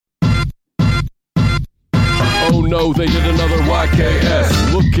Oh no, they did another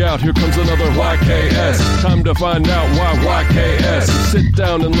YKS. Look out, here comes another YKS. Time to find out why YKS. Sit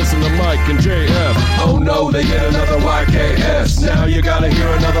down and listen to Mike and JF. Oh no, they did another YKS. Now you gotta hear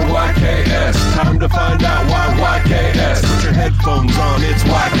another YKS. Time to find out why YKS. Put your headphones on, it's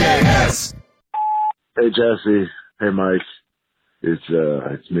YKS. Hey Jesse, hey Mike. It's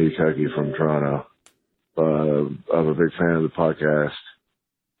me, Cucky from Toronto. I'm a big fan of the podcast,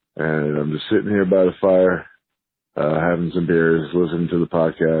 and I'm just sitting here by the fire, having some beers, listening to the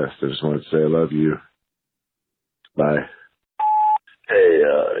podcast. I just wanted to say I love you. Bye. Hey,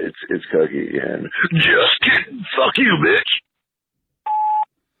 it's Cucky, and just kidding. Fuck you, bitch.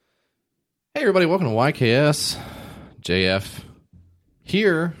 Hey everybody, welcome to YKS. JF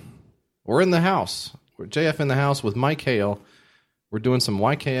here. We're in the house. We're JF in the house with Mike Hale. We're doing some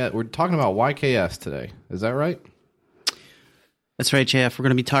YKS. We're talking about YKS today. Is that right? That's right, JF. We're going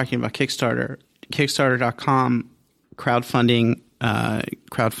to be talking about Kickstarter, Kickstarter.com, crowdfunding,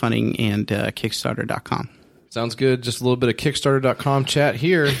 and Kickstarter.com. Sounds good. Just a little bit of Kickstarter.com chat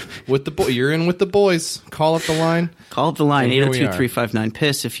here with the boy. You're in with the boys. Call up the line. Call up the line,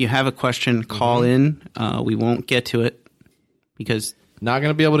 802-359-PISS. If you have a question, call in. We won't get to it because not going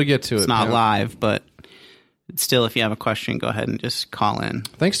to be able to get to it. It's not live, but still, if you have a question, go ahead and just call in.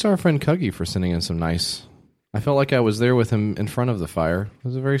 Thanks to our friend Cuggy for sending in some nice. I felt like I was there with him in front of the fire. It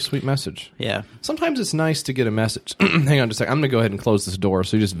was a very sweet message. Yeah. Sometimes it's nice to get a message. Hang on just a second. I'm going to go ahead and close this door.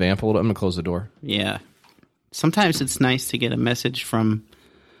 So you just vamp a little. I'm going to close the door. Yeah. Sometimes it's nice to get a message from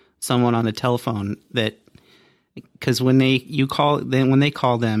someone on the telephone that, because when they call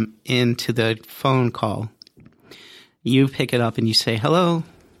them into the phone call, you pick it up and you say hello.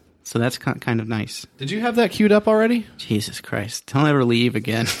 So that's kind of nice. Did you have that queued up already? Jesus Christ. Don't ever leave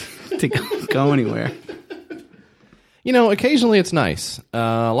again to go anywhere. You know, occasionally it's nice. A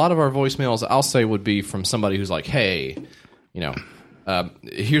lot of our voicemails, I'll say, would be from somebody who's like, hey, you know,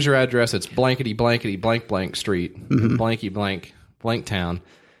 here's your address. It's blankety blankety blank blank street, blanky blank blank town.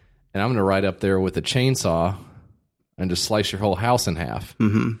 And I'm going to ride up there with a chainsaw and just slice your whole house in half.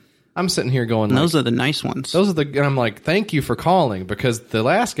 Mm-hmm. I'm sitting here going, those are the nice ones. And I'm like, thank you for calling, because the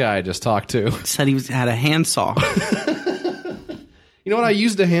last guy I just talked to said he had a handsaw. You know what? I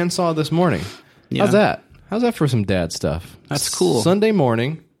used a handsaw this morning. Yeah. How's that? How's that for some dad stuff? That's cool. Sunday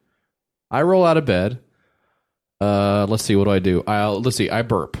morning, I roll out of bed. Let's see, what do I do? Let's see, I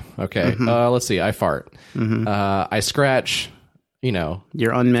burp. Okay. Mm-hmm. Let's see, I fart. Mm-hmm. I scratch, you know.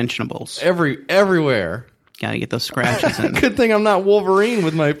 Your unmentionables. Everywhere. Gotta get those scratches in. Good thing I'm not Wolverine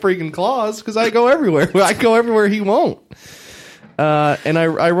with my freaking claws, because I go everywhere. I go everywhere he won't. And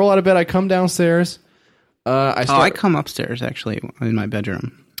I roll out of bed. I come downstairs. I come upstairs, actually, in my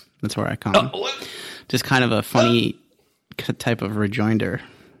bedroom. That's where I come. Just kind of a funny type of rejoinder.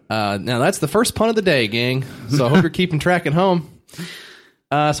 Now, that's the first pun of the day, gang. So I hope you're keeping track at home.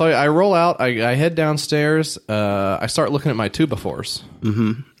 So I roll out. I head downstairs. I start looking at my 2x4s.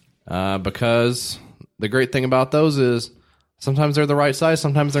 Mm-hmm. Because the great thing about those is sometimes they're the right size,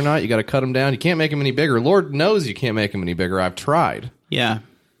 sometimes they're not. You got to cut them down. You can't make them any bigger. Lord knows you can't make them any bigger. I've tried. Yeah.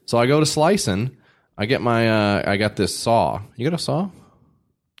 So I go to slicing. I get I got this saw. You got a saw?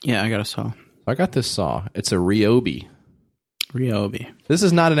 Yeah, I got a saw. I got this saw. It's a Ryobi. Ryobi. This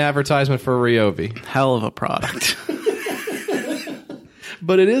is not an advertisement for Ryobi. Hell of a product.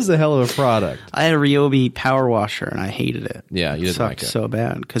 But it is a hell of a product. I had a Ryobi power washer and I hated it. Yeah, you didn't like it. So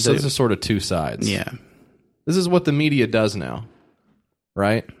bad. So this is sort of two sides. Yeah. This is what the media does now,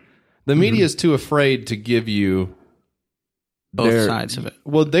 right? The media is too afraid to give you both sides of it.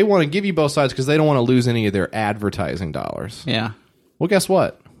 Well, they want to give you both sides because they don't want to lose any of their advertising dollars. Yeah. Well, guess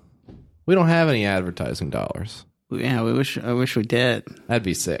what? We don't have any advertising dollars. Yeah, I wish we did. That'd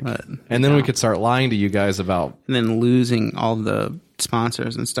be sick. And then we could start lying to you guys about... And then losing all the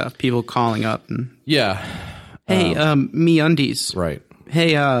sponsors and stuff. People calling up and... Yeah. Hey, MeUndies. Right.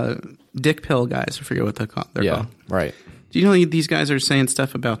 Hey, Dick Pill guys. I forget what they're called. Right. Do you know these guys are saying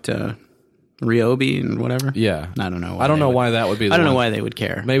stuff about Ryobi and whatever? Yeah. I don't know. I don't know why that would be. I don't know why they would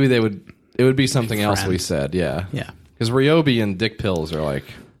care. Maybe they would. It would be something else we said. Yeah. Yeah. Because Ryobi and Dick Pills are like...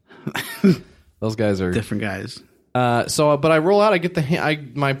 Those guys are... different guys. But I roll out. I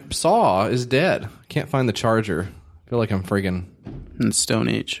get my saw is dead. Can't find the charger. I feel like I'm friggin' in Stone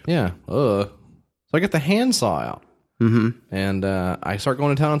Age. Yeah. So I get the handsaw out. Mm-hmm. And I start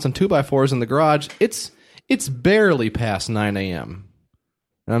going to town on some 2x4s in the garage. It's barely past 9 a.m.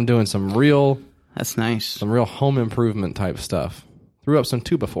 And I'm doing some real... That's nice. Some real home improvement type stuff. Threw up some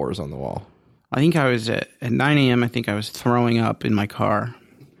 2x4s on the wall. I think I was at 9 a.m. I think I was throwing up in my car.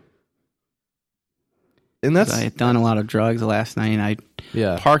 And I had done a lot of drugs last night, and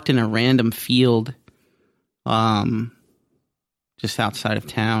I parked in a random field just outside of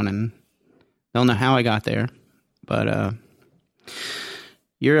town, and don't know how I got there, but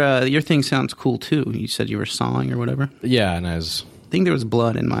your thing sounds cool too. You said you were sawing or whatever. Yeah, and I think there was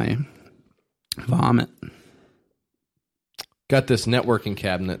blood in my vomit. got this networking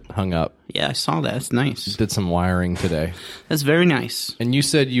cabinet hung up. Yeah, I saw that. It's nice. Did some wiring today. That's very nice. And you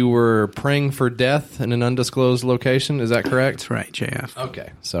said you were praying for death in an undisclosed location. Is that correct? That's right, JF.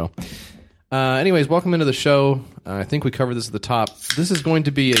 Okay, so anyways, welcome into the show. I think we covered this at the top. This is going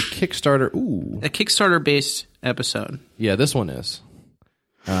to be a Kickstarter. Ooh. A Kickstarter-based episode. Yeah, this one is.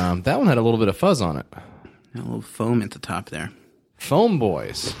 That one had a little bit of fuzz on it. A little foam at the top there. Foam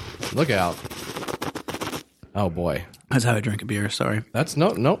boys. Look out. Oh, boy. That's how I drink a beer, sorry. That's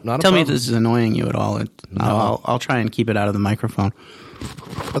not a Tell problem. me if this is annoying you at all. I'll try and keep it out of the microphone.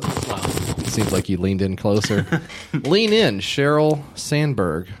 Seems like you leaned in closer. Lean in, Sheryl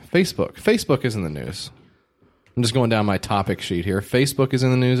Sandberg. Facebook. Facebook is in the news. I'm just going down my topic sheet here. Facebook is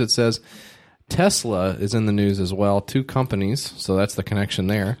in the news. It says Tesla is in the news as well. 2 companies, so that's the connection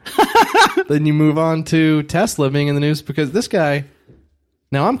there. Then you move on to Tesla being in the news because this guy...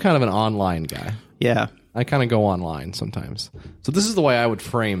 Now, I'm kind of an online guy. Yeah. I kind of go online sometimes. So this is the way I would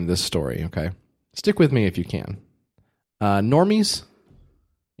frame this story, okay? Stick with me if you can. Normies,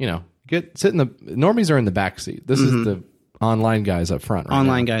 normies are in the back seat. This is the online guys up front right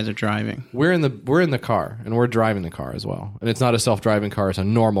Online now. guys are driving. We're in the car, and we're driving the car as well. And it's not a self-driving car, it's a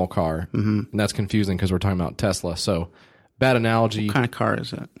normal car. Mm-hmm. And that's confusing because we're talking about Tesla. So, bad analogy. What kind of car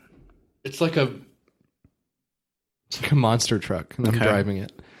is it? It's like a monster truck, and I'm driving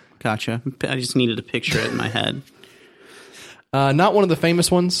it. Gotcha. I just needed to picture it in my head. Not one of the famous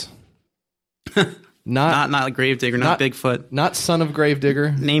ones. Not a Gravedigger, not Bigfoot. Not son of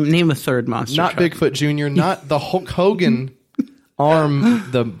Gravedigger. Name a third monster Not truck. Bigfoot Jr. Not the Hulk Hogan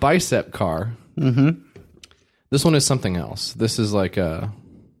arm, the bicep car. Mm-hmm. This one is something else. This is like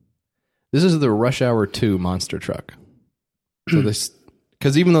this is the Rush Hour 2 monster truck. So this,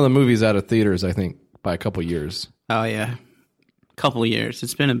 because even though the movie's out of theaters, I think by a couple years. Oh yeah, couple of years.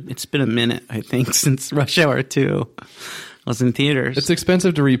 It's been a minute, I think, since Rush Hour 2 was in theaters. It's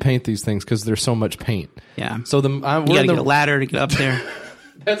expensive to repaint these things because there's so much paint. Yeah. So you gotta get a ladder to get up there.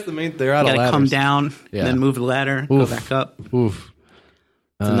 That's the main. They're out of ladders. You gotta come down, Yeah. and then move the ladder, go back up. Oof.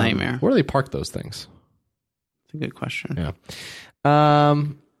 It's a nightmare. Where do they park those things? It's a good question. Yeah.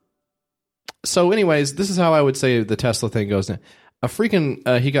 So, anyways, this is how I would say the Tesla thing goes.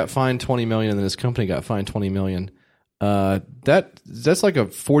 He got fined $20 million, and then his company got fined $20 million. That's like a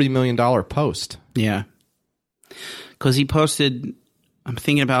 $40 million post. Yeah. Because he posted, I'm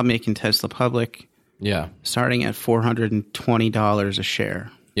thinking about making Tesla public. Yeah. Starting at $420 a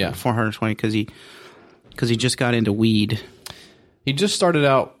share. Yeah. 420 because he just got into weed. He just started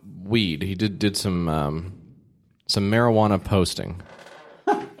out weed. He did some marijuana posting.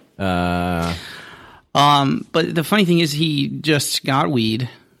 But the funny thing is he just got weed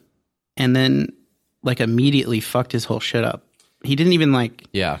and then immediately fucked his whole shit up. He didn't even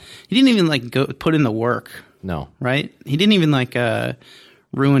go put in the work. No. Right? He didn't even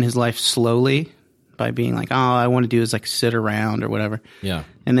ruin his life slowly by being like, all I want to do is sit around or whatever. Yeah.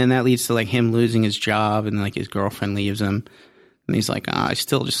 And then that leads to him losing his job and his girlfriend leaves him. And he's like, I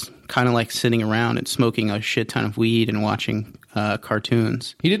still just kind of sitting around and smoking a shit ton of weed and watching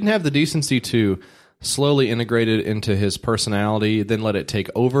cartoons. He didn't have the decency to slowly integrate it into his personality, then let it take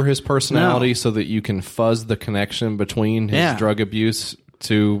over his personality so that you can fuzz the connection between his drug abuse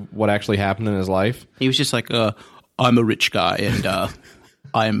to what actually happened in his life. He was just like, I'm a rich guy and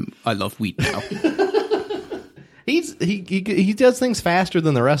I love weed now. He does things faster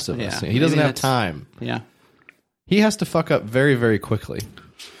than the rest of us. He doesn't have time. Yeah. He has to fuck up very, very quickly.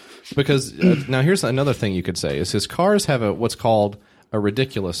 Because now here's another thing you could say is his cars have what's called a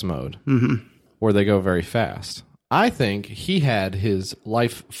ridiculous mode, where they go very fast. I think he had his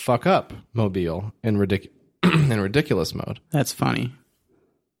life fuck up mobile in ridiculous mode. That's funny.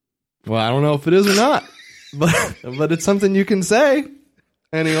 Well, I don't know if it is or not, but it's something you can say.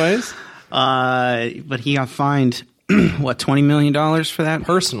 Anyways, but he got fined what, $20 million for that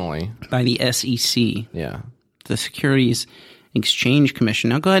personally by the SEC. Yeah, the Securities Exchange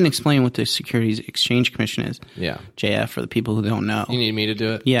Commission. Now, go ahead and explain what the Securities Exchange Commission is. Yeah, JF, for the people who don't know. You need me to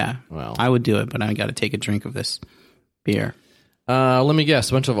do it? Yeah, well, I would do it, but I got to take a drink of this beer. Let me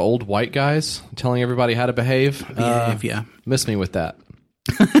guess. A bunch of old white guys telling everybody how to behave. Yeah. Miss me with that.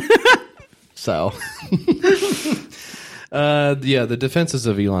 So, the defenses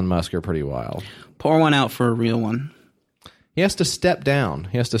of Elon Musk are pretty wild. Pour one out for a real one. He has to step down.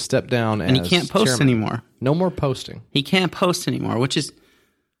 And he can't post anymore. No more posting. He can't post anymore, which is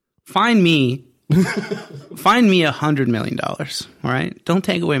fine me Find me $100 million. All right, don't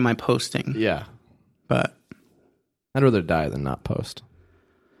take away my posting. Yeah. But I'd rather die than not post.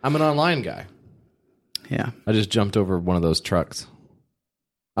 I'm an online guy. yeah, I just jumped over one of those trucks.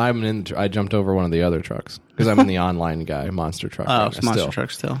 I jumped over one of the other trucks because I'm in the online guy, monster truck. oh, right it's now, monster still.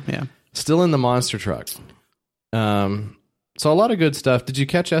 truck still. Yeah, Still in the monster truck. So a lot of good stuff. Did you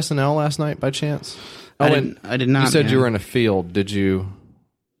catch SNL last night by chance? I and did not. You said man. you were in a field. Did you?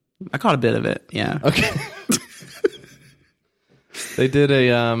 I caught a bit of it. Yeah. Okay. They did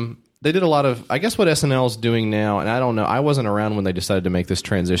a lot of, I guess what SNL is doing now, and I don't know, I wasn't around when they decided to make this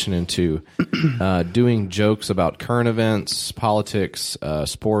transition into doing jokes about current events, politics,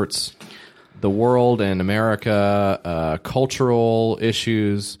 sports, the world and America, cultural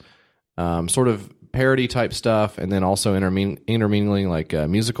issues, sort of parody type stuff, and then also intermingling like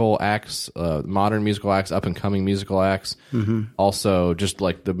musical acts, modern musical acts, up and coming musical acts. Mm-hmm. Also, just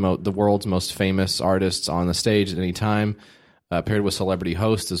like the world's most famous artists on the stage at any time, paired with celebrity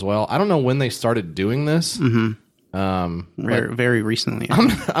hosts as well. I don't know when they started doing this. Mm-hmm. Very recently. I'm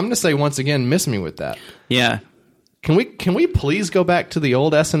going to say once again, miss me with that. Yeah, Can we please go back to the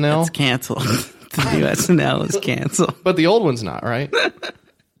old SNL? it's canceled. The new SNL is canceled. But the old one's not, right?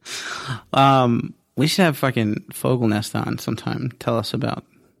 We should have fucking Fogelnest on sometime. Tell us about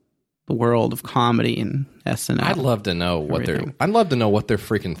the world of comedy and SNL. I'd love to know what Everything. I'd love to know what they're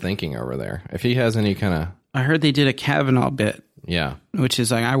freaking thinking over there. If he has any kind of I heard they did a Kavanaugh bit, yeah. which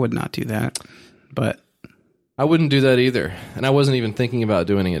is like I would not do that, but I wouldn't do that either. And I wasn't even thinking about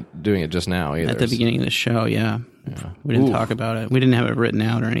doing it just now either. at the beginning of the show, yeah. We didn't talk about it. We didn't have it written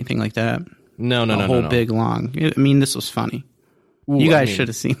out or anything like that. No. Whole big long. I mean, this was funny. You guys should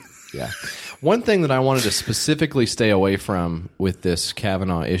have seen. Yeah. One thing that I wanted to specifically stay away from with this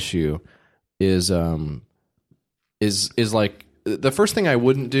Kavanaugh issue is like the first thing I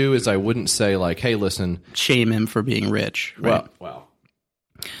wouldn't do is I wouldn't say like, hey, listen, Shame him for being rich. Right? well,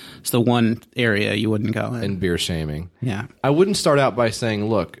 It's the one area you wouldn't go in. and beer shaming. Yeah. I wouldn't start out by saying,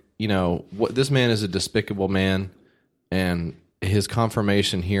 look, you know, this man is a despicable man, and his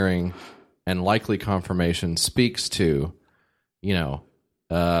confirmation hearing and likely confirmation speaks to, you know,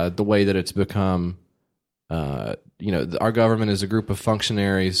 the way that it's become, you know, our government is a group of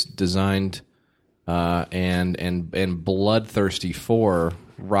functionaries designed and bloodthirsty for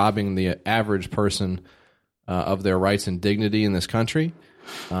robbing the average person of their rights and dignity in this country.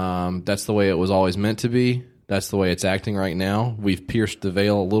 That's the way it was always meant to be. That's the way it's acting right now. We've pierced the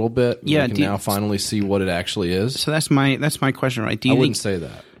veil a little bit. Yeah, we can now finally see what it actually is. So that's my question, right? I wouldn't say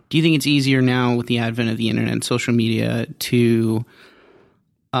that. Do you think it's easier now with the advent of the internet and social media to,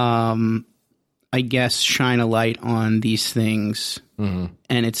 I guess, shine a light on these things? Mm-hmm.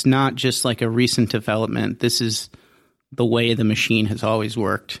 And it's not just like a recent development. This is the way the machine has always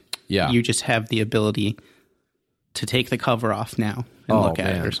worked. Yeah. You just have the ability to take the cover off now and look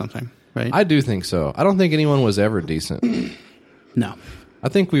at it or something, right? I do think so. I don't think anyone was ever decent. No. I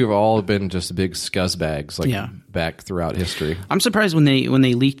think we've all been just big scuzzbags, like back throughout history. I'm surprised when they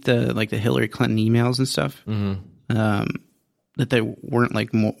leaked the Hillary Clinton emails and stuff, that there weren't like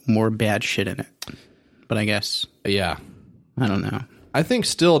more bad shit in it. But I guess Yeah. I don't know. I think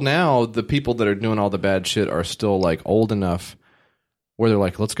still now the people that are doing all the bad shit are still like old enough where they're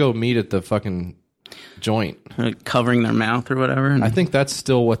like, let's go meet at the fucking joint. Like covering their mouth or whatever. And I think that's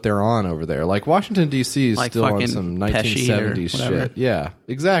still what they're on over there. Like Washington D.C. is Like still on fucking some Pesci 1970s or whatever. shit. Yeah,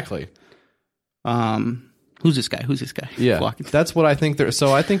 exactly. Who's this guy? Who's this guy? Yeah, Walking. that's what I think.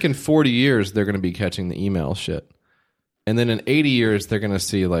 So I think in 40 years they're going to be catching the email shit, and then in 80 years they're going to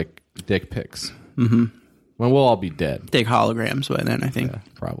see like dick pics. Mm-hmm. When we'll all be dead. Big holograms by then, I think. Yeah,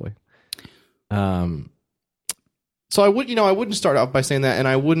 probably. So I wouldn't start off by saying that, and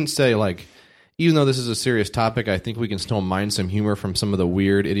I wouldn't say like, even though this is a serious topic, I think we can still mine some humor from some of the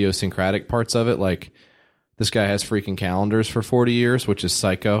weird idiosyncratic parts of it. Like this guy has freaking calendars for 40 years, which is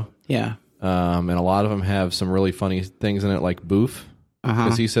psycho. Yeah. And a lot of them have some really funny things in it, like boof,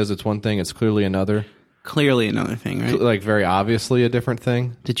 because he says it's one thing, it's clearly another. Clearly another thing, right? Like very obviously a different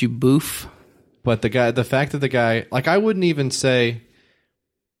thing. Did you boof? But the fact that the guy, like I wouldn't even say,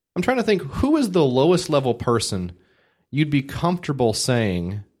 I'm trying to think, who is the lowest level person you'd be comfortable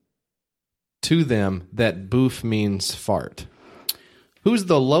saying to them that boof means fart? Who's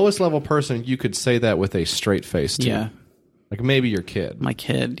the lowest level person you could say that with a straight face to? Yeah. Like maybe your kid. My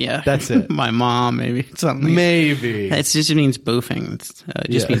kid, yeah. That's it. My mom, maybe. Something. Maybe. It just means boofing.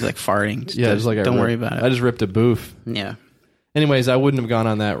 It just means like farting. Just like don't worry about it. I just ripped a boof. Yeah. Anyways, I wouldn't have gone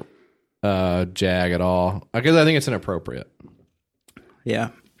on that jag at all because I think it's inappropriate. Yeah.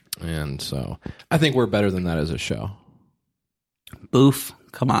 And so I think we're better than that as a show. Boof.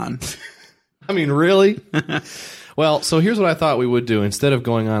 Come on. I mean, really? Well, so here's what I thought we would do. Instead of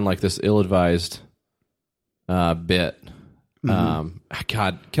going on like this ill-advised bit,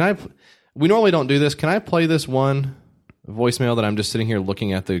 God, we normally don't do this. Can I play this one voicemail that I'm just sitting here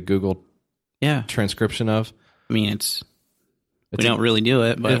looking at the Google transcription of? I mean, we don't really do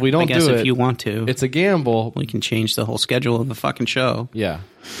it, but if we don't I guess do if it, you want to, it's a gamble. we can change the whole schedule of the fucking show. Yeah.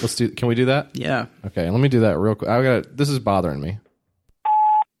 Can we do that? Yeah. Okay, let me do that real quick. This is bothering me.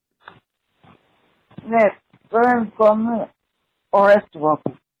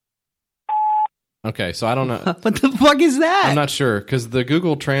 Okay, so I don't know. What the fuck is that? I'm not sure, because the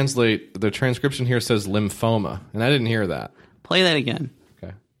Google Translate, the transcription here says lymphoma, and I didn't hear that. Play that again.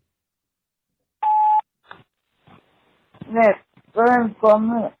 Okay.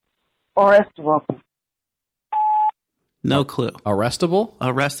 No clue. Arrestable?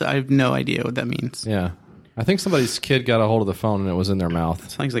 I have no idea what that means. Yeah. I think somebody's kid got a hold of the phone and it was in their mouth.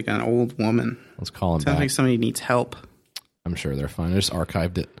 Sounds like an old woman. Let's call him Sounds back. like somebody needs help. I'm sure they're fine. I just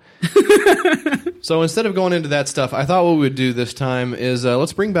archived it. So instead of going into that stuff, I thought what we would do this time is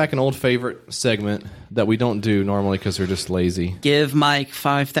let's bring back an old favorite segment that we don't do normally because we're just lazy. Give Mike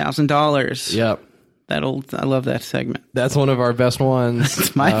 $5,000. Yep. I love that segment. That's one of our best ones.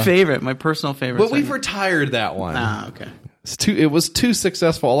 It's my favorite, my personal favorite. But segment. we've retired that one. Ah, okay. It was too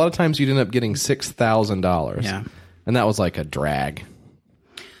successful. A lot of times you'd end up getting $6,000. Yeah. And that was like a drag.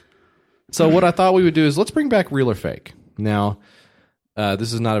 So what I thought we would do is let's bring back Real or Fake. Now,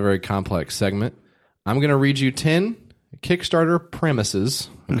 this is not a very complex segment. I'm going to read you 10 Kickstarter premises.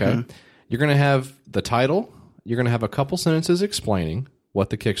 Okay. You're going to have the title. You're going to have a couple sentences explaining what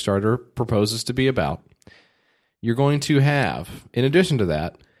the Kickstarter proposes to be about. You're going to have, in addition to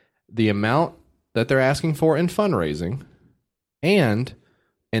that, the amount that they're asking for in fundraising and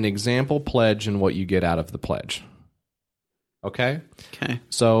an example pledge and what you get out of the pledge. Okay? Okay.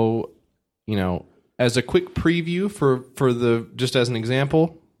 So, as a quick preview for the, just as an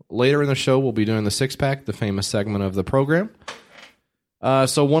example, later in the show we'll be doing the six-pack, the famous segment of the program.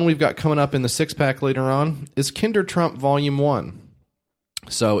 So one we've got coming up in the six-pack later on is Kinder Trump Volume 1.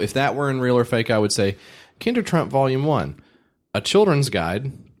 So if that were in Real or Fake, I would say Kinder Trump Volume 1, a children's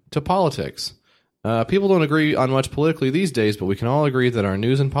guide to politics. People don't agree on much politically these days, but we can all agree that our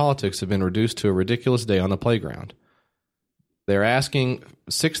news and politics have been reduced to a ridiculous day on the playground. They're asking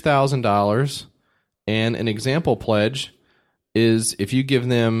 $6,000, and an example pledge is if you give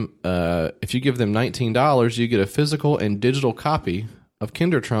them $19, you get a physical and digital copy of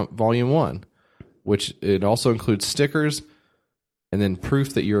Kinder Trump Volume 1, which it also includes stickers and then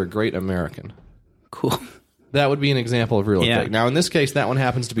proof that you're a great American. Cool. That would be an example of Real or Fake. Now, in this case, that one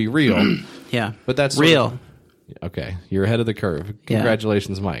happens to be real. Yeah. But that's real. Okay. You're ahead of the curve.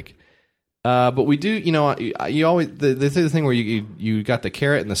 Congratulations, Mike. But we do, you always, the thing where you got the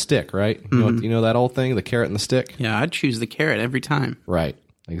carrot and the stick, right? You know that old thing, the carrot and the stick? Yeah, I'd choose the carrot every time. Right.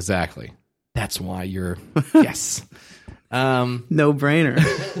 Exactly. That's why you're, yes. No brainer.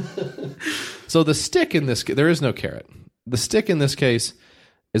 So the stick in this, there is no carrot. The stick in this case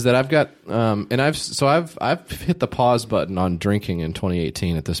is that I've got, and I've hit the pause button on drinking in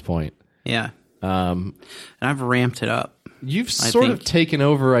 2018 at this point. Yeah. And I've ramped it up. You've sort of taken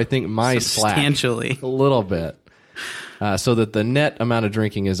over, I think, my substantially slack a little bit, so that the net amount of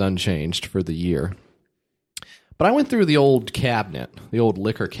drinking is unchanged for the year. But I went through the old cabinet, the old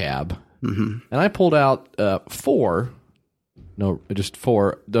liquor cab, and I pulled out four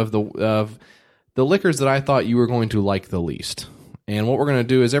of the liquors that I thought you were going to like the least. And what we're going to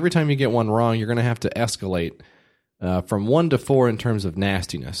do is every time you get one wrong, you're going to have to escalate from 1 to 4 in terms of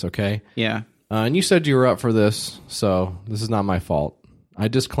nastiness, okay? Yeah. And you said you were up for this, so this is not my fault. I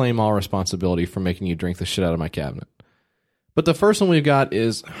disclaim all responsibility for making you drink the shit out of my cabinet. But the first one we've got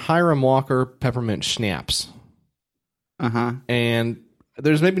is Hiram Walker Peppermint Schnapps. And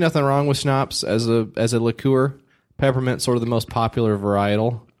there's maybe nothing wrong with schnapps as a liqueur. Peppermint's sort of the most popular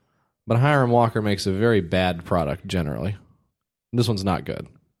varietal. But Hiram Walker makes a very bad product generally. This one's not good.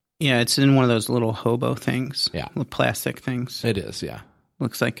 Yeah, it's in one of those little hobo things. Yeah. Little plastic things. It is, yeah.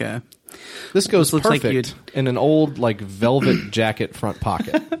 Looks like a... This goes looks perfect like in an old velvet jacket front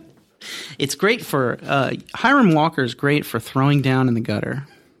pocket. It's great for... Hiram Walker's great for throwing down in the gutter.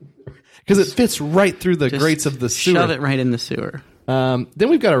 Because it fits right through the grates of the sewer. Shove it right in the sewer. Then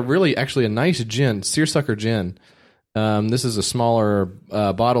we've got a nice gin, Seersucker Gin. This is a smaller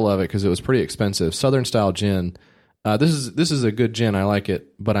bottle of it because it was pretty expensive. Southern style gin. This is a good gin. I like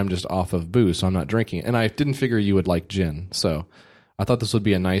it, but I'm just off of booze, so I'm not drinking it. And I didn't figure you would like gin, so I thought this would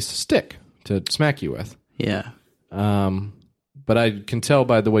be a nice stick to smack you with. Yeah. But I can tell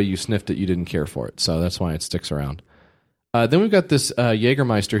by the way you sniffed it, you didn't care for it, so that's why it sticks around. Then we've got this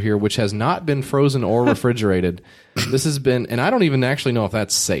Jägermeister here, which has not been frozen or refrigerated. This has been, and I don't even actually know if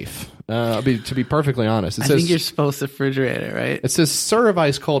that's safe. To be perfectly honest, I think you're supposed to refrigerate it, right? It says serve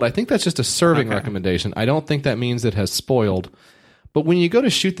ice cold. I think that's just a serving recommendation. I don't think that means it has spoiled. But when you go to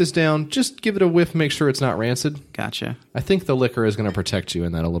shoot this down, just give it a whiff, make sure it's not rancid. Gotcha. I think the liquor is going to protect you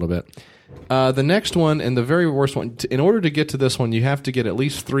in that a little bit. The next one, and the very worst one, in order to get to this one, you have to get at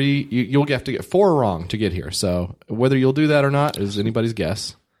least 3. You'll have to get 4 wrong to get here. So whether you'll do that or not is anybody's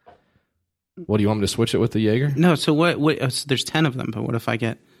guess. What do you want me to switch it with the Jaeger? No. So what? So there's 10 of them, but what if I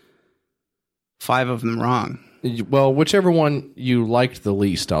get 5 of them wrong? Well, whichever one you liked the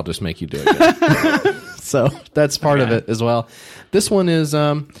least, I'll just make you do it. So that's part of it as well. This one is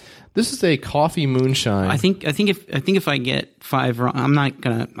this is a coffee moonshine. I think if I get 5 wrong, I'm not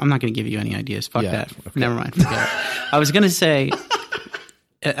gonna give you any ideas. Fuck that. Okay. Never mind. Forget it. I was gonna say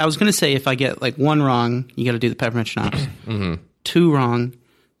if I get like 1 wrong, you got to do the peppermint schnapps. Mm-hmm. 2 wrong,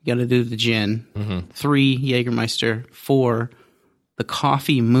 you got to do the gin. Mm-hmm. 3 Jägermeister. 4 the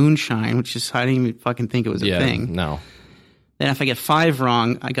coffee moonshine, which is I didn't even fucking think it was a thing. No. Then if I get 5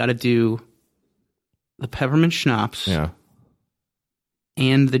 wrong, I got to do the peppermint schnapps. Yeah.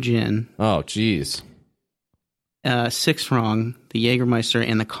 And the gin. Oh, jeez. 6 wrong, the Jägermeister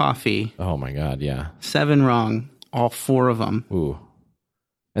and the coffee. Oh my God, yeah. 7 wrong, all 4 of them. Ooh.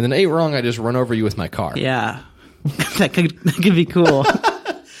 And then 8 wrong, I just run over you with my car. Yeah. that could be cool.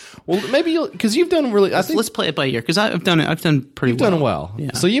 Well, maybe because you've done really. Let's play it by ear because I've done pretty well. You've done well.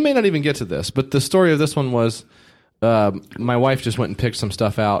 Yeah. So you may not even get to this, but the story of this one was my wife just went and picked some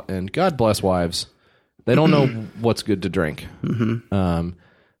stuff out, and God bless wives. They don't know what's good to drink. Mm-hmm.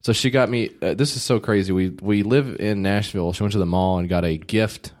 So she got me. This is so crazy. We live in Nashville. She went to the mall and got a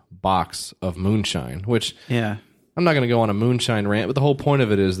gift box of moonshine. Which I'm not going to go on a moonshine rant, but the whole point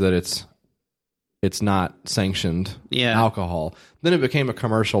of it is that it's not sanctioned alcohol. Then it became a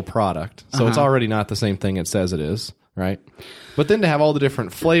commercial product, so it's already not the same thing it says it is, right? But then to have all the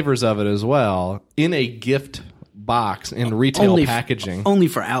different flavors of it as well in a gift box in retail packaging. Only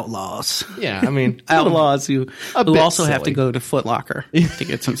for outlaws. Yeah, I mean... outlaws who also silly. have to go to Foot Locker to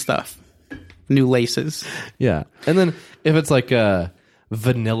get some stuff. New laces. Yeah. And then if it's like a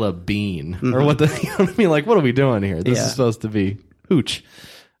vanilla bean or what the... You know what I mean? Like, what are we doing here? This is supposed to be hooch.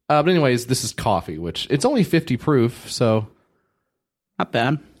 But anyways, this is coffee, which it's only 50 proof, so... Not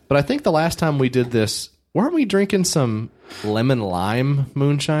bad. But I think the last time we did this, weren't we drinking some lemon lime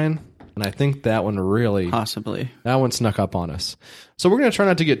moonshine? And I think that one really... Possibly. That one snuck up on us. So we're going to try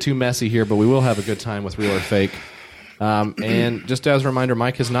not to get too messy here, but we will have a good time with Real or Fake. And just as a reminder,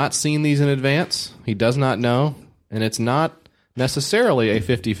 Mike has not seen these in advance. He does not know. And it's not necessarily a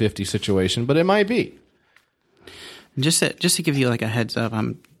 50-50 situation, but it might be. Just to give you like a heads up,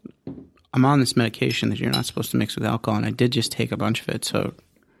 I'm on this medication that you're not supposed to mix with alcohol, and I did just take a bunch of it, so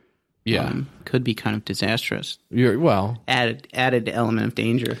could be kind of disastrous. Added element of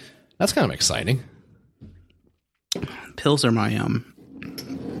danger. That's kind of exciting. Pills are my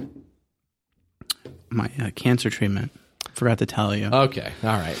cancer treatment. Forgot to tell you. Okay,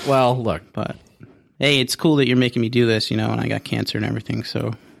 all right. Well, look, but hey, it's cool that you're making me do this. And I got cancer and everything,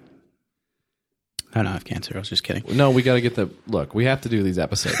 so. I don't have cancer. I was just kidding. No, we got to get look, we have to do these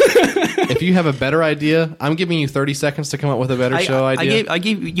episodes. If you have a better idea, I'm giving you 30 seconds to come up with a better show idea. I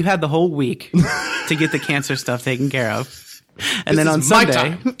gave you had the whole week to get the cancer stuff taken care of. And then on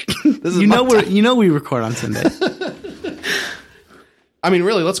Sunday, we record on Sunday. I mean,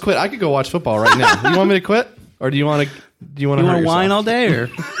 really, let's quit. I could go watch football right now. You want me to quit? Or do you want to whine all day or?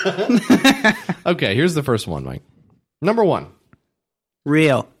 Okay, here's the first one, Mike. Number 1.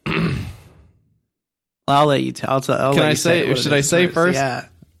 Real. I'll let you tell. Can I say? Or should I say first? Yeah.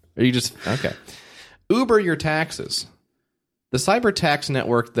 Or you just okay? Uber your taxes. The cyber tax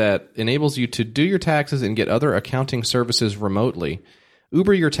network that enables you to do your taxes and get other accounting services remotely.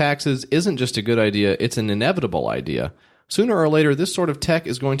 Uber your taxes isn't just a good idea; it's an inevitable idea. Sooner or later, this sort of tech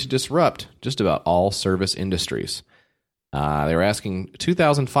is going to disrupt just about all service industries. They were asking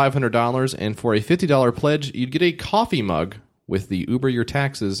 $2,500, and for a $50 pledge, you'd get a coffee mug with the Uber your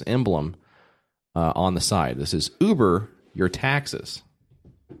taxes emblem. On the side. This is Uber your taxes.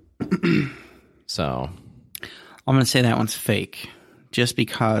 So I'm going to say that one's fake just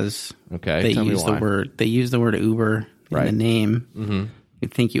because they use the word Uber in the name. Mm-hmm.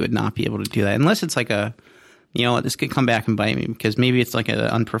 You'd think you would not be able to do that unless it's like this could come back and bite me because maybe it's like an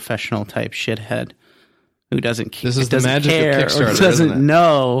unprofessional type shithead who doesn't care. This is the magic of Kickstarter, or doesn't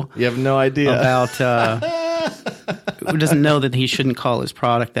know. You have no idea about who doesn't know that he shouldn't call his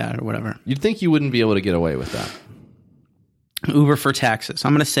product that or whatever. You'd think you wouldn't be able to get away with that. Uber for taxes.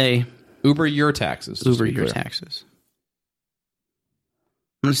 I'm going to say Uber your taxes. Uber your taxes.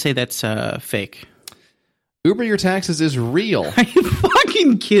 going to say that's fake. Uber Your Taxes is real. Are you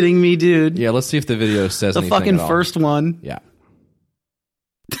fucking kidding me, dude? Yeah, let's see if the video says The anything fucking at all. first one. Yeah.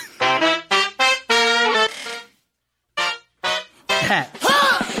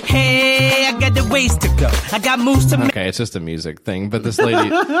 Hey, I got the ways to go. I got moves to make. Okay, it's just a music thing. But this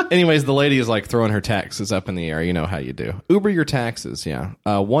lady, anyways, the lady is like throwing her taxes up in the air. You know how you do. Uber Your Taxes, yeah.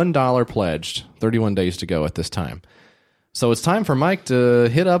 $1 pledged, 31 days to go at this time. So it's time for Mike to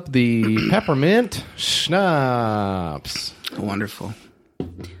hit up the peppermint schnapps. Wonderful.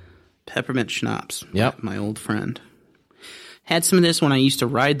 Peppermint schnapps. Yep. My old friend. Had some of this when I used to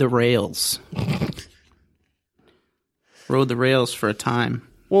ride the rails. Rode the rails for a time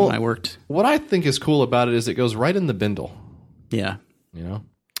when I worked. What I think is cool about it is it goes right in the bindle. Yeah. You know?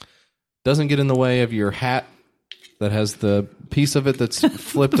 Doesn't get in the way of your hat that has the piece of it that's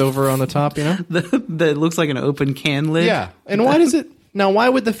flipped over on the top, you know? That looks like an open can lid. Yeah. And why does it... Now, why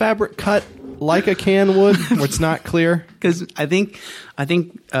would the fabric cut like a can would where it's not clear? Because I think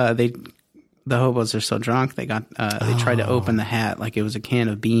the hobos are so drunk they tried to open the hat like it was a can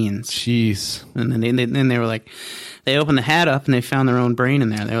of beans. Jeez. And then they were like, they opened the hat up and they found their own brain in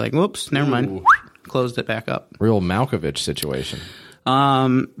there. They were like, whoops, never mind. Closed it back up. Real Malkovich situation.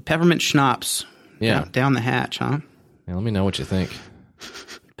 Peppermint schnapps. Yeah. Down the hatch, huh? Yeah, let me know what you think.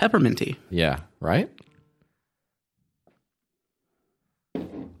 Pepperminty. Yeah, right?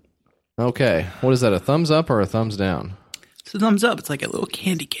 Okay. What is that, a thumbs up or a thumbs down? It's a thumbs up. It's like a little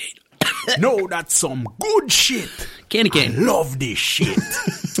candy cane. No, that's some good shit. Candy cane. Love this shit.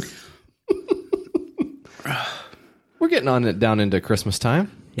 We're getting on it down into Christmas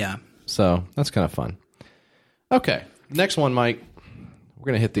time, Yeah. so that's kind of fun. Okay, next one, Mike. We're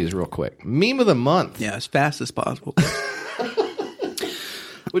going to hit these real quick. Meme of the month. Yeah, as fast as possible.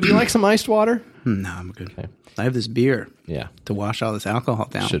 Would you like some iced water? No, I'm good. Okay. I have this beer Yeah, to wash all this alcohol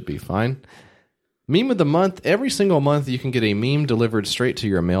down. should be fine. Meme of the month. Every single month you can get a meme delivered straight to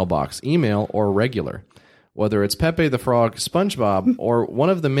your mailbox, email, or regular. Whether it's Pepe the Frog, SpongeBob, or one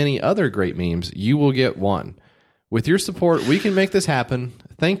of the many other great memes, you will get one. With your support, we can make this happen.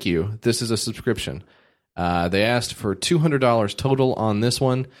 Thank you. This is a subscription. They asked for $200 total on this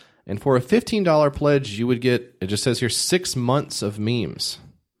one. And for a $15 pledge, you would get, it just says here, 6 months of memes.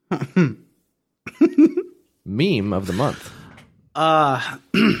 Meme of the month. I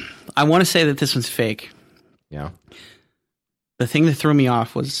want to say that this one's fake. Yeah. The thing that threw me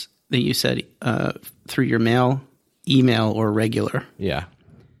off was that you said through your mail, email, or regular. Yeah.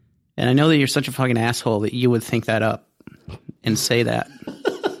 And I know that you're such a fucking asshole that you would think that up and say that.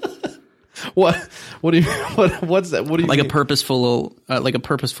 What do you what's that? What do you Like mean? a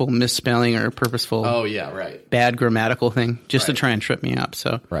purposeful misspelling or a purposeful Oh yeah, right. bad grammatical thing just to Right. try and trip me up.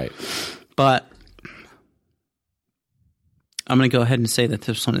 So, Right. but I'm going to go ahead and say that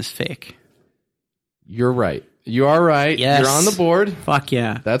this one is fake. You're right. You are right. Yes. You're on the board. Fuck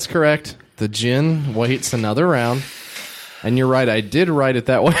yeah. That's correct. The gin waits another round. And you're right. I did write it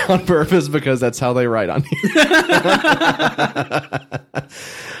that way on purpose because that's how they write on here.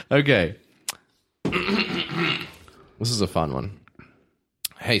 Okay. This is a fun one.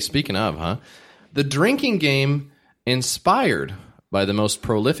 Hey, speaking of, huh? The drinking game inspired by the most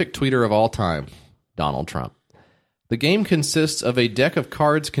prolific tweeter of all time, Donald Trump. The game consists of a deck of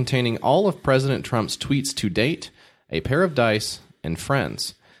cards containing all of President Trump's tweets to date, a pair of dice, and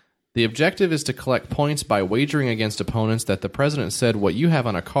friends. The objective is to collect points by wagering against opponents that the president said what you have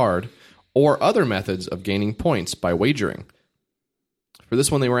on a card, or other methods of gaining points by wagering. For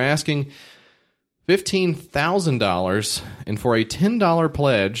this one, they were asking $15,000, and for a $10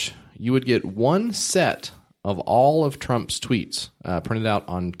 pledge, you would get one set of all of Trump's tweets printed out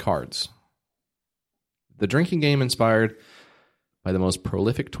on cards. The drinking game inspired by the most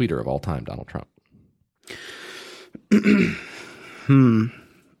prolific tweeter of all time, Donald Trump.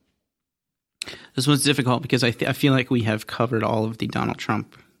 This one's difficult because I feel like we have covered all of the Donald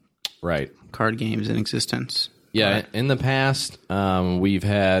Trump Right. card games in existence. Yeah, in the past, we've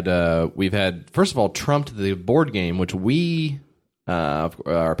had first of all Trump the board game, which we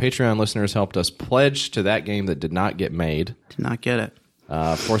our Patreon listeners helped us pledge to that game that did not get made. Did not get it.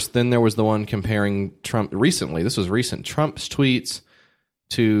 Of course, then there was the one comparing Trump recently. This was recent. Trump's tweets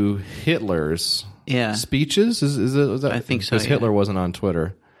to Hitler's speeches. Was that? I think so, Because yeah. Hitler wasn't on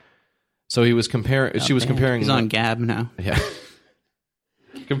Twitter, so he was comparing. She was comparing. He's on Gab now. Yeah.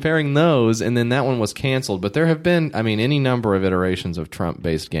 Comparing those, and then that one was canceled. But there have been, any number of iterations of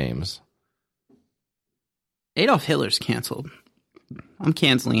Trump-based games. Adolf Hitler's canceled. I'm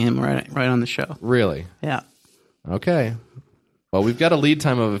canceling him right on the show. Really? Yeah. Okay. Well, we've got a lead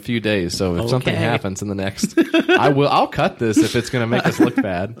time of a few days, so if something Okay. happens in the next, I'll cut this if it's going to make us look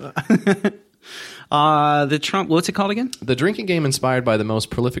bad. The Trump, what's it called again? The drinking game inspired by the most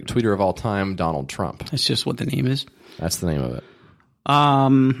prolific tweeter of all time, Donald Trump. That's just what the name is. That's the name of it.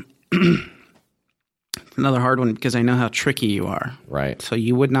 Another hard one because I know how tricky you are. Right. So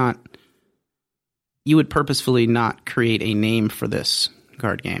you would purposefully not create a name for this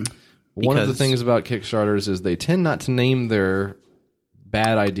card game. One of the because- things about Kickstarters is they tend not to name their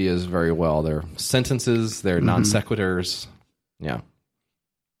bad ideas very well. Their sentences, their non sequiturs. Yeah.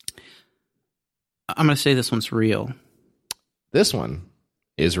 I'm going to say this one's real. This one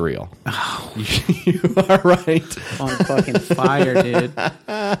is real. You are right. On fucking fire, dude.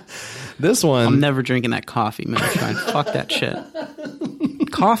 This one. I'm never drinking that coffee moonshine. Fuck that shit.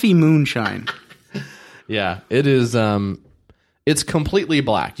 Coffee moonshine. Yeah, it is. It's completely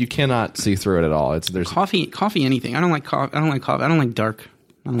black. You cannot see through it at all. There's Coffee anything. I don't like coffee. I don't like coffee. I don't like dark.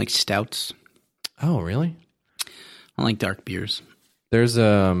 I don't like stouts. Oh, really? I don't like dark beers. There's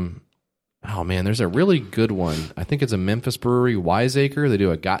oh man, there's a really good one. I think it's a Memphis brewery, Wiseacre. They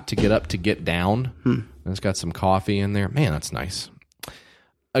do a Got to Get Up to Get Down. And it's got some coffee in there. Man, that's nice.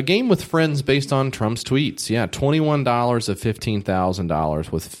 A game with friends based on Trump's tweets. Yeah, $21 of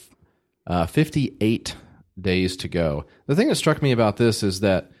 $15,000 with 58 days to go. The thing that struck me about this is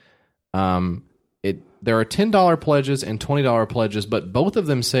that there are $10 pledges and $20 pledges, but both of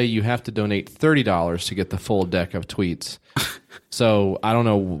them say you have to donate $30 to get the full deck of tweets. So I don't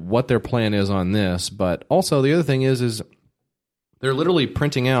know what their plan is on this, but also the other thing is they're literally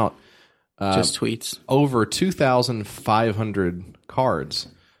printing out Just tweets. over 2,500 cards.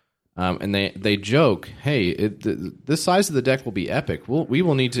 And they joke, hey, this size of the deck will be epic. We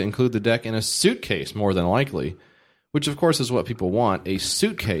will need to include the deck in a suitcase more than likely, which of course is what people want, a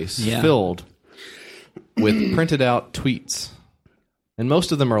suitcase filled with printed out tweets. And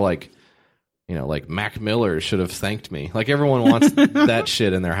most of them are like Mac Miller should have thanked me. Like everyone wants that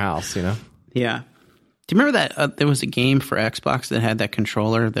shit in their house, you know? Yeah. Do you remember that there was a game for Xbox that had that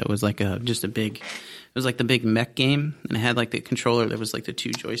controller that was like it was like the big mech game, and it had like the controller that was like the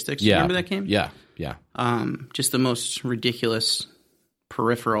two joysticks. Do you remember that game? Yeah. Just the most ridiculous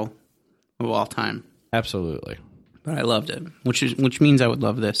peripheral of all time. Absolutely. But I loved it, which means I would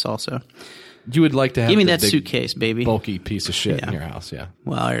love this also. You would like to have Give me the that big, suitcase, baby. bulky piece of shit in your house, yeah.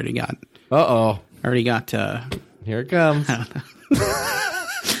 Well, I already got. Uh-oh. Here it comes.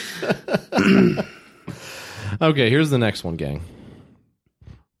 Okay, here's the next one, gang.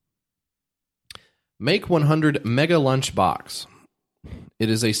 Make 100 Mega Lunch Box. It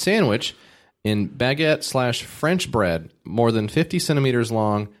is a sandwich in baguette / French bread, more than 50 centimeters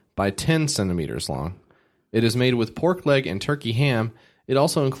long by 10 centimeters long. It is made with pork leg and turkey ham. It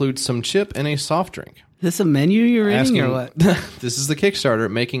also includes some chip and a soft drink. Is this a menu you're reading or what? This is the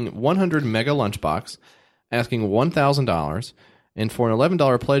Kickstarter, making 100 Mega Lunchbox, asking $1,000, and for an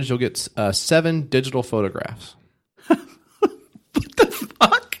 $11 pledge, you'll get 7 digital photographs. What the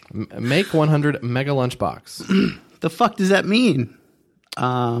fuck? Make 100 Mega Lunchbox. The fuck does that mean?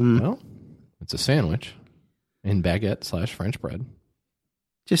 Well, it's a sandwich in baguette / French bread.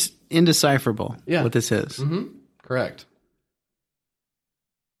 Just indecipherable. Yeah. What this is. Mm-hmm. Correct.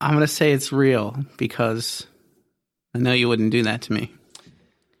 I'm going to say it's real because I know you wouldn't do that to me.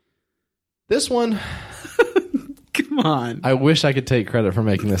 This one, Come on. I wish I could take credit for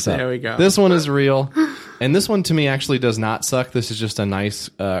making this up. There we go. This one is real. And this one to me actually does not suck. This is just a nice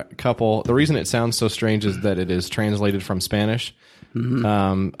couple. The reason it sounds so strange is that it is translated from Spanish.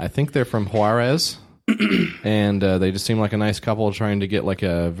 Mm-hmm. I think they're from Juarez. And they just seem like a nice couple trying to get like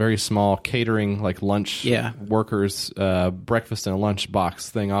a very small catering, like lunch workers breakfast and a lunch box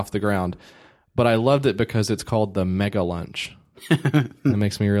thing off the ground. But I loved it because it's called the Mega Lunch. It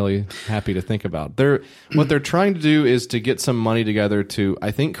makes me really happy to think about. What they're trying to do is to get some money together to,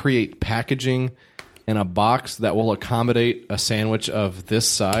 I think, create packaging in a box that will accommodate a sandwich of this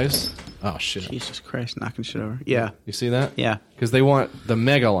size. Oh, shit. Jesus Christ, knocking shit over. Yeah. You see that? Yeah. Because they want the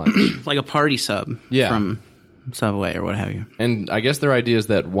Mega Lunch. Like a party sub from Subway or what have you. And I guess their idea is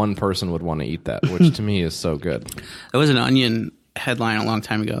that one person would want to eat that, which to me is so good. There was an Onion headline a long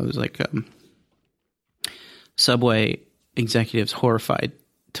time ago. It was like Subway executives horrified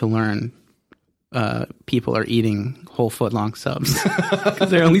to learn people are eating whole foot long subs because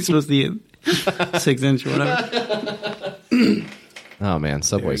they're only supposed to eat 6-inch or whatever. Oh, man.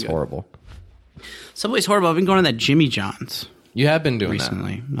 Subway's horrible. Subway's horrible. I've been going to that Jimmy John's You have been doing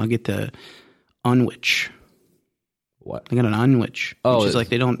recently. I'll get the unwich. What? I got an unwich. Oh, which is like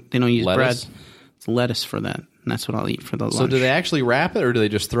they don't use lettuce? bread. It's lettuce for that. And that's what I'll eat for the lunch. So do they actually wrap it or do they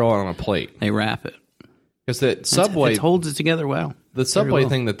just throw it on a plate? They wrap it. Because that Subway it holds it together well. The Subway well.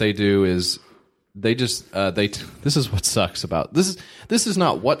 thing that they do is they just this is what sucks about this is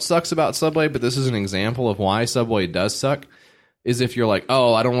not what sucks about Subway, but this is an example of why Subway does suck. Is if you're like,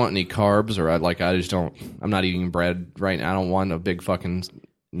 oh, I don't want any carbs, or I'm not eating bread right now. I don't want a big fucking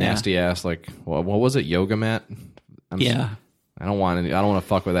nasty ass what was it, yoga mat? I don't want any. I don't want to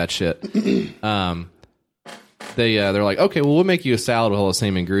fuck with that shit. They're like, okay, well, we'll make you a salad with all the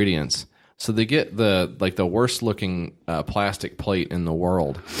same ingredients. So they get the worst looking plastic plate in the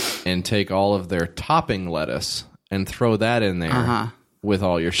world and take all of their topping lettuce and throw that in there with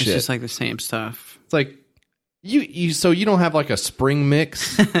all your shit. It's just like the same stuff. It's like so you don't have like a spring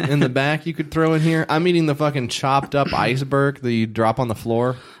mix in the back you could throw in here. I'm eating the fucking chopped up iceberg that you drop on the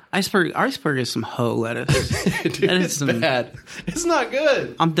floor. Iceberg is some hoe lettuce. Dude, that is it's bad. It's not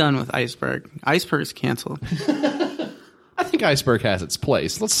good. I'm done with iceberg. Iceberg's canceled. I think iceberg has its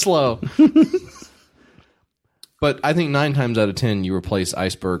place. Let's slow. But I think 9 times out of 10 you replace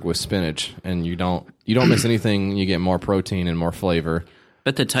iceberg with spinach, and you don't miss anything. You get more protein and more flavor.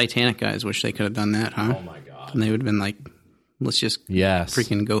 Bet the Titanic guys wish they could have done that, huh? Oh my god! And they would have been like, let's just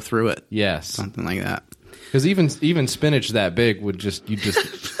freaking go through it. Yes, something like that. Because even spinach that big would just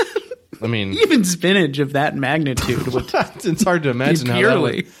I mean, even spinach of that magnitude would. It's hard to imagine how that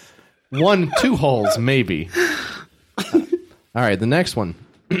would. 1-2 holes maybe. All right, the next one.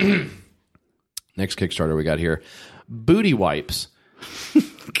 Next Kickstarter we got here. Booty wipes.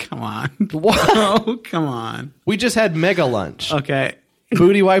 Come on. What? Oh, come on. We just had Mega Lunch. Okay.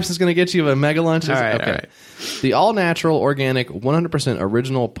 Booty wipes is going to get you a Mega Lunch? All right, okay. all right. The all-natural, organic, 100%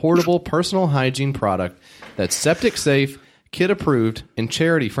 original, portable, personal hygiene product that's septic safe, kid approved, and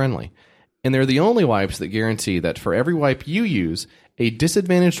charity friendly. And they're the only wipes that guarantee that for every wipe you use, a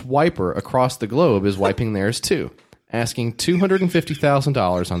disadvantaged wiper across the globe is wiping theirs too. Asking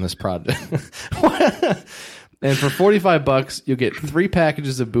 $250,000 on this product. And for $45, you'll get 3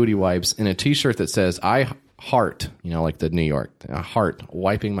 packages of booty wipes and a t-shirt that says, I heart, like the New York, a heart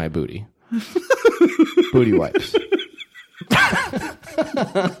wiping my booty. Booty wipes.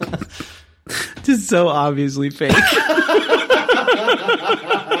 Just so obviously fake. All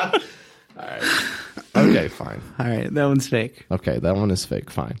right. Okay, fine. All right, that one's fake. Okay, that one is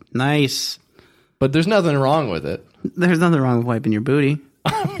fake. Fine. Nice. But there's nothing wrong with it. There's nothing wrong with wiping your booty.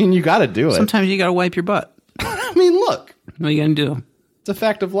 I mean, you got to do it. Sometimes you got to wipe your butt. I mean, look. What are you going to do? It's a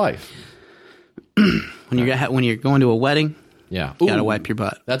fact of life. When you're going to a wedding, Yeah. you got to wipe your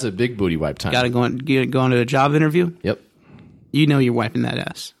butt. That's a big booty wipe time. Got to go into a job interview. Yep. You know you're wiping that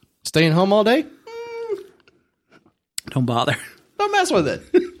ass. Staying home all day? Don't bother. Don't mess with it.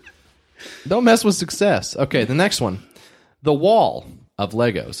 Don't mess with success. Okay, the next one. The Wall of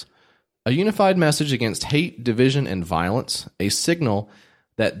Legos. A unified message against hate, division, and violence. A signal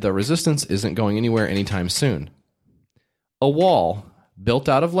that the resistance isn't going anywhere anytime soon. A wall built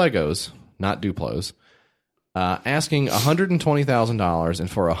out of Legos, not Duplos, asking $120,000,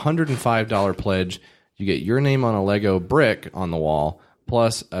 and for a $105 pledge, you get your name on a Lego brick on the wall,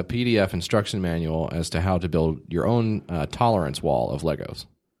 plus a PDF instruction manual as to how to build your own tolerance wall of Legos.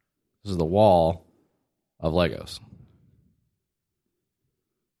 This is the Wall of Legos.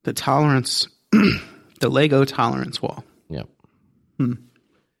 The tolerance, the Lego tolerance wall. Yep.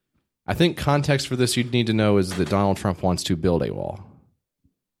 I think context for this you'd need to know is that Donald Trump wants to build a wall.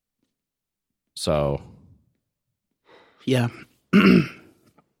 So. Yeah. This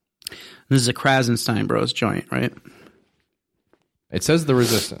is a Krasenstein Bros joint, right? It says the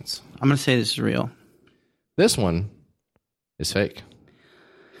resistance. I'm going to say this is real. This one is fake.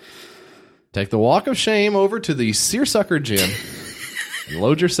 Take the walk of shame over to the Seersucker Gym and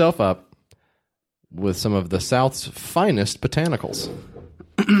load yourself up with some of the South's finest botanicals.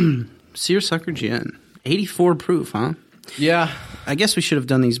 Seersucker Gin. 84 proof, huh? Yeah. I guess we should have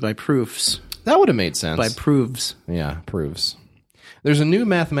done these by proofs. That would have made sense. By proofs. Yeah, proofs. There's a new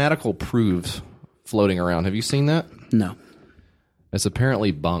mathematical proofs floating around. Have you seen that? No. It's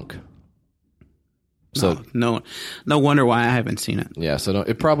apparently bunk. So no wonder why I haven't seen it. Yeah, so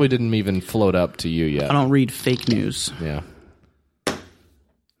it probably didn't even float up to you yet. I don't read fake news. Yeah.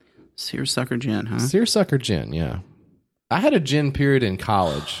 Seersucker Gin, huh? Seersucker Gin, yeah. I had a gin period in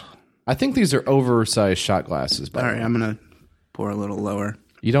college. I think these are oversized shot glasses. By All the right, way. I'm going to pour a little lower.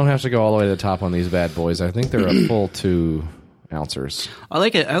 You don't have to go all the way to the top on these bad boys. I think they're a full 2 ounces. I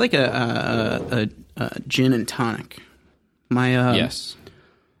like a gin and tonic. Yes.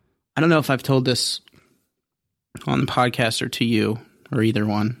 I don't know if I've told this on the podcast or to you or either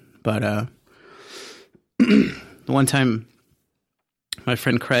one, but the one time my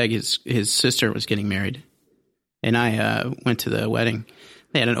friend Craig, his sister was getting married, and I went to the wedding.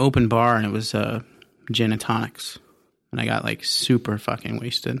 They had an open bar, and it was gin and tonics, and I got like super fucking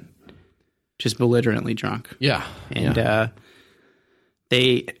wasted, just belligerently drunk. Yeah. And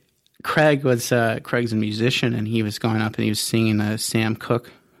Craig's a musician, and he was going up and he was singing the Sam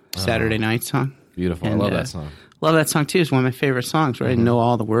Cooke Saturday Night song. Beautiful. And, I love that song. Love that song too. It's one of my favorite songs, right? I know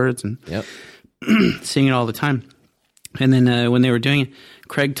all the words and sing it all the time. And then when they were doing it,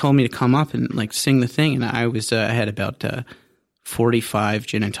 Craig told me to come up and like sing the thing, and I had about 45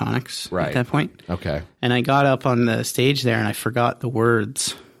 gin and tonics at that point. Okay. And I got up on the stage there, and I forgot the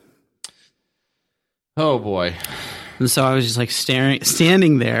words. Oh boy. And so I was just like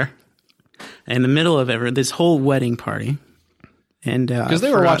standing there in the middle of this whole wedding party, and because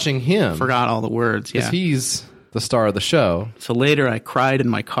they were watching him, forgot all the words. Yeah, because he's the star of the show. So later, I cried in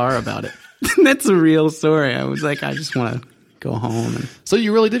my car about it. That's a real story. I was like, I just want to go home. And so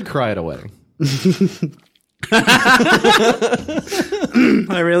you really did cry at a wedding.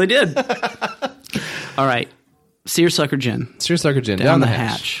 I really did. All right, Seersucker Gin. Seersucker Gin down the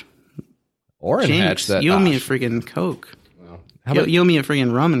hatch. Or in James, hatch that. You owe me a friggin' Coke. You owe me a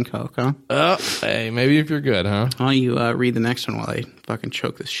friggin' rum and Coke, huh? Hey, maybe if you're good, huh? Why don't you read the next one while I fucking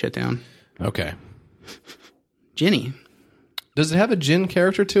choke this shit down? Okay. Ginny. Does it have a gin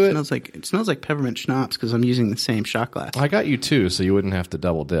character to it? It smells like peppermint schnapps because I'm using the same shot glass. I got you two, so you wouldn't have to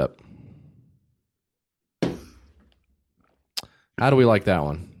double dip. How do we like that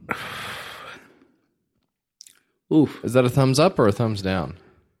one? Oof. Is that a thumbs up or a thumbs down?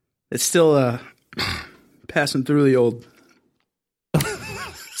 It's still passing through the old...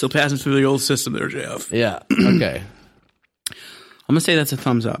 Still passing through the old system there, Jeff. Yeah. Okay. I'm going to say that's a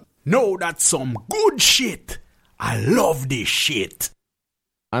thumbs up. No, that's some good shit. I love this shit.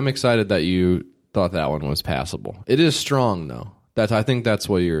 I'm excited that you thought that one was passable. It is strong, though. I think that's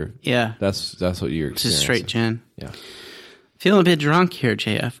what you're... Yeah. That's what you're experiencing. It's a straight gin. Yeah. Feeling a bit drunk here,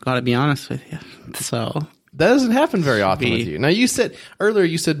 JF. Got to be honest with you. So... That doesn't happen very often with you. Now, you said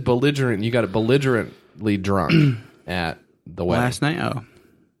belligerent. You got belligerently drunk at the wedding. Last night? Oh.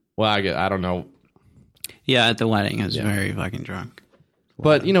 Well, I don't know. Yeah, at the wedding. I was very fucking drunk.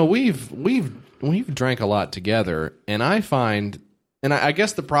 But, we've drank a lot together, and I find... And I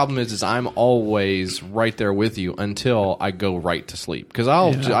guess the problem is I'm always right there with you until I go right to sleep. Because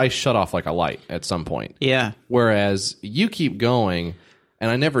I shut off like a light at some point. Yeah. Whereas you keep going... And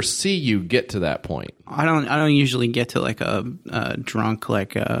I never see you get to that point. I don't usually get to like a drunk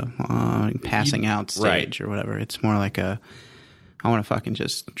passing out stage or whatever. It's more like I want to fucking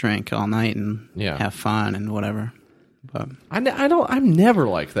just drink all night and have fun and whatever. But I'm never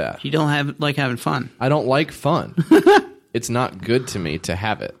like that. You don't like having fun. I don't like fun. It's not good to me to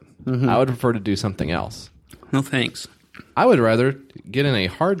have it. Mm-hmm. I would prefer to do something else. No thanks. I would rather get in a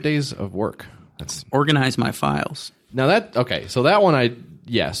hard days of work. Organize my files. Now so that one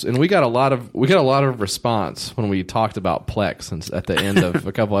yes, and we got a lot of response when we talked about Plex, since at the end of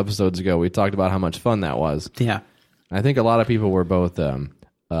a couple episodes ago we talked about how much fun that was. Yeah, I think a lot of people were both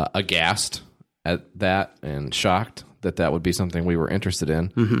aghast at that and shocked that would be something we were interested in.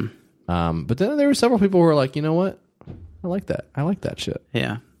 Mm-hmm. But then there were several people who were like, you know what, I like that. I like that shit.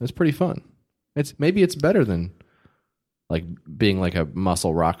 Yeah, it's pretty fun. Maybe it's better than like being like a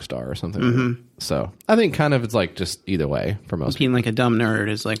muscle rock star or something. Mm-hmm. So I think kind of it's like just either way for most being like a dumb nerd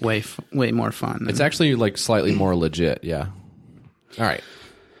is like way more fun. It's actually like slightly more legit. Yeah. All right.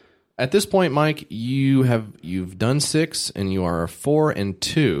 At this point, Mike, you've done 6 and you are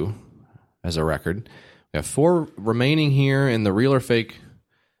 4-2 as a record. We have 4 remaining here in the Real or Fake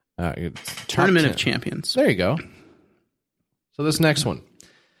Tournament of Champions. There you go. So this next one.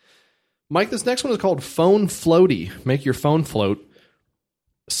 Mike, this next one is called Phone Floaty. Make your phone float.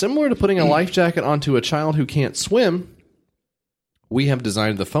 Similar to putting a life jacket onto a child who can't swim, we have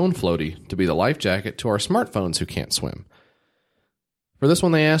designed the Phone Floaty to be the life jacket to our smartphones who can't swim. For this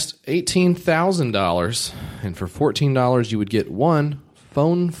one, they asked $18,000, and for $14, you would get one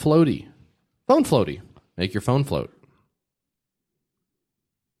Phone Floaty. Phone Floaty. Make your phone float.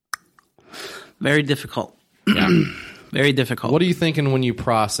 Very difficult. Yeah. Very difficult. What are you thinking when you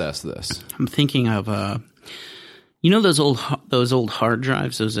process this? I'm thinking of, those old hard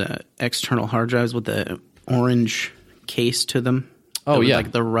drives, those external hard drives with the orange case to them. Oh, yeah.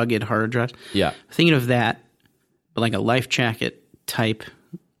 Like the rugged hard drives. Yeah. Thinking of that, but like a life jacket type,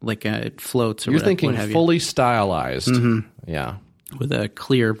 like it floats or You're whatever, thinking fully stylized. Mm-hmm. Yeah. With a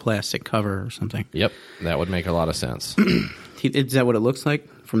clear plastic cover or something. Yep. That would make a lot of sense. Is that what it looks like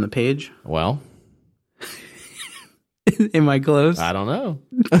from the page? Well... Am I close? I don't know.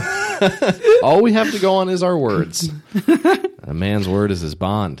 All we have to go on is our words. A man's word is his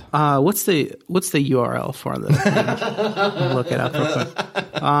bond. What's the URL for this? Look it up real quick.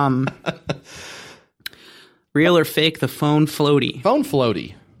 Real or fake, the phone floaty. Phone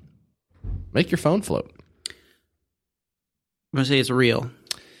floaty. Make your phone float. I'm going to say it's real.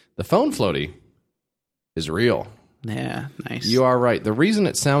 The phone floaty is real. Yeah, nice. You are right. The reason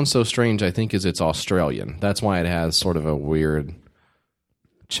it sounds so strange, I think, is it's Australian. That's why it has sort of a weird,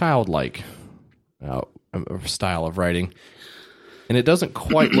 childlike style of writing. And it doesn't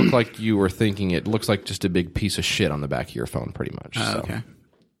quite look like you were thinking. It looks like just a big piece of shit on the back of your phone, pretty much. Okay.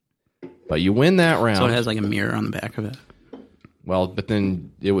 But you win that round. So it has like a mirror on the back of it. Well, but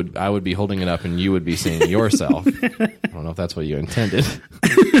then I would be holding it up and you would be seeing yourself. I don't know if that's what you intended.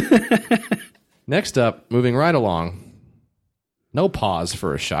 Next up, moving right along. No pause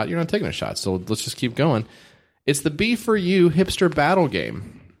for a shot. You're not taking a shot, so let's just keep going. It's the B for You hipster battle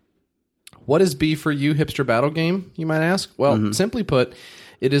game. What is B for You hipster battle game, you might ask? Well, simply put,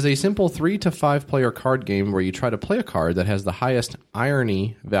 it is a simple 3 to 5 player card game where you try to play a card that has the highest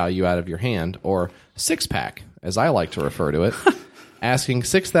irony value out of your hand, or six-pack, as I like to refer to it, asking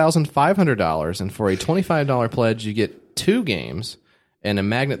 $6,500, and for a $25 pledge, you get 2 games and a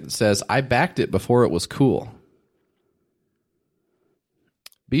magnet that says, I backed it before it was cool.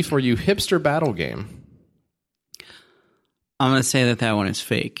 B for You hipster battle game. I'm going to say that one is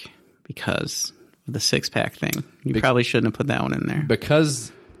fake because of the six-pack thing. You probably shouldn't have put that one in there.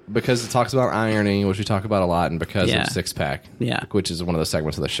 Because it talks about irony, which we talk about a lot, and because of six-pack, which is one of the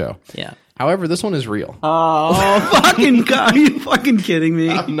segments of the show. Yeah. However, this one is real. Oh, fucking God. Are you fucking kidding me?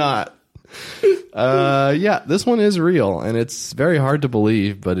 I'm not. Yeah, this one is real, and it's very hard to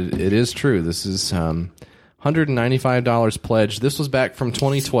believe, but it is true. This is $195 pledge. This was back from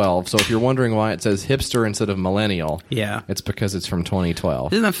 2012, so if you're wondering why it says hipster instead of millennial, it's because it's from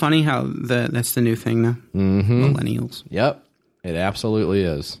 2012. Isn't that funny how that's the new thing now? Mm-hmm. Millennials. Yep, it absolutely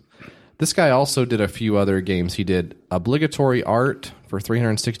is. This guy also did a few other games. He did Obligatory Art for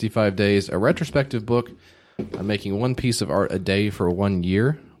 365 days, a retrospective book on making one piece of art a day for 1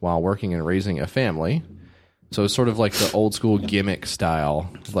 year while working and raising a family. So it's sort of like the old school gimmick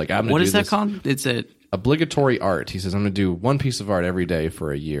style. Like, I'm gonna what do is that this. called? It's a Obligatory Art. He says, I'm going to do one piece of art every day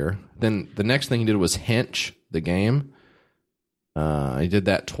for a year. Then the next thing he did was Hench, the game. He did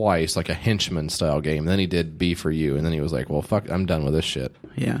that twice, like a henchman style game. Then he did B for You, and then he was like, well, fuck, I'm done with this shit.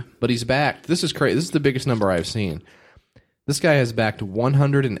 Yeah. But he's backed. This is crazy. This is the biggest number I've seen. This guy has backed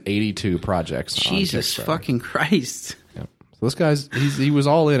 182 projects. Jesus on Kickstarter. fucking Christ. Yeah. So this guy's he was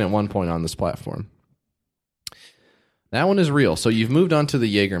all in at one point on this platform. That one is real. So you've moved on to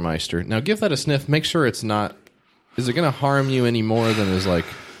the Jägermeister. Now give that a sniff. Make sure it's not. Is it going to harm you any more than is like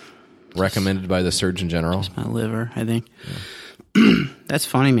recommended by the Surgeon General? My liver, I think. Yeah. That's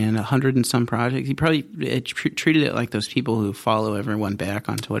funny, man. 100 and some projects. He probably treated it like those people who follow everyone back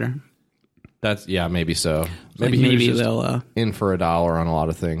on Twitter. That's maybe so. Maybe they'll in for $1 on a lot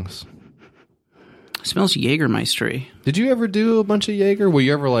of things. Smells Jägermeister-y. Did you ever do a bunch of Jaeger? Were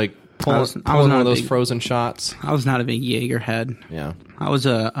you ever like pulling one of those frozen shots? I was not a big Jaeger head. Yeah, I was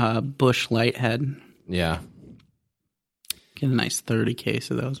a Busch Light head. Yeah, get a nice 30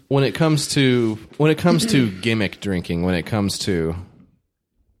 case of those. When it comes to gimmick drinking, when it comes to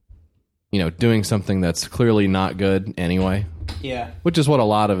doing something that's clearly not good anyway. Yeah, which is what a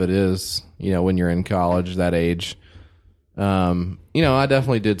lot of it is. When you're in college, that age. I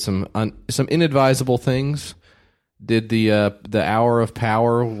definitely did some inadvisable things. Did the Hour of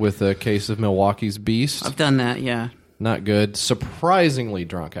Power with a case of Milwaukee's Beast. I've done that, yeah. Not good. Surprisingly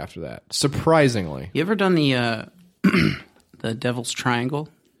drunk after that. Surprisingly. You ever done the the Devil's Triangle?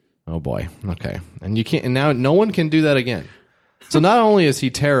 Oh boy. Okay. And you can't. And now no one can do that again. So not only is he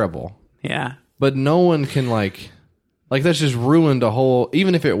terrible, yeah, but no one can like that's just ruined a whole.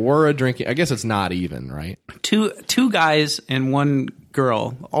 Even if it were a drinking, I guess it's not even, right? Two guys and one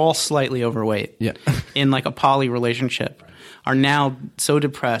girl, all slightly overweight, in like a poly relationship, are now so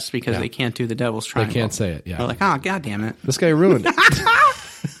depressed because they can't do the Devil's Triangle. They can't say it. Yeah, they're like, oh god damn it, this guy ruined it.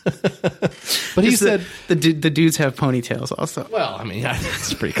 But he said the dudes have ponytails also. Well, I mean,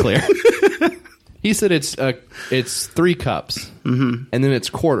 that's pretty clear. He said it's 3 cups, and then it's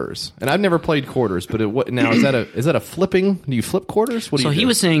quarters. And I've never played quarters, but now is that a flipping? Do you flip quarters? What do you do? He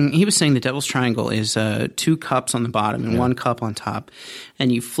was saying the Devil's Triangle is 2 cups on the bottom and 1 cup on top,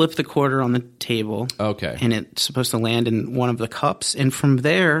 and you flip the quarter on the table. Okay, and it's supposed to land in one of the cups, and from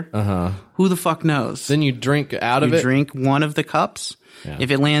there, who the fuck knows? Then you drink out of it. You drink one of the cups. Yeah.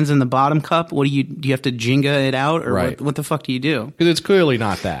 If it lands in the bottom cup, do you have to Jenga it out, or what the fuck do you do? Because it's clearly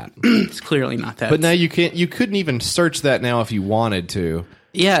not that. It's clearly not that. But now you can't. You couldn't even search that now if you wanted to.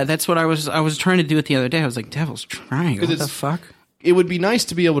 Yeah, that's what I was trying to do it the other day. I was like, Devil's Triangle. What the fuck? It would be nice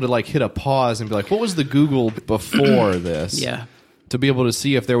to be able to like hit a pause and be like, what was the Google before this? Yeah. to be able to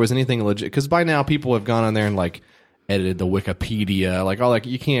see if there was anything legit. Because by now people have gone on there and like edited the Wikipedia, like all like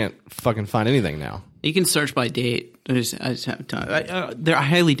you can't fucking find anything now. You can search by date. I just haven't done. They're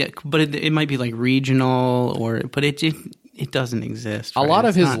highly, but it might be like regional but it doesn't exist. Right? A lot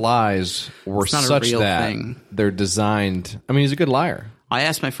of his lies were it's not a such real that thing. they're designed. I mean, he's a good liar. I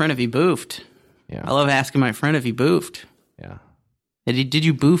asked my friend if he boofed. Yeah. I love asking my friend if he boofed. Yeah. Did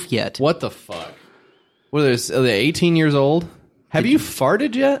you boof yet? What the fuck? What are they 18 years old? Have you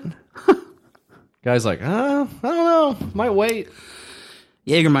farted yet? Guy's like, I don't know. Might wait.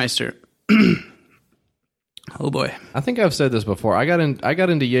 Jägermeister. Oh boy. I think I've said this before. I got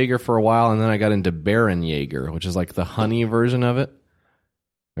into Jaeger for a while, and then I got into Baron Jaeger, which is like the honey version of it.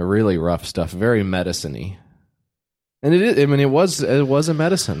 They're really rough stuff, very medicine-y. And it is, I mean, it was a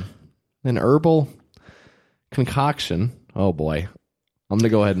medicine, an herbal concoction. Oh boy. I'm going to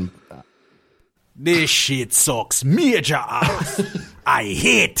go ahead and This shit sucks major ass. I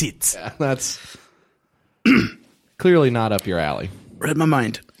hate it. yeah, that's clearly not up your alley. Read my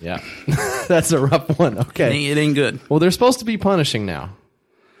mind. Yeah. That's a rough one. Okay. It ain't good. Well, they're supposed to be punishing now.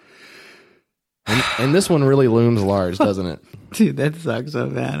 And this one really looms large, doesn't it? Dude, that sucks so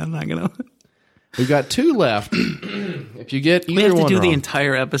bad. I'm not gonna. We've got 2 left. If you get either We have to one do wrong. the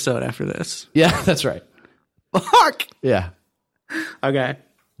entire episode after this. Yeah, that's right. Fuck. Yeah. Okay.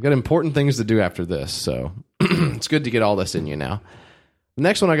 We've got important things to do after this, so it's good to get all this in you now. The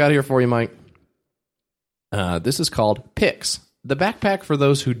next one I got here for you, Mike. This is called Picks, the backpack for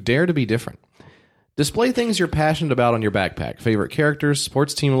those who dare to be different. Display things you're passionate about on your backpack. Favorite characters,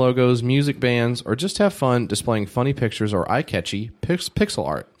 sports team logos, music bands, or just have fun displaying funny pictures or eye-catchy pixel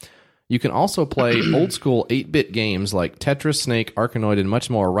art. You can also play old-school 8-bit games like Tetris, Snake, Arkanoid, and much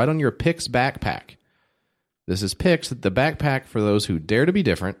more right on your Pix backpack. This is Pix, the backpack for those who dare to be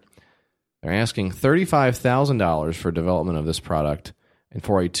different. They're asking $35,000 for development of this product, and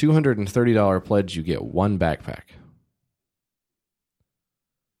for a $230 pledge, you get 1 backpack.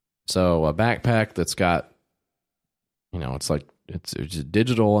 So a backpack that's got, it's like it's just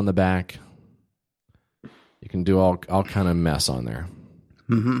digital on the back. You can do all kind of mess on there.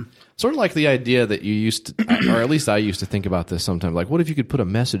 Mm-hmm. Sort of like the idea that you used to, or at least I used to think about this sometimes. Like, what if you could put a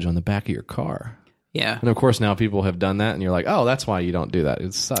message on the back of your car? Yeah. And of course, now people have done that, and you're like, oh, that's why you don't do that.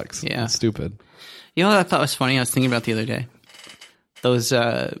 It sucks. Yeah. It's stupid. You know what I thought was funny? I was thinking about the other day. Those,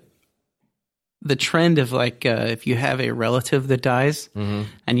 the trend of like, if you have a relative that dies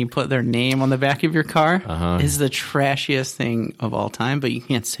and you put their name on the back of your car is the trashiest thing of all time, but you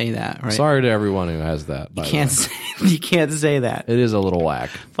can't say that, right? Sorry to everyone who has that. By You the way. can't say that. It is a little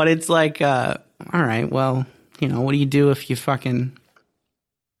whack. But it's like, all right, well, what do you do if you fucking,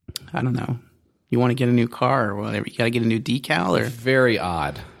 I don't know, you want to get a new car or whatever? You got to get a new decal or? Very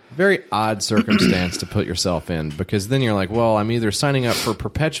odd circumstance to put yourself in, because then you're like, well, I'm either signing up for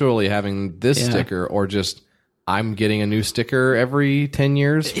perpetually having this sticker or just I'm getting a new sticker every 10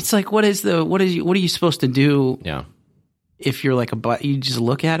 years. It's like, what are you supposed to do? Yeah. If you're like you just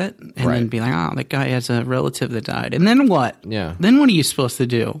look at it and Right. then be like, oh, that guy has a relative that died. And then what? Yeah. Then what are you supposed to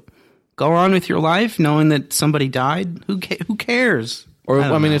do? Go on with your life knowing that somebody died? Who cares? Or I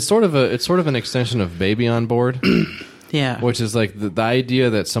don't know. it's sort of an extension of Baby on Board, Yeah. which is like the idea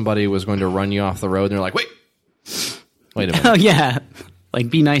that somebody was going to run you off the road and they're like, wait a minute. Oh, yeah. Like,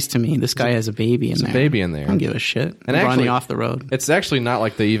 be nice to me. This guy has a baby in there. a baby in there. I don't give a shit. And I'm actually- running off the road. It's actually not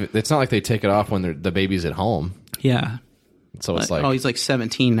like it's not like they take it off when the baby's at home. Yeah. So it's like, oh, he's like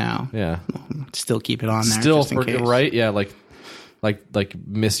 17 now. yeah. Still keep it on there. Still, just in case. right? Yeah, like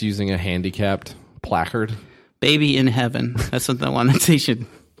misusing a handicapped placard. Baby in Heaven. That's what the one that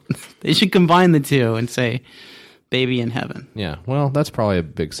they should combine the two and say Baby in Heaven. Yeah, well, that's probably a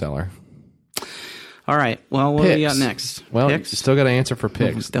big seller. All right. Well, what do we got Picks. next? Well, Picks? you still got to answer for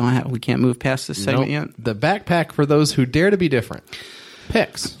picks. We can't move past this segment Nope. yet. The backpack for those who dare to be different.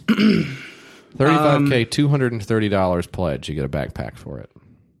 Picks. $35K, $230 pledge. You get a backpack for it.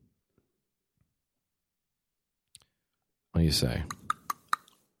 What do you say?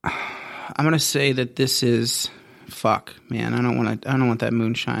 I'm gonna say that this is fuck, man. I don't want that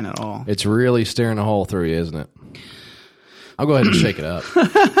moonshine at all. It's really staring a hole through you, isn't it? I'll go ahead and shake it up.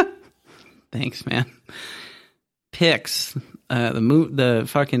 Thanks, man. Picks. The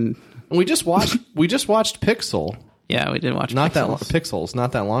fucking We just watched Pixel. yeah, we did watch Pixels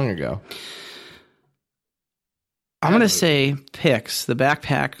not that long ago. I'm gonna say Picks, the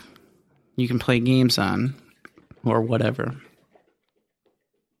backpack you can play games on or whatever.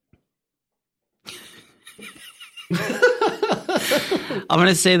 I'm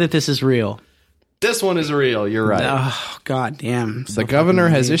gonna say that this is real. This one is real. You're right. Oh, god damn. The governor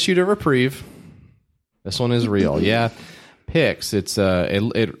has issued a reprieve. This one is real. Yeah. pics, it's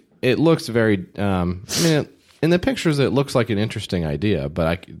it looks very. I mean, in the pictures, it looks like an interesting idea,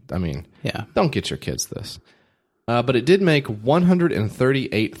 but I mean, Yeah. don't get your kids this. But it did make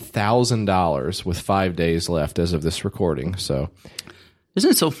 $138,000 with 5 days left as of this recording. So,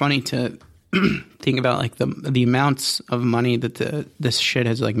 Isn't it so funny to think about like the amounts of money that this shit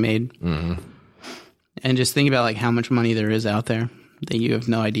has like made, and just think about like how much money there is out there that you have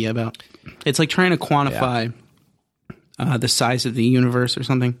no idea about. It's like trying to quantify the size of the universe or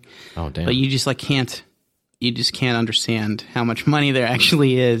something. oh damn, But you just like can't. You just can't understand how much money there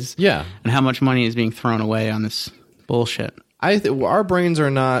actually is. yeah. And how much money is being thrown away on this bullshit. Our brains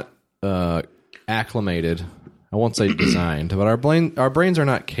are not acclimated. I won't say designed, but our brains are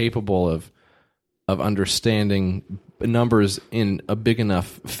not capable of understanding numbers in a big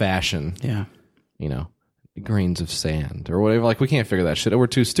enough fashion. Yeah. You know, grains of sand or whatever. Like we can't figure that shit out. We're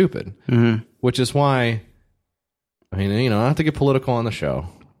too stupid. Mm-hmm. Which is why, I mean, you know, not to get political on the show,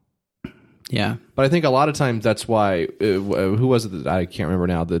 Yeah. but I think a lot of times that's why. Who was it that I can't remember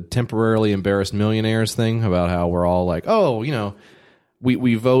now? The temporarily embarrassed millionaires thing about how we're all like, oh, you know,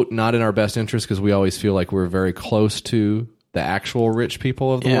 we vote not in our best interest because we always feel like we're very close to the actual rich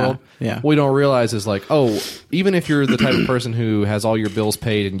people of the world. Yeah. What we don't realize is like, oh, even if you're the type of person who has all your bills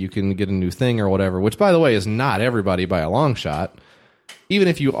paid and you can get a new thing or whatever, which by the way is not everybody by a long shot. Even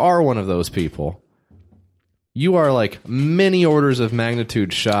if you are one of those people, you are like many orders of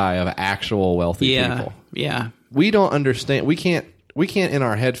magnitude shy of actual wealthy people. Yeah. We don't understand. We can't in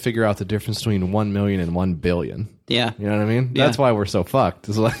our head figure out the difference between 1 million and 1 billion. Yeah. You know what I mean? Yeah. That's why we're so fucked.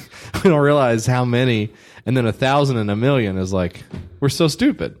 It's like we don't realize how many, and then 1,000 and 1,000,000 is like we're so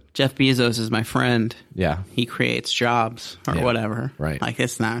stupid. Jeff Bezos is my friend. Yeah, He creates jobs or Yeah. whatever. Right. Like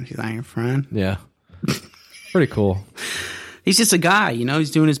he's not your friend. yeah, pretty cool. He's just a guy, you know,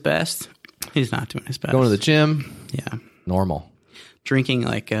 he's doing his best. He's not doing his best. Going to the gym, Yeah. normal. Drinking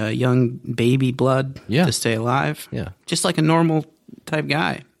like young baby blood Yeah. to stay alive. Yeah. Just like a normal type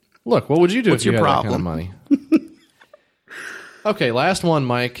guy. Look, what would you do What's if you your had that kind of problem? money? Okay, last one,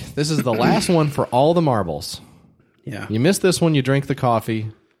 Mike. This is the last one for all the marbles. Yeah. You miss this one, you drink the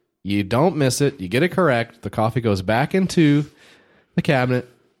coffee. You don't miss it. You get it correct. The coffee goes back into the cabinet,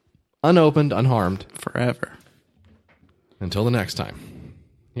 unopened, unharmed, Forever. until the next time.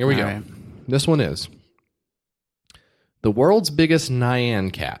 Here we All go. right. This one is the world's biggest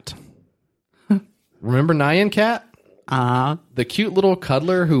Nyan cat. Remember Nyan Cat? The cute little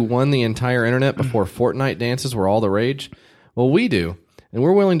cuddler who won the entire internet before Fortnite dances were all the rage? Well, we do, and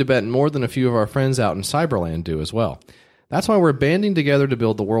we're willing to bet more than a few of our friends out in Cyberland do as well. That's why we're banding together to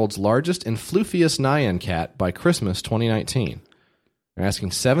build the world's largest and floofiest Nyan Cat by Christmas 2019. We're asking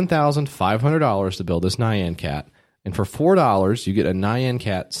 $7,500 to build this Nyan Cat, and for $4, you get a Nyan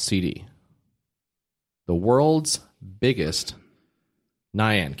Cat CD. The world's biggest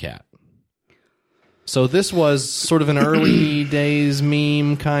Nyan Cat. So this was sort of an early days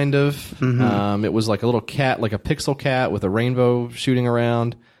meme, kind of. Mm-hmm. It was like a little cat, like a pixel cat with a rainbow shooting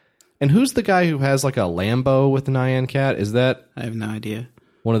around. And who's the guy who has like a Lambo with the Nyan Cat? Is that I have no idea.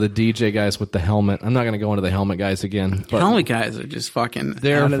 one of the DJ guys with the helmet? I'm not going to go into the helmet guys again. But Helmet guys are just fucking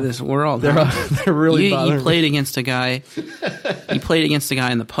They're- out of this world. they're, they're really you bothering me. played against a guy. You played against a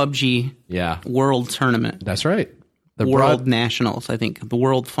guy in the PUBG Yeah, World Tournament. that's right. The World Nationals, I think. The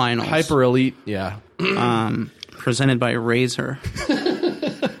World Finals. Hyper Elite, yeah. Presented by Razer.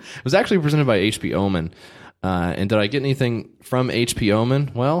 It was actually presented by HP Omen. And did I get anything from HP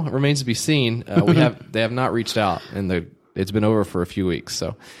Omen? Well, it remains to be seen. They have not reached out, and it's been over for a few weeks.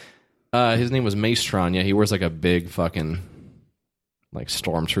 So his name was Maestron. Yeah, he wears like a big fucking like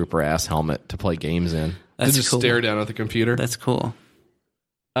stormtrooper ass helmet to play games in. That's to just cool. stare down at the computer. That's cool.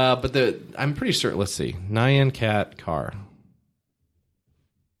 But I'm pretty sure. Let's see, Nyan Cat car.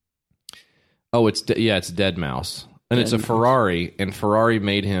 Oh, it's Dead Mouse, and it's a Ferrari, and Ferrari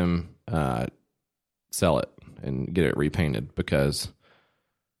made him sell it and get it repainted because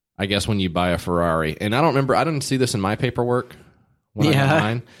I guess when you buy a Ferrari, and I didn't see this in my paperwork when I got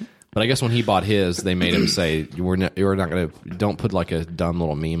mine, but I guess when he bought his, they made him say you're not gonna don't put like a dumb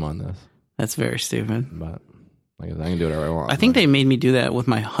little meme on this, That's very stupid. but I can do whatever I want. I think they made me do that with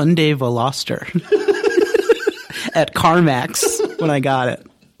my Hyundai Veloster at CarMax when I got it.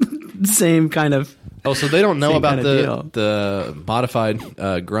 Same kind of. Oh, so they don't know Same about kind of the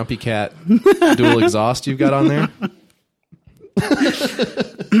modified Grumpy Cat dual exhaust you've got on there?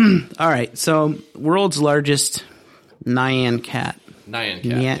 All right, so world's largest Nyan Cat. Nyan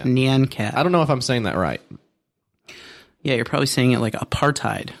Cat. Yeah. Nyan Cat. I don't know if I'm saying that right. Yeah, you're probably saying it like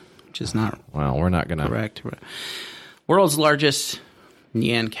apartheid, which is not Well, we're not going to. correct. World's largest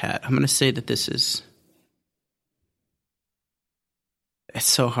Nyan Cat. I'm going to say that this is It's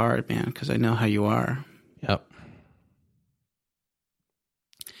so hard, man, because I know how you are. Yep.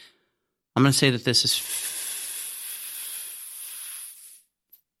 I'm going to say that this is...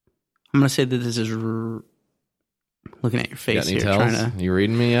 I'm going to say that this is... Looking at your face Got any here. tells? You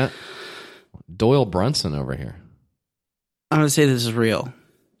reading me yet? Doyle Brunson over here. I'm going to say this is real.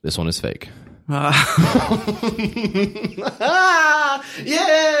 This one is fake.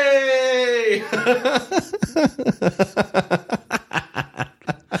 Yay!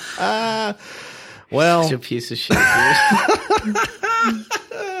 Well, Such a piece of shit, dude.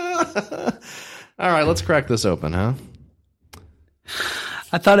 all right, let's crack this open, huh?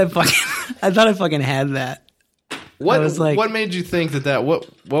 I thought I fucking had that. What was like- what made you think that what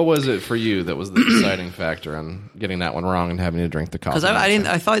was it for you that was the deciding factor on getting that one wrong and having to drink the coffee? Because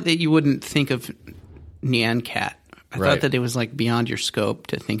I thought that you wouldn't think of Nyan Cat. I Right. thought that it was like beyond your scope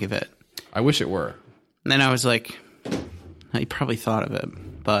to think of it. I wish it were. And then I was like, you probably thought of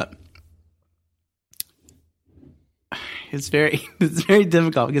it, but it's very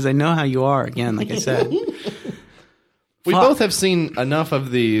difficult because I know how you are. Again, like I said, We Fuck. both have seen enough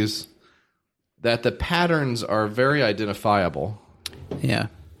of these that the patterns are very identifiable yeah.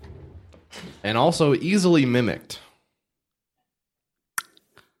 and also easily mimicked.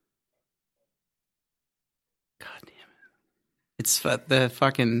 God damn it! It's the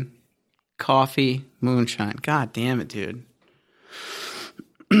fucking coffee moonshine. God damn it, dude.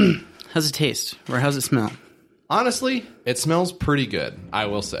 How's it taste? Or how's it smell? Honestly, it smells pretty good. I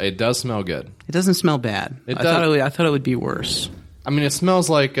will say it does smell good. It doesn't smell bad. It I does- thought it would be worse. I mean, it smells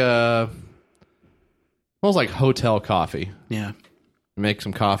like hotel coffee. Yeah. Make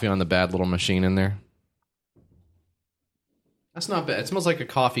some coffee on the bad little machine in there. That's not bad. It smells like a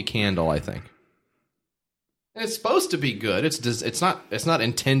coffee candle, I think. And it's supposed to be good. It's not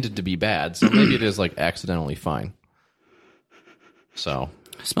intended to be bad. So maybe it is like accidentally fine. So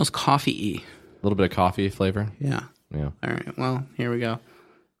It smells coffee-y. a little bit of coffee flavor. Yeah. Yeah. All right. Well, here we go.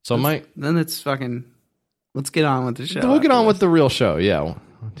 So Mike, Then it's fucking. Let's get on with the show. we'll get after on with this. the real show. Yeah. 1,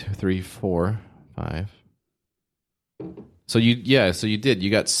 2, 3, 4, 5. So you did. You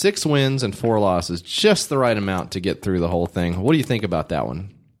got 6 wins and 4 losses, just the right amount to get through the whole thing. What do you think about that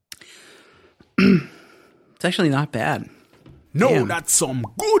one? It's actually not bad. No, Damn. that's some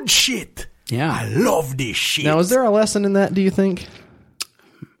good shit. I Yeah. love this shit. Now, is there a lesson in that? Do you think?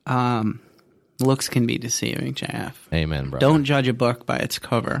 Looks can be deceiving, JF. Amen, bro. Don't judge a book by its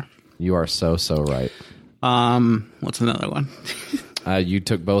cover. You are so right. What's another one? You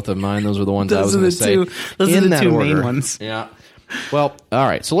took both of mine. Those were the ones I was Those are going the to say. two. Those are in the that two order. main ones. Yeah. Well, all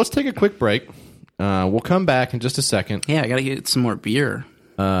right. So let's take a quick break. We'll come back in just a second. Yeah, I gotta get some more beer.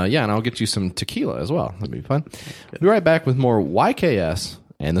 Yeah, and I'll get you some tequila as well. That'd be fun. We'll be right back with more YKS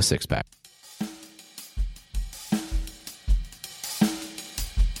and the Six Pack.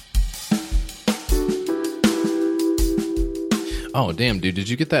 Oh, damn, dude. Did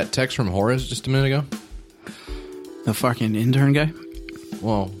you get that text from Horace just a minute ago? The fucking intern guy.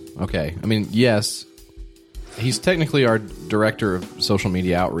 Well, okay. I mean, yes, he's technically our director of social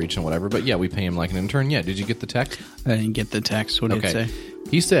media outreach and whatever, but yeah, we pay him like an intern. Yeah, did you get the text? I didn't get the text. What did Okay. it say?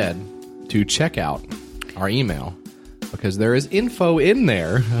 He said to check out our email because there is info in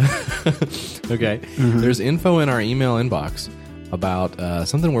there. Okay. There's info in our email inbox about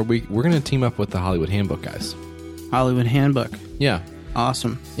something where we're going to team up with the Hollywood Handbook guys. Hollywood Handbook. Yeah.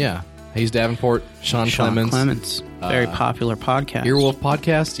 Awesome. Yeah. Hayes Davenport, Sean Clemens. Very popular podcast. Earwolf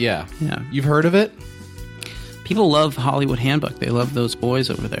Podcast. Yeah. Yeah. You've heard of it? People love Hollywood Handbook. They love those boys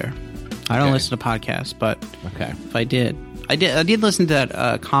over there. I don't Okay. listen to podcasts, but Okay. if I did listen to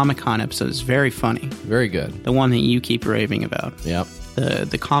that Comic-Con episode. It's very funny. Very good. The one that you keep raving about. Yep.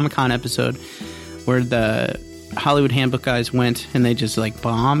 The Comic-Con episode where the Hollywood Handbook guys went and they just like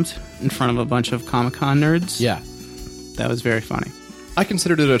bombed in front of a bunch of Comic-Con nerds. Yeah. That was very funny. I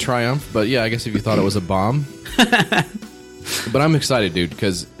considered it a triumph, but yeah, I guess if you thought it was a bomb. But I'm excited, dude,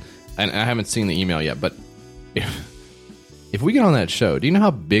 because and I haven't seen the email yet, but if we get on that show, do you know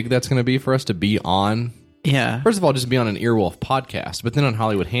how big that's going to be for us to be on? Yeah. First of all, just be on an Earwolf podcast, but then on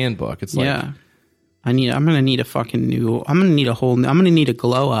Hollywood Handbook, it's like, Yeah. I'm gonna need a fucking new. I'm gonna need a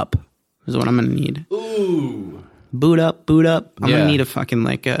glow up. Is what I'm gonna need. ooh, Boot up. I'm Yeah. gonna need a fucking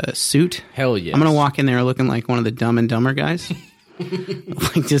like a suit. hell yes. I'm gonna walk in there looking like one of the Dumb and Dumber guys,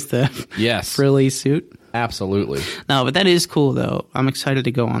 like just a Yes, frilly suit. absolutely. No, but that is cool though. I'm excited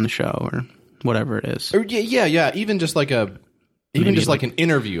to go on the show or whatever it is. Or, yeah. Even just like an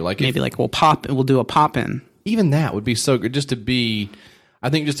interview, like Maybe like we'll do a pop in. even that would be so good just to be. I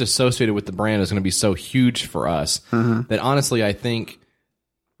think just associated with the brand is going to be so huge for us that honestly, I think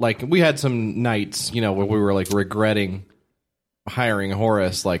like we had some nights, where we were like regretting hiring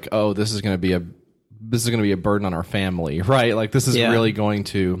Horace, like, oh, this is going to be a burden on our family, right? Like, this is really going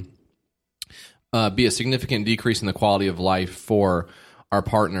to be a significant decrease in the quality of life for our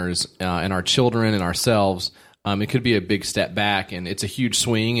partners and our children and ourselves. It could be a big step back, and it's a huge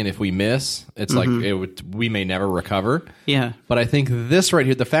swing. And if we miss, it's like we may never recover. Yeah. But I think this right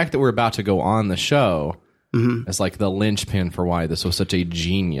here, the fact that we're about to go on the show, is like the linchpin for why this was such a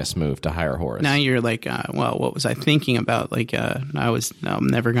genius move to hire Horace. Now you're like, well, what was I thinking about? Like, I'm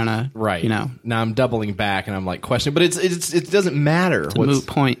never gonna, Right. You know, now I'm doubling back and I'm like questioning, but it doesn't matter. it's a moot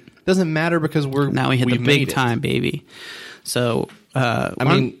point. It doesn't matter because Now we hit the we've big made it. time, baby. So, I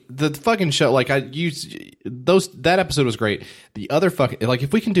mean, the fucking show, like that episode was great. The other fucking, like,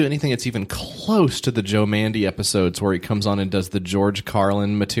 if we can do anything that's even close to the Joe Mandy episodes where he comes on and does the George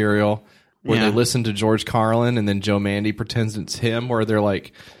Carlin material, where they listen to George Carlin and then Joe Mandy pretends it's him, where they're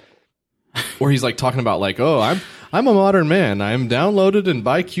like, where he's like talking about like, oh, I'm a modern man. I'm downloaded and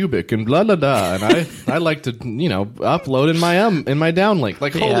bicubic and blah blah blah, and I like to upload in my downlink.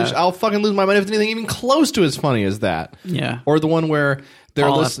 Like, holy shit, I'll fucking lose my mind if it's anything even close to as funny as that. Yeah. Or the one where they're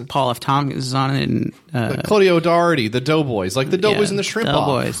listening. Paul F. Tompkins is on it, and Like Claudio Doherty, the Doughboys, like the Doughboys and the Shrimp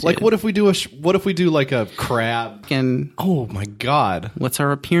Doughboys, Off. Like, dude. what if we do like a crab? and Oh my god! what's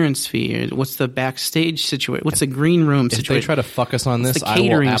our appearance fee? What's the backstage situation? What's the green room If they situation? try to fuck us on this, the I will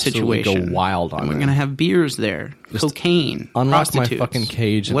catering absolutely situation. go wild on We're it. gonna have beers there, cocaine, Unlock my prostitutes. fucking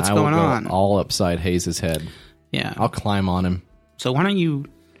cage, and What's I will going go on? all upside Hayes' head. Yeah. I'll climb on him. So why don't you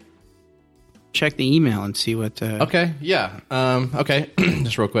check the email and see what? Okay, yeah. Okay,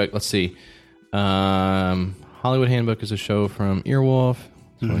 just real quick. Let's see. Hollywood Handbook is a show from Earwolf.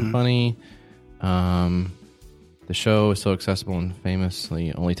 It's really funny. The show is so accessible and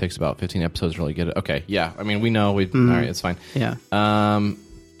famously only takes about 15 episodes to really get it. Okay, yeah. I mean, we know. All right, it's fine. Yeah.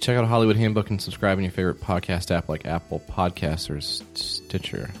 Check out Hollywood Handbook and subscribe in your favorite podcast app like Apple Podcasts or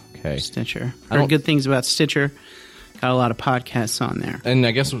Stitcher. Okay. Stitcher. I don't- Heard good things about Stitcher. Got a lot of podcasts on there. And I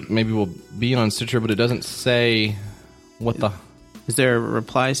guess maybe we'll be on Stitcher, but it doesn't say what the... Is there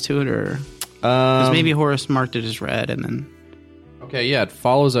replies to it, or because maybe Horace marked it as read, and then Okay, yeah, it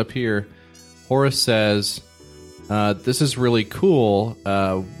follows up here. Horace says, this is really cool.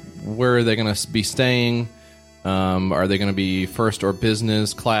 Where are they going to be staying? Are they going to be first or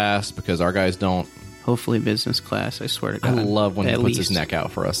business class? Because our guys don't. hopefully business class. I swear to I God. love when he At puts his least. neck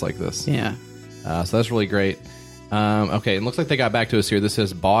out for us like this. Yeah. So that's really great. Okay, it looks like they got back to us here. This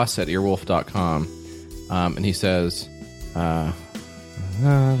says boss@earwolf.com. And he says, no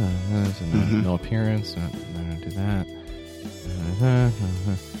appearance. Not going to do that.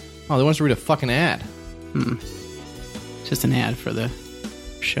 Oh, they want us to read a fucking ad. Just an ad for the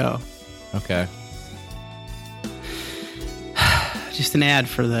show. Okay. Just an ad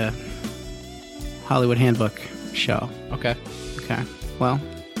for the Hollywood Handbook show. Okay. Okay. Well,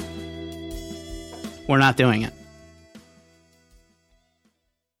 we're not doing it.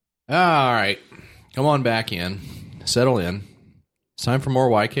 All right. Come on back in. Settle in. It's time for more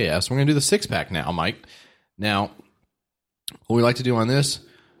YKS. We're going to do the six-pack now, Mike. Now, what we like to do on this,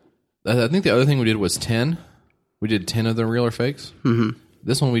 I think the other thing we did was 10. We did 10 of the real or fakes. Mm-hmm.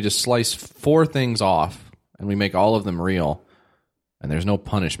 This one, we just slice 4 things off, and we make all of them real, and there's no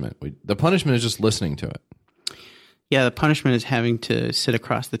punishment. The punishment is just listening to it. Yeah, the punishment is having to sit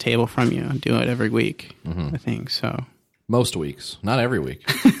across the table from you and do it every week, I think. So Most weeks, not every week.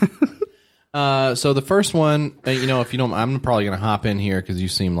 So the first one, if you don't, I'm probably going to hop in here because you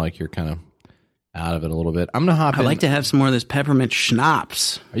seem like you're kind of out of it a little bit. I'm going to hop in. I'd like to have some more of this peppermint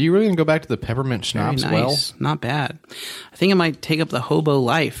schnapps. Are you really going to go back to the peppermint schnapps? Very nice. Not bad. I think I might take up the hobo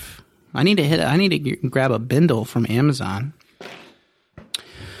life. I need to grab a bindle from Amazon.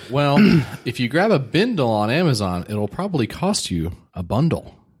 Well, if you grab a bindle on Amazon, it'll probably cost you a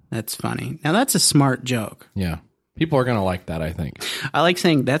bundle. That's funny. Now that's a smart joke. Yeah. People are going to like that, I think. I like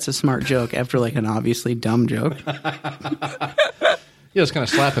saying that's a smart joke after like an obviously dumb joke. Yeah, it's kind of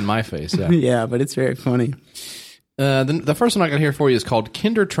slap in my face. Yeah. Yeah, but it's very funny. The first one I got here for you is called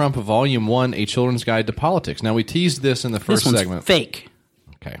Kinder Trump Volume 1, A Children's Guide to Politics. Now, we teased this in the first This one's segment. fake.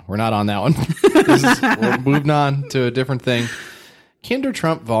 Okay, we're not on that one. We're moving on to a different thing. Kinder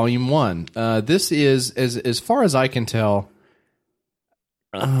Trump Volume 1. This is, as far as I can tell,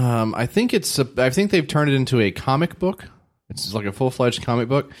 I think they've turned it into a comic book. It's like a full-fledged comic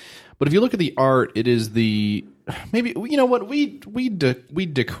book. But if you look at the art, it is maybe, you know what, we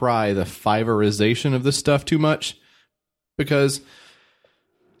decry the Fiverrization of this stuff too much, because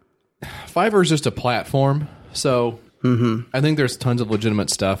Fiverr is just a platform. So I think there's tons of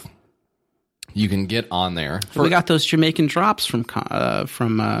legitimate stuff you can get on there. We got those Jamaican drops from Fiverr,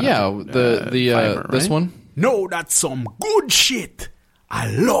 this right? one. No, that's some good shit. I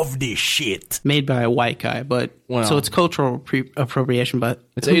love this shit. Made by a white guy, but Well- so it's cultural appropriation. But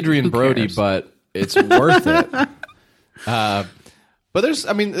It's who- Adrian who Brody, cares? but it's worth it. But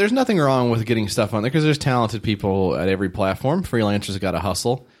there's nothing wrong with getting stuff on there because there's talented people at every platform. Freelancers got to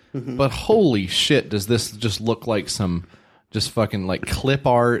hustle. Mm-hmm. But holy shit, does this just look like some just fucking like clip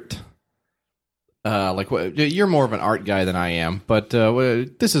art? You're more of an art guy than I am, but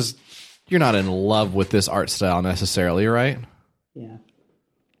this is, you're not in love with this art style necessarily, right? Yeah.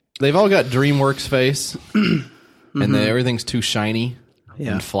 They've all got DreamWorks face, and everything's too shiny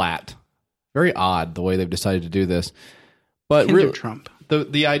Yeah. and flat. Very odd the way they've decided to do this. But Kinder really, Trump.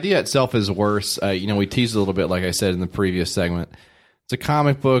 the idea itself is worse. We teased a little bit, like I said in the previous segment. It's a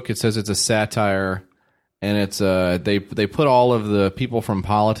comic book. It says it's a satire, and it's they put all of the people from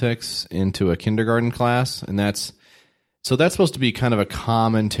politics into a kindergarten class, and that's supposed to be kind of a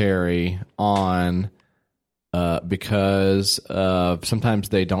commentary on because sometimes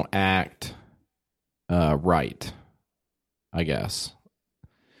they don't act right, I guess.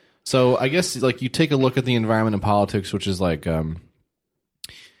 So I guess like you take a look at the environment in politics, which is like in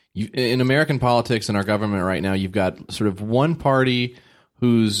American politics and our government right now, you've got sort of one party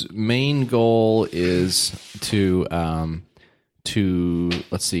whose main goal is to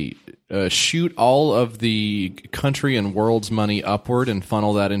shoot all of the country and world's money upward and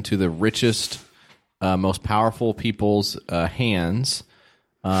funnel that into the richest, most powerful people's hands,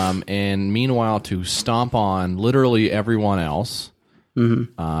 and meanwhile to stomp on literally everyone else.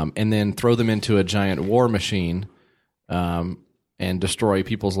 And then throw them into a giant war machine and destroy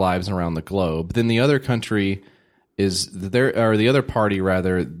people's lives around the globe. Then the other country the other party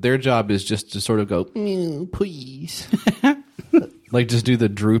rather, their job is just to sort of go, please. Like just do the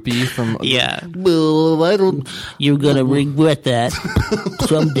droopy from Yeah. Well, I don't. You're gonna regret that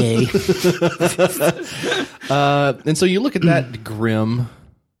someday. And so you look at that grim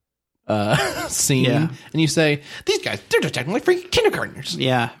scene, Yeah. and you say, these guys, they're just acting like freaking kindergartners.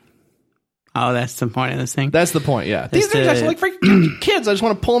 Yeah. Oh, that's the point of this thing. That's the point, yeah. These the- guys are like freaking kids. I just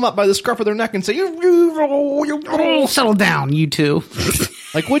want to pull them up by the scruff of their neck and say, Oh, settle down, you two.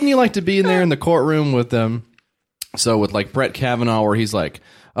 like, wouldn't you like to be in there in the courtroom with them? So with like Brett Kavanaugh, where he's like,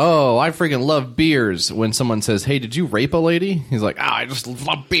 oh, I freaking love beers. When someone says, hey, did you rape a lady? He's like, I just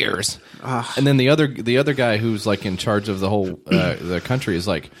love beers. And then the other guy who's like in charge of the whole the country is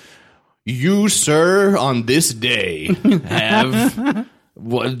like, you, sir, on this day have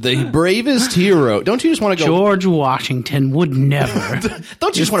the bravest hero. Don't you just want to go? George Washington would never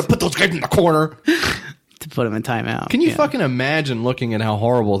Don't you just want to put those guys in the corner? to put him in timeout. Can you Yeah. fucking imagine looking at how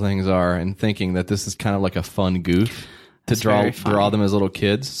horrible things are and thinking that this is kind of like a fun goof to very funny. draw them as little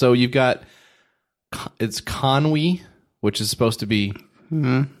kids? So you've got it's Conway, which is supposed to be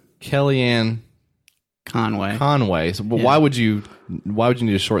Kellyanne Conway. So, why would you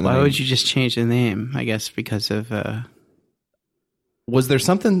need to shorten the Why name? would you just change the name? I guess because of Was there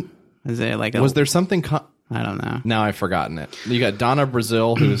something? is it like a, Was there something? I don't know. Now I've forgotten it. You got Donna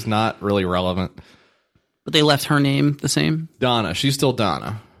Brazil, who's not really relevant. But they left her name the same. Donna, she's still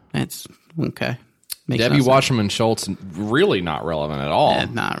Donna. That's okay. Makes Debbie no sense. Wasserman Schultz, really not relevant at all. Yeah,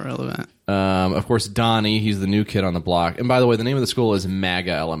 not relevant. Of course, Donnie, he's the new kid on the block. And by the way, the name of the school is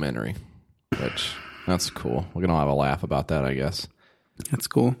MAGA Elementary, which that's cool. We're gonna have a laugh about that, I guess. That's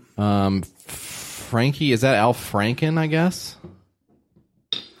cool. Frankie, is that Al Franken? I guess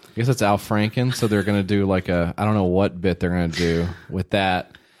that's Al Franken. So they're gonna do like I don't know what bit they're gonna do with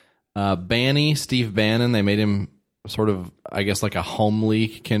that. Steve Bannon, they made him sort of, I guess, like a homely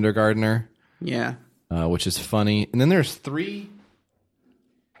kindergartner. Yeah. Which is funny. And then there's 3.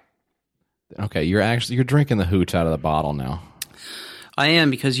 Okay, you're drinking the hooch out of the bottle now. I am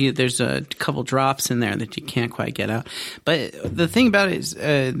because there's a couple drops in there that you can't quite get out. But the thing about it is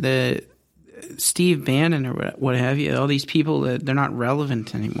the Steve Bannon or what have you, all these people they're not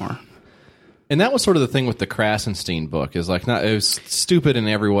relevant anymore. And that was sort of the thing with the Krasenstein book, is like it was stupid in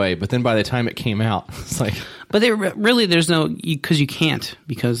every way, but then by the time it came out, it's like, But they really there's no because you can't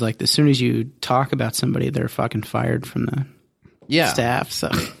because like as soon as you talk about somebody, they're fucking fired from the yeah, staff. So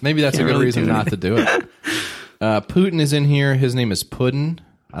maybe that's a Can't good really reason do not to do it. Putin is in here. His name is Puddin.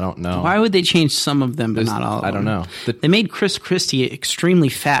 I don't know. why would they change some of them but not all of them? I don't know. They made Chris Christie extremely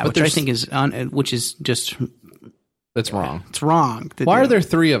fat, which I there's- think is which is just That's wrong. it's wrong. to Why do. are there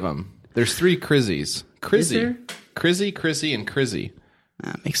 3 of them? There's 3 Crizzies. there? Crizzy, and Crizzy.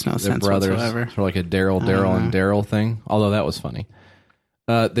 That makes no They're sense brothers. whatsoever. Sort of like a Daryl, and Daryl thing. Although that was funny.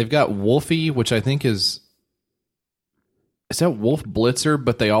 They've got Wolfie, which I think is that Wolf Blitzer,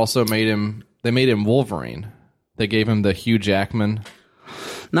 but they also made him Wolverine. They gave him the Hugh Jackman.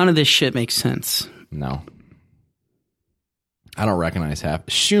 None of this shit makes sense. No. I don't recognize half.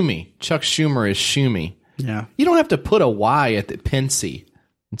 Schumi. Chuck Schumer is Schumi. Yeah. You don't have to put a Y at the Pensy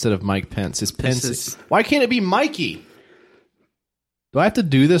instead of Mike Pence. It's This Pensy. is- Why can't it be Mikey? Do I have to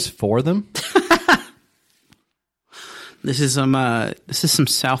do this for them? This is some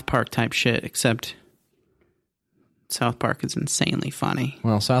South Park type shit, except South Park is insanely funny.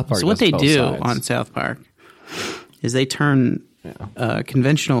 Well, South Park. So what does they both do sides. on South Park is they turn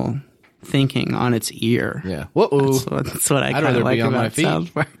conventional thinking on its ear. Yeah. Whoa. That's what I I'd kind rather of like be on my about feet.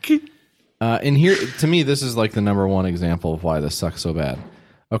 South Park. And here, to me, this is like the number one example of why this sucks so bad.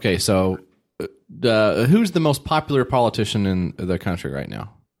 Okay, so who's the most popular politician in the country right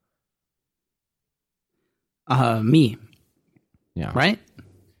now? Me, Yeah. right?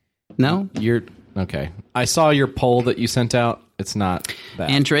 No? You're okay. I saw your poll that you sent out. It's not that.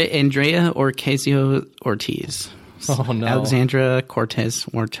 Andrea Ocasio-Ortiz. Oh, no. Alexandra Cortez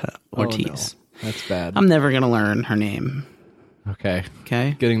Ortiz. Oh, no. That's bad. I'm never going to learn her name, Okay.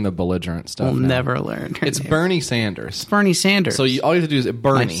 okay? Getting the belligerent stuff. We'll now. never learn her It's name. Bernie Sanders. Bernie Sanders. So all you have to do is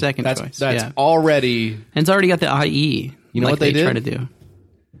Bernie. My second that's, choice, That's yeah. already. And it's already got the IE. You know like what they did? try to do.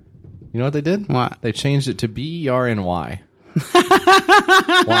 You know what they did? What? They changed it to BERNY. Why?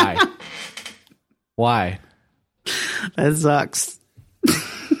 Why? That sucks.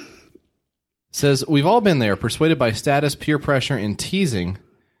 Says, we've all been there, persuaded by status, peer pressure, and teasing.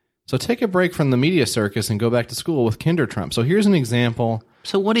 So take a break from the media circus and go back to school with Kinder Trump. So here's an example.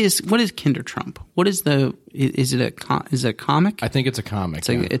 So what is Kinder Trump? What is the is it a a comic? I think it's a comic.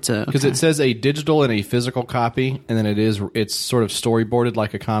 It's a because it says a digital and a physical copy, and then it's sort of storyboarded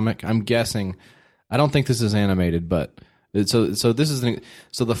like a comic. I'm guessing. I don't think this is animated, but so this is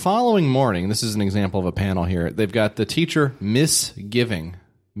so the following morning. This is an example of a panel here. They've got the teacher misgivings.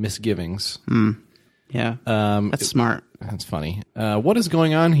 Yeah, that's smart. That's funny. What is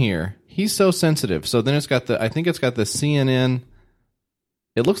going on here? He's so sensitive. So then I think it's got the CNN.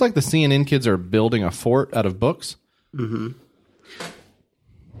 It looks like the CNN kids are building a fort out of books. Mm-hmm.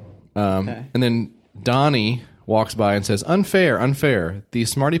 Okay. And then Donnie walks by and says, unfair.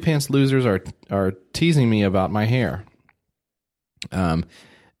 These smarty pants losers are teasing me about my hair. And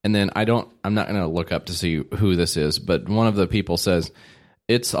then I'm not going to look up to see who this is, but one of the people says,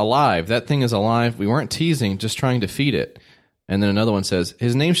 it's alive. That thing is alive. We weren't teasing, just trying to feed it. And then another one says,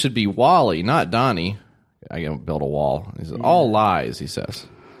 his name should be Wally, not Donnie. I gotta build a wall. He says, all lies, he says.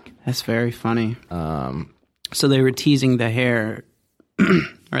 That's very funny. So they were teasing the hair,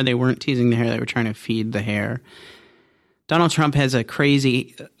 or they weren't teasing the hair. They were trying to feed the hair. Donald Trump has a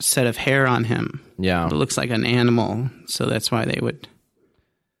crazy set of hair on him. Yeah. It looks like an animal, so that's why they would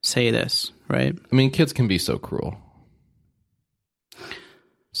say this, right? I mean, kids can be so cruel.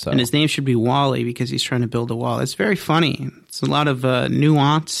 So And his name should be Wally because he's trying to build a wall. It's very funny. It's a lot of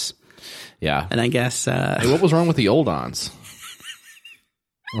nuance, yeah. and I guess Hey, what was wrong with the old ons?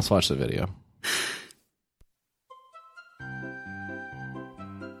 Let's watch the video.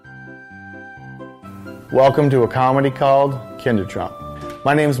 Welcome to a comedy called Kinder Trump.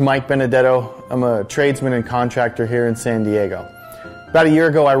 My name is Mike Benedetto. I'm a tradesman and contractor here in San Diego. About a year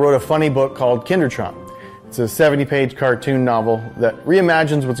ago, I wrote a funny book called Kinder Trump. It's a 70-page cartoon novel that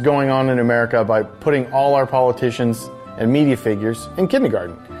reimagines what's going on in America by putting all our politicians and media figures in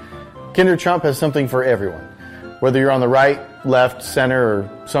kindergarten. Kinder Trump has something for everyone. Whether you're on the right, left, center,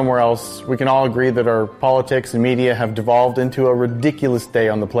 or somewhere else, we can all agree that our politics and media have devolved into a ridiculous day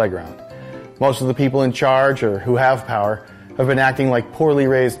on the playground. Most of the people in charge or who have power have been acting like poorly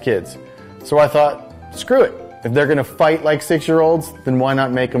raised kids. So I thought, screw it. If they're going to fight like 6-year-olds, then why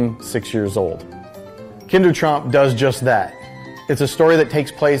not make them 6 years old? Kinder Trump does just that. It's a story that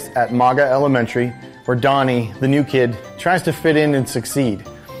takes place at MAGA Elementary, where Donnie, the new kid, tries to fit in and succeed.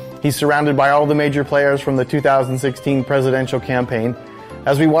 He's surrounded by all the major players from the 2016 presidential campaign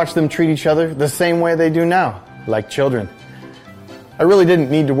as we watch them treat each other the same way they do now, like children. I really didn't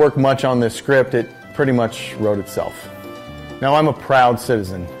need to work much on this script. It pretty much wrote itself. Now I'm a proud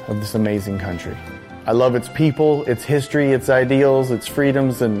citizen of this amazing country. I love its people, its history, its ideals, its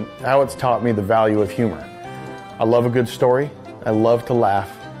freedoms, and how it's taught me the value of humor. I love a good story, I love to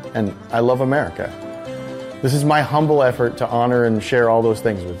laugh, and I love America. This is my humble effort to honor and share all those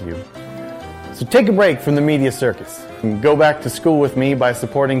things with you. So take a break from the media circus and go back to school with me by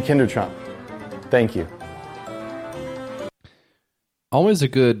supporting Kinder Trump. Thank you. Always a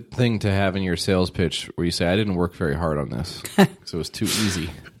good thing to have in your sales pitch where you say, I didn't work very hard on this, so it was too easy.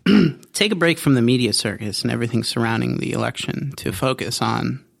 take a break from the media circus and everything surrounding the election to focus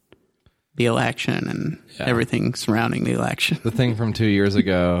on the election and everything surrounding the election. The thing from 2 years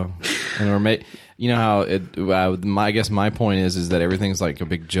ago, and you know how it. I guess my point is that everything's like a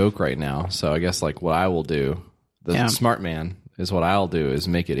big joke right now. So I guess like what I will do, the smart man, is what I'll do, is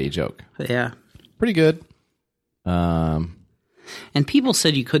make it a joke. Yeah. Pretty good. And people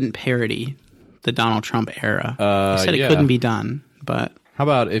said you couldn't parody the Donald Trump era. They said it yeah. couldn't be done, but How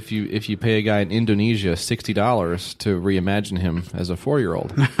about if you pay a guy in Indonesia $60 to reimagine him as a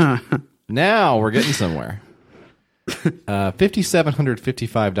 4-year-old? Now we're getting somewhere.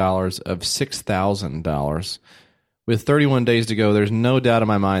 $5,755 of $6,000. With 31 days to go, there's no doubt in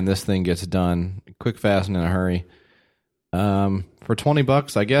my mind this thing gets done quick, fast, and in a hurry. For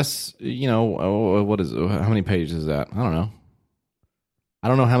 $20, I guess, what is it? How many pages is that? I don't know. I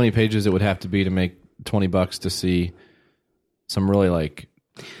don't know how many pages it would have to be to make $20 to see some really like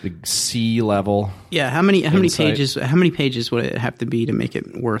the sea level. yeah, how many Insight. pages would it have to be to make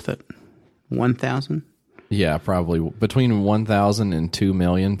it worth it? 1,000? Yeah, probably between 1,000 and 2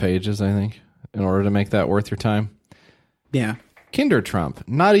 million pages, I think, in order to make that worth your time. Yeah. Kinder Trump,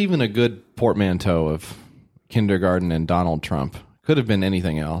 not even a good portmanteau of kindergarten and Donald Trump. Could have been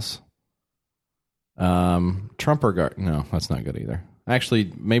anything else. Trumpergarten, no, that's not good either.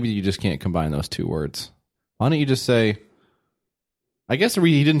 Actually, maybe you just can't combine those two words. Why don't you just say, I guess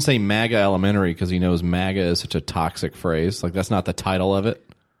he didn't say MAGA Elementary because he knows MAGA is such a toxic phrase. Like, that's not the title of it.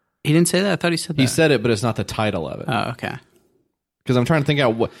 He didn't say that? I thought he said that. He said it, but it's not the title of it. Oh, okay. Because I'm trying to think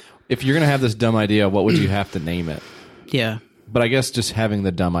out what, if you're going to have this dumb idea, what would you have to name it? Yeah. But I guess just having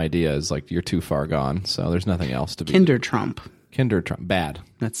the dumb idea is like you're too far gone, so there's nothing else to be. Kinder Trump. Kinder Trump. Bad.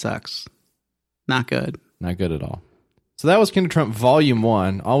 That sucks. Not good. Not good at all. So that was Kinder Trump Volume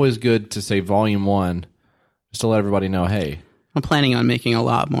 1. Always good to say Volume 1 just to let everybody know, hey. I'm planning on making a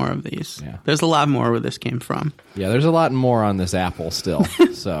lot more of these. Yeah. There's a lot more where this came from. Yeah, there's a lot more on this apple still.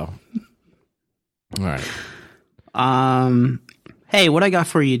 So, all right. Hey, what I got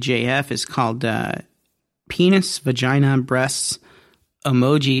for you, JF, is called penis, vagina, breasts,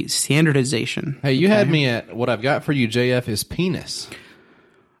 emoji standardization. Hey, you had me at what I've got for you, JF, is penis.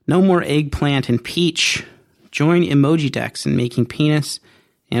 No more eggplant and peach. Join Emoji Dex in making penis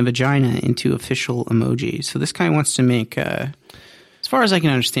and vagina into official emojis. So this guy wants to make, as far as I can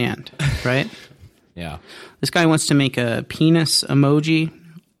understand, right? Yeah. This guy wants to make a penis emoji,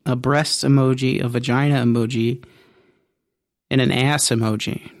 a breast emoji, a vagina emoji, and an ass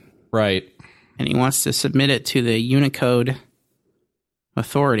emoji. Right. And he wants to submit it to the Unicode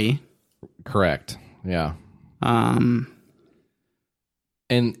Authority. Correct. Yeah.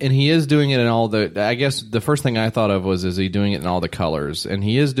 And he is doing it in all the, I guess the first thing I thought of was, is he doing it in all the colors? And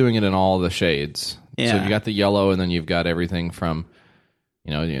he is doing it in all the shades. Yeah. So you got the yellow, and then you've got everything from,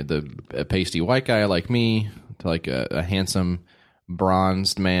 a pasty white guy like me to like a handsome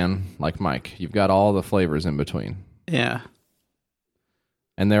bronzed man like Mike. You've got all the flavors in between. Yeah.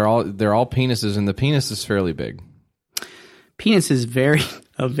 And they're all penises, and the penis is fairly big. Penis is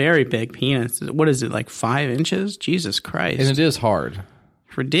a very big penis. What is it, like 5 inches? Jesus Christ. And it is hard.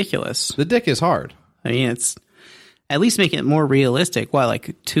 Ridiculous. The dick is hard. I mean, it's at least make it more realistic. What,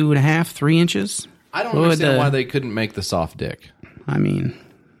 like 2.5, 3 inches? I don't understand why they couldn't make the soft dick. I mean,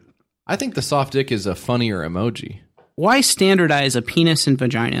 I think the soft dick is a funnier emoji. why standardize a penis and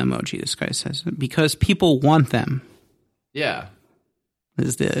vagina emoji? This guy says because people want them. Yeah.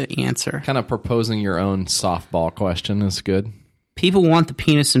 Is the answer. Kind of proposing your own softball question is good. People want the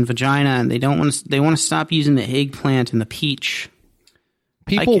penis and vagina, and they don't want to. They want to stop using the eggplant and the peach.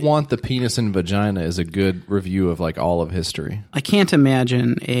 People want the penis and vagina is a good review of like all of history. I can't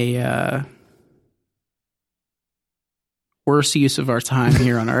imagine a worse use of our time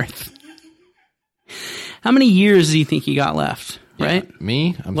here on Earth. How many years do you think you got left? Right? Yeah.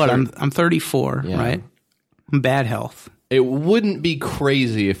 Me? I'm 34. Yeah. Right? I'm bad health. It wouldn't be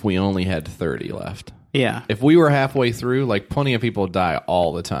crazy if we only had 30 left. Yeah. If we were halfway through, like plenty of people die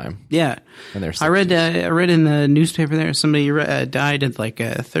all the time. Yeah. In their 60s. I read in the newspaper there somebody died at like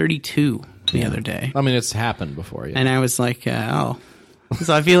 32 the other day. I mean, it's happened before. Yeah. And I was like, oh.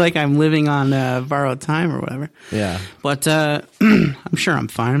 So I feel like I'm living on borrowed time or whatever. Yeah. But I'm sure I'm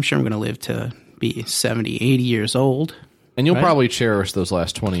fine. I'm sure I'm going to live to be 70, 80 years old. And you'll Right? probably cherish those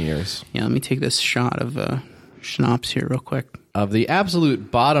last 20 years. Yeah, let me take this shot of schnapps here real quick. Of the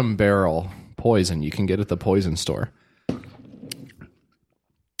absolute bottom barrel poison you can get at the poison store.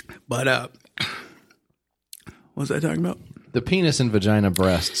 But what was I talking about? The penis and vagina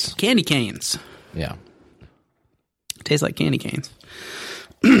breasts. Candy canes. Yeah. Tastes like candy canes.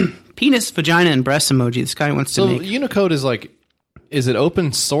 Penis, vagina, and breast emoji. This guy wants to So make. Unicode is like, is it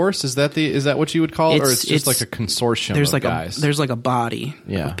open source? Is that what you would call it, or it's just like a consortium there's of like guys? there's like a body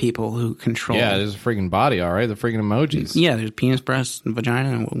Yeah. of people who control. Yeah, there's a freaking body, all right. The freaking emojis. Yeah, there's penis, breast, and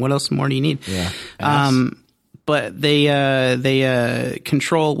vagina. And what else more do you need? Yeah. Ass. But they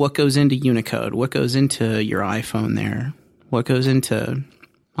control what goes into Unicode, what goes into your iPhone there, what goes into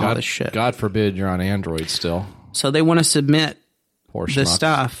all this shit. God forbid you're on Android still. So they want to submit Poor the schmucks.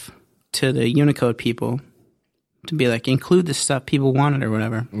 stuff to the Unicode people to be like, include the stuff people wanted or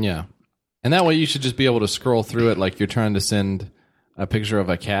whatever. Yeah. And that way you should just be able to scroll through it like you're trying to send a picture of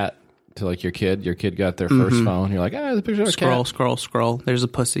a cat to like your kid. Your kid got their first phone. You're like, there's a picture of a cat. Scroll. There's a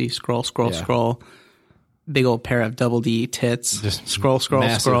pussy. Scroll. Yeah. Scroll. Big old pair of double D tits. Just scroll.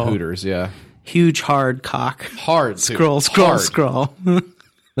 Massive hooters, yeah. Huge hard cock. Hard. Too. Scroll. Hard.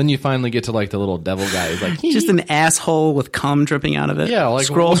 Then you finally get to like the little devil guy. He's like, Just an asshole with cum dripping out of it. Yeah, like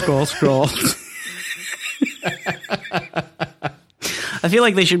scroll. I feel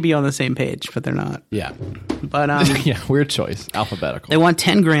like they should be on the same page, but they're not. Yeah. But Yeah, weird choice. Alphabetical. they want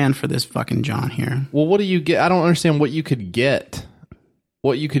 $10,000 for this fucking John here. Well, what do you get? I don't understand what you could get.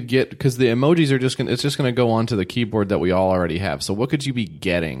 What you could get, because the emojis are just going to, it's just going to go onto the keyboard that we all already have. So what could you be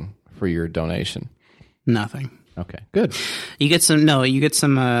getting for your donation? Nothing. Okay, good. You get some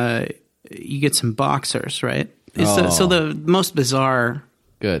boxers, right? So the most bizarre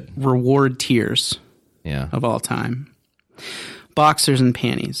Good. reward tiers Yeah. of all time. Boxers and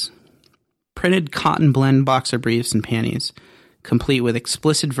panties. Printed cotton blend boxer briefs and panties, complete with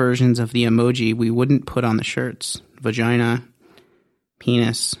explicit versions of the emoji we wouldn't put on the shirts. Vagina,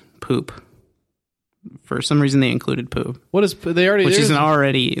 penis, poop. For some reason they included poop. What is, they already, Which is there's-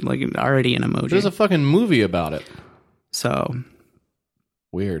 already an emoji. There's a fucking movie about it. So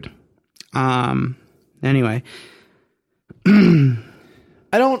Weird. anyway. I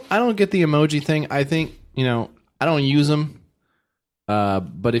don't get the emoji thing. I think, I don't use them.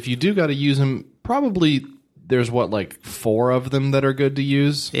 But if you do got to use them, probably there's like 4 of them that are good to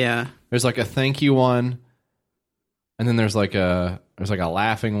use. Yeah. There's like a thank you one, and then there's like a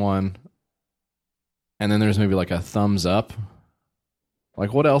laughing one, and then there's maybe like a thumbs up.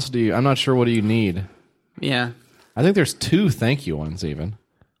 Like what else I'm not sure what do you need. Yeah. I think there's 2 thank you ones even.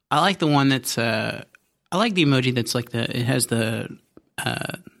 I like the one that's I like the emoji that's like it has the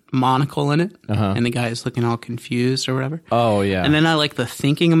monocle in it, and the guy is looking all confused or whatever. Oh yeah. And then I like the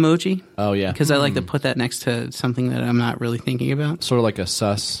thinking emoji Oh yeah. because I like to put that next to something that I'm not really thinking about. Sort of like a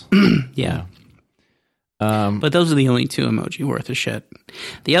sus. Yeah. But those are the only 2 emoji worth of shit.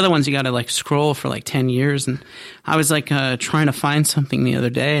 The other ones you got to like scroll for like 10 years. And I was like trying to find something the other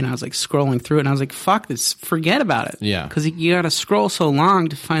day, and I was like scrolling through it, and I was like, "Fuck this! Forget about it." Yeah. Because you got to scroll so long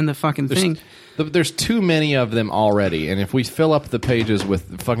to find the fucking thing. There's too many of them already, and if we fill up the pages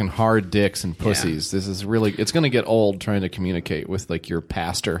with fucking hard dicks and pussies, this is really, it's going to get old trying to communicate with like your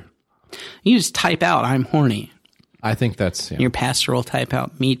pastor. You just type out, "I'm horny." I think that's Your pastor will type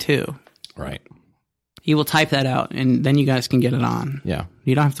out, "Me too." right. He will type that out, and then you guys can get it on. Yeah.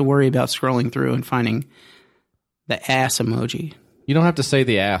 You don't have to worry about scrolling through and finding the ass emoji. You don't have to say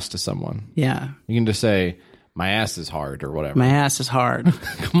the ass to someone. Yeah. You can just say, my ass is hard or whatever. My ass is hard.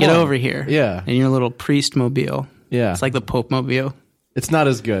 Get on. over here. Yeah. In your little priest mobile. Yeah. It's like the Pope mobile. It's not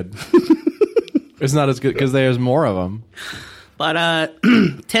as good. It's not as good because there's more of them. But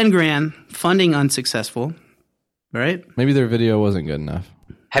 $10,000, funding unsuccessful. Right? Maybe their video wasn't good enough.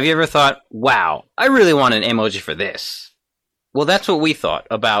 Have you ever thought, wow, I really want an emoji for this? Well, that's what we thought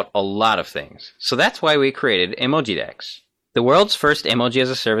about a lot of things. So that's why we created Emojidex, the world's first emoji as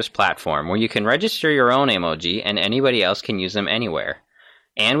a service platform where you can register your own emoji and anybody else can use them anywhere.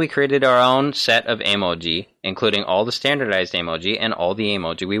 And we created our own set of emoji, including all the standardized emoji and all the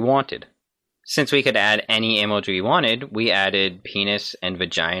emoji we wanted. Since we could add any emoji we wanted, we added penis and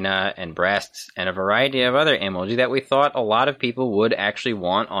vagina and breasts and a variety of other emoji that we thought a lot of people would actually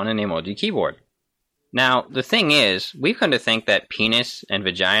want on an emoji keyboard. Now, the thing is, we've come to think that penis and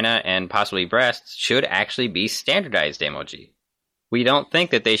vagina and possibly breasts should actually be standardized emoji. We don't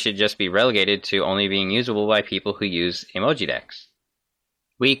think that they should just be relegated to only being usable by people who use Emojidex.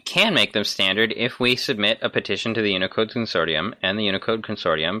 We can make them standard if we submit a petition to the Unicode Consortium, and the Unicode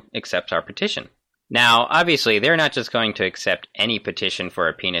Consortium accepts our petition. Now, obviously, they're not just going to accept any petition for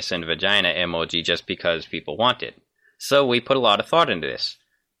a penis and vagina emoji just because people want it. So we put a lot of thought into this.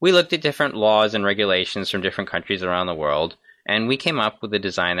 We looked at different laws and regulations from different countries around the world, and we came up with a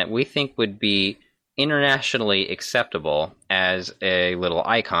design that we think would be internationally acceptable as a little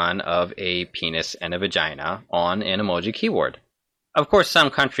icon of a penis and a vagina on an emoji keyboard. Of course,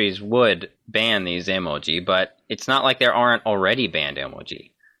 some countries would ban these emoji, but it's not like there aren't already banned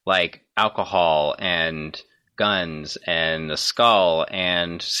emoji, like alcohol and guns and the skull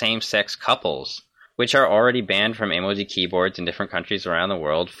and same-sex couples, which are already banned from emoji keyboards in different countries around the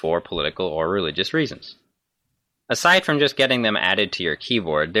world for political or religious reasons. Aside from just getting them added to your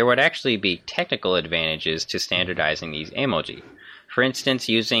keyboard, there would actually be technical advantages to standardizing these emoji. For instance,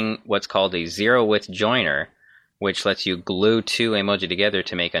 using what's called a zero-width joiner which lets you glue 2 emoji together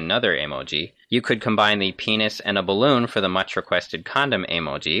to make another emoji. You could combine the penis and a balloon for the much requested condom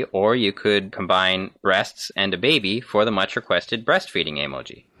emoji, or you could combine breasts and a baby for the much requested breastfeeding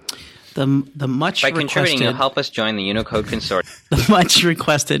emoji. The much By contributing, requested, you'll help us join the Unicode Consortium. the much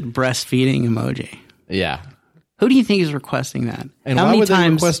requested breastfeeding emoji. Yeah. Who do you think is requesting that? And How why many would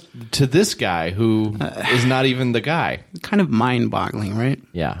times? they request to this guy who is not even the guy? Kind of mind-boggling, right?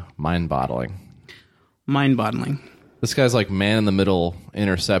 Yeah, mind-boggling. Mind-boggling. This guy's like man in the middle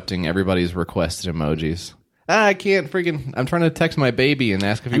intercepting everybody's requested emojis. I can't freaking... I'm trying to text my baby and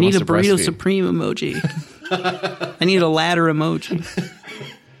ask if he I need wants a to burrito breastfeed. supreme emoji. I need a ladder emoji.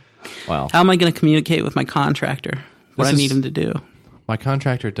 Well, How am I going to communicate with my contractor? What I This is- need him to do? my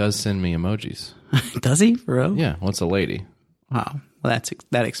contractor does send me emojis. Does he, bro? Yeah, well, it's a lady. Wow. Well,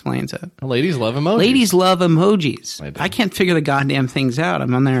 that explains it. Ladies love emojis. Ladies love emojis. I do. I can't figure the goddamn things out.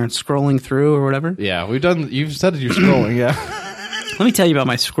 I'm on there scrolling through or whatever. Yeah, we've done... You've said that you're scrolling, yeah. Let me tell you about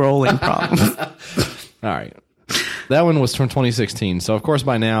my scrolling problem. All right. That one was from 2016. So, of course,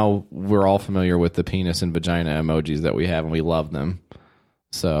 by now, we're all familiar with the penis and vagina emojis that we have, and we love them.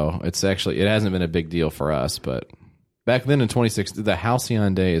 So, it hasn't been a big deal for us. But back then in 2016, the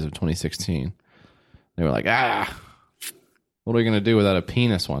halcyon days of 2016, they were like, what are we going to do without a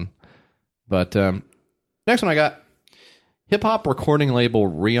penis one? But next one I got, hip-hop recording label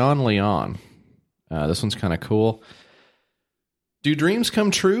Rion Leon. This one's kind of cool. Do dreams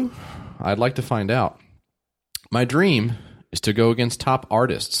come true? I'd like to find out. My dream is to go against top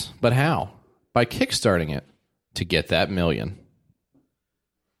artists. But how? By kickstarting it to get that million.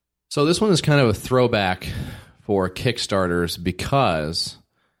 So this one is kind of a throwback for Kickstarters because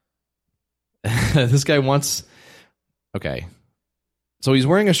this guy wants... Okay. So he's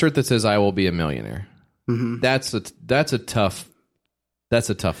wearing a shirt that says, I will be a millionaire. Mm-hmm. That's a tough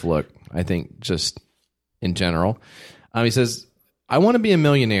look, I think, just in general. He says, I want to be a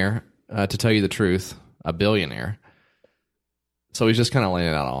millionaire, to tell you the truth, a billionaire. So he's just kind of laying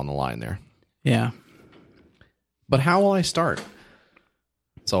it out on the line there. Yeah. But how will I start?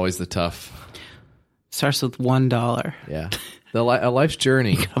 It's always the tough. Starts with $1. Yeah. A life's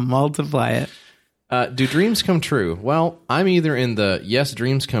journey. Multiply it. Do dreams come true? Well, I'm either in the yes,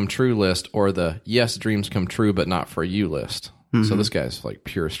 dreams come true list or the yes, dreams come true, but not for you list. Mm-hmm. So this guy's like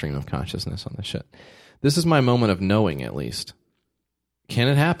pure stream of consciousness on this shit. This is my moment of knowing, at least. Can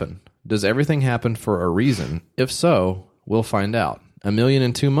it happen? Does everything happen for a reason? If so, we'll find out. 1 million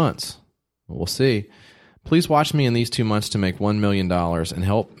in 2 months. We'll see. Please watch me in these 2 months to make $1 million and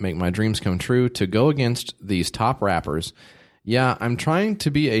help make my dreams come true to go against these top rappers. Yeah, I'm trying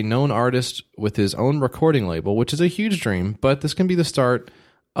to be a known artist with his own recording label, which is a huge dream, but this can be the start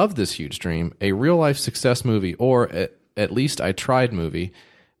of this huge dream, a real-life success movie, or at least I tried movie.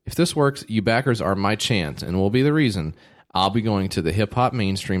 If this works, you backers are my chance and will be the reason I'll be going to the hip-hop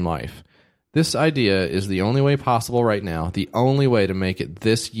mainstream life. This idea is the only way possible right now, the only way to make it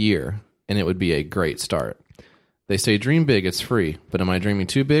this year, and it would be a great start. They say dream big, it's free, but am I dreaming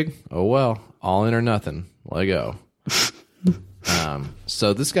too big? Oh well, all in or nothing. Let go.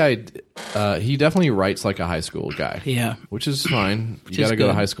 So this guy, he definitely writes like a high school guy. Yeah. Which is fine. You Which got is to go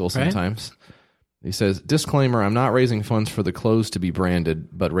to good, high school right? sometimes. He says, disclaimer, I'm not raising funds for the clothes to be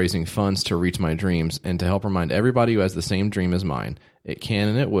branded, but raising funds to reach my dreams and to help remind everybody who has the same dream as mine. It can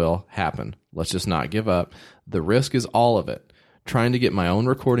and it will happen. Let's just not give up. The risk is all of it. Trying to get my own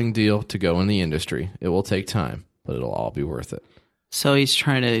recording deal to go in the industry. It will take time, but it'll all be worth it. So he's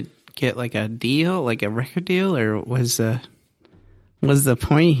trying to get like a deal, like a record deal, or what's the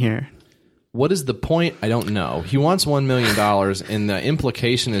point here? What is the point? I don't know. He wants $1 million, and the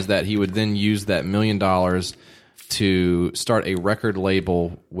implication is that he would then use that $1 million to start a record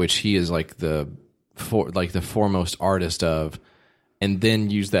label, which he is like the foremost artist of, and then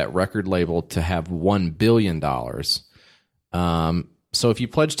use that record label to have $1 billion. So if you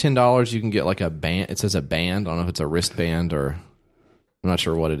pledge $10, you can get like a band. It says a band. I don't know if it's a wristband or I'm not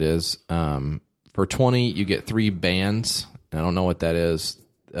sure what it is. For $20, you get 3 bands. I don't know what that is.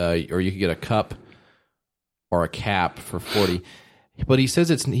 Or you could get a cup or a cap for $40. But he says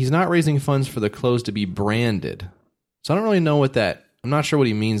he's not raising funds for the clothes to be branded. So I don't really know what that. I'm not sure what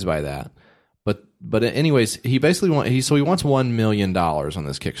he means by that. But anyways, he basically wants $1 million on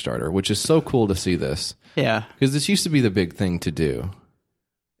this Kickstarter, which is so cool to see this. Yeah, Because this used to be the big thing to do,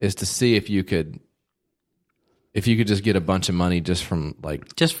 is to see if you could just get a bunch of money just from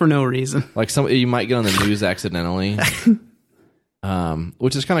just for no reason. like somebody you might get on the news accidentally.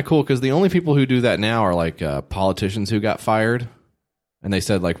 Which is kind of cool because the only people who do that now are like politicians who got fired and they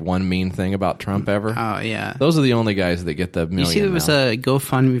said like one mean thing about Trump ever. Oh yeah, Those are the only guys that get the $1 million. you see there was now. a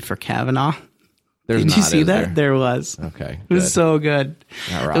GoFundMe for Kavanaugh. There's Did you not, see is that? There was. Okay, It was good. so good.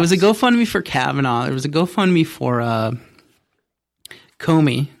 That There was a rocks. GoFundMe for Kavanaugh. There was a GoFundMe for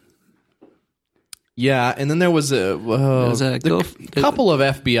Comey. Yeah, and then there was a couple of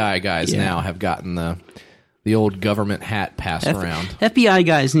FBI guys Yeah. now have gotten the old government hat passed around. FBI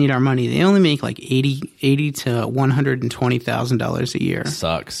guys need our money. They only make like $80 to $120,000 a year.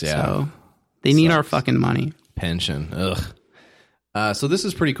 Sucks, yeah. So they need our fucking money. Pension. Ugh. So this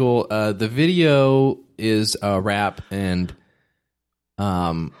is pretty cool. The video is a rap, and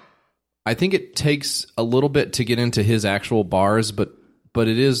I think it takes a little bit to get into his actual bars, but it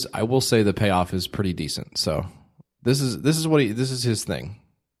is. I will say the payoff is pretty decent. So this is his thing.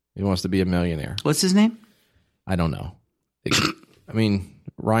 He wants to be a millionaire. What's his name? I don't know. I mean,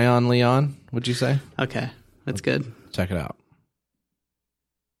 Ryan Leon. Would you say? Okay, that's good. Check it out.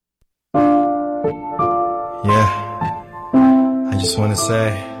 Yeah, I just want to say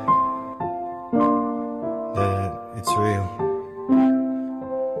that it's real.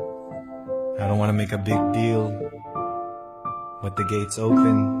 I don't want to make a big deal, but the gates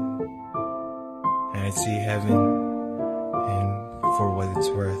open and I see heaven, and for what it's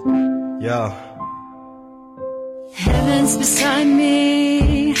worth, yo. Heaven's beside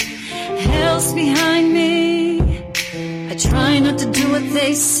me, hell's behind me. I try not to do what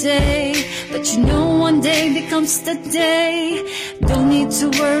they say, but you know one day becomes the day. Don't need to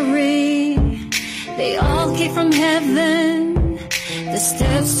worry, they all came from heaven. The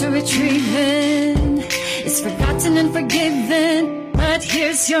steps to retrieving is forgotten and forgiven. But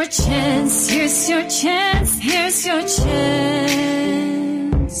here's your chance, here's your chance, here's your chance.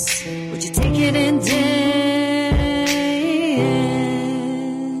 Would you take it and dance?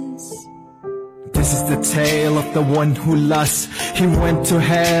 This is the tale of the one who lost. He went to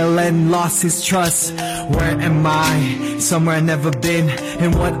hell and lost his trust. Where am I? Somewhere I've never been.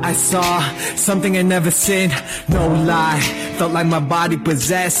 And what I saw, something I never seen. No lie, felt like my body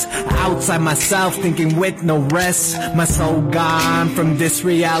possessed. Outside myself, thinking with no rest. My soul gone from this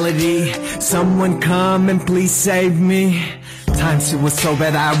reality. Someone come and please save me. Times it was so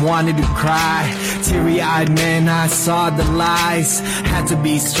bad I wanted to cry. Teary-eyed man, I saw the lies. Had to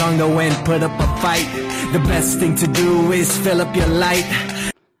be strong though and put up a fight. The best thing to do is fill up your light.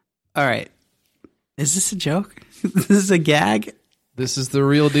 All right, is this a joke? This is a gag? This is the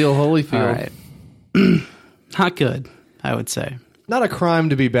real deal, Holyfield. All right. Not good, I would say. Not a crime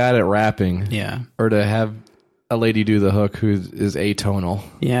to be bad at rapping. Yeah. Or to have a lady do the hook who is atonal.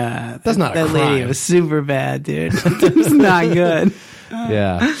 Yeah. That's not a that crime. lady was super bad, dude. That was not good.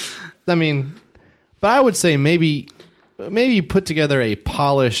 Yeah. I mean, but I would say maybe put together a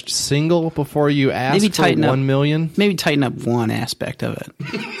polished single before you ask Maybe for tighten up- 1 million. Maybe tighten up one aspect of it.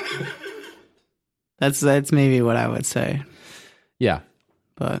 That's maybe what I would say. Yeah.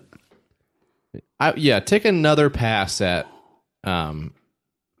 But take another pass at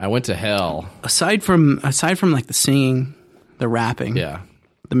I Went to Hell. aside from like the singing, the rapping, Yeah.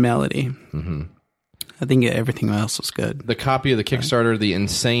 the melody, I think everything else was good. The copy of the Kickstarter, The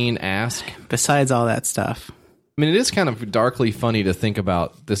Insane Ask. Besides all that stuff. I mean, it is kind of darkly funny to think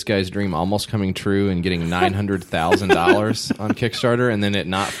about this guy's dream almost coming true and getting $900,000 on Kickstarter and then it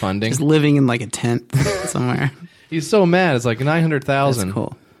not funding. Just living in like a tent somewhere. He's so mad. It's like $900,000. That's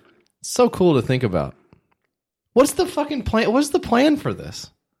cool. So cool to think about. What's the fucking plan? What's the plan for this?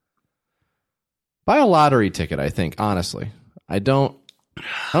 Buy a lottery ticket, I think, honestly. I don't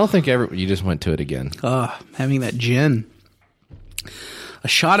think you just went to it again. Oh, having that gin. A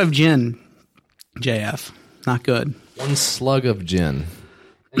shot of gin, JF. Not good. One slug of gin.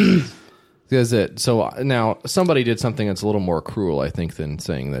 So now somebody did something that's a little more cruel, I think, than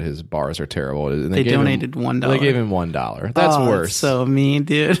saying that his bars are terrible. And They gave donated $1. They gave him $1. That's worse. So mean,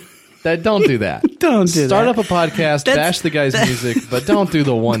 dude. Don't do that. Don't do Start that. up a podcast, bash the guy's music, but don't do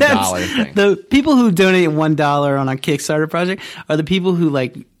the $1 thing. The people who donate $1 on a Kickstarter project are the people who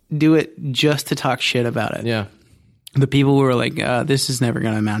like do it just to talk shit about it. Yeah. The people who are like, this is never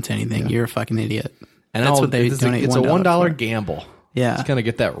going to amount to anything. You're a fucking idiot. And that's what they donate. It's a $1 for. gamble. Yeah. It's going to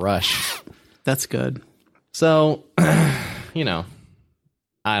get that rush. That's good. So, I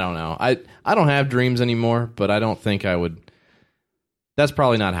don't know. I don't have dreams anymore, but I don't think I would. That's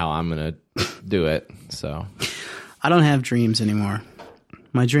probably not how I'm going to do it. So, I don't have dreams anymore.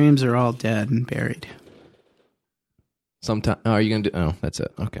 My dreams are all dead and buried. sometime. Oh, are you going to do? Oh, that's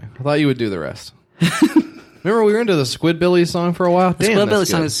it. Okay. I thought you would do the rest. Remember we were into the Squidbillies song for a while? The Squidbillies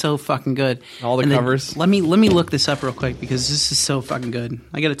song is so fucking good. All the covers. Let me look this up real quick because this is so fucking good.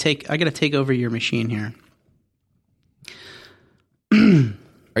 I gotta take over your machine here.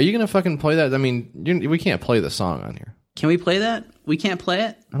 Are you gonna fucking play that? I mean, we can't play the song on here. Can we play that? We can't play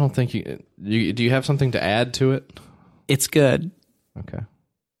it? I don't think you. Do you have something to add to it? It's good. Okay.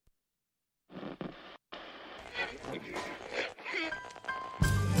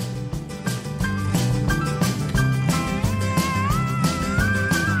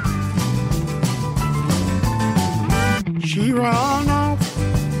 She ran off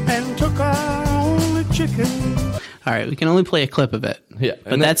and took her only chicken. All right, we can only play a clip of it. Yeah,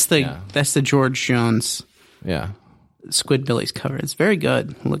 but and that's the George Jones Yeah, Squidbillies cover. It's very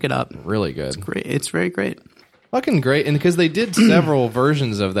good. Look it up. really good. It's great. It's very great. Fucking great. And because they did several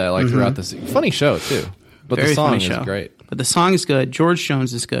versions of that like throughout the funny show too. But Very the song funny is show. great. But the song is good. George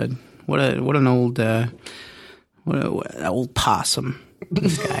Jones is good. What an old what old possum.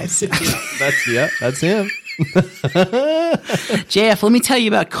 This guy's. That's him. JF, let me tell you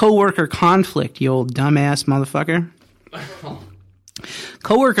about coworker conflict, you old dumbass motherfucker.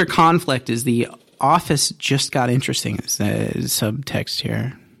 Coworker conflict is the office just got interesting. It's the subtext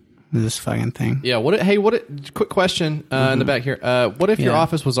here. This fucking thing. Yeah. Quick question in the back here. What if your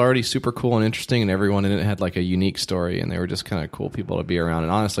office was already super cool and interesting, and everyone in it had like a unique story, and they were just kind of cool people to be around?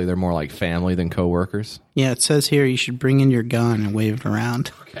 And honestly, they're more like family than coworkers. Yeah, it says here you should bring in your gun and wave it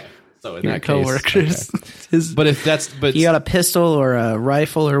around. Okay. So in Your that coworkers. case, but You got a pistol or a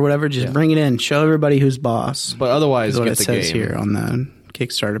rifle or whatever, just bring it in. Show everybody who's boss. But otherwise, is what get it the says game. here on the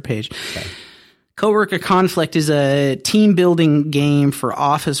Kickstarter page. Okay. Coworker conflict is a team building game for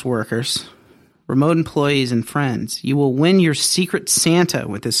office workers, remote employees, and friends. You will win your Secret Santa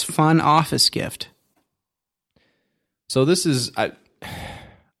with this fun office gift. So this is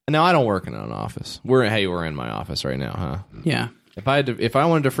now I don't work in an office. We're in my office right now, huh? Yeah. If I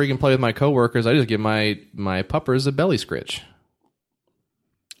wanted to freaking play with my coworkers, I just give my puppers a belly scritch.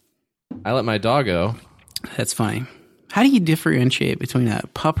 I let my doggo. That's funny. How do you differentiate between a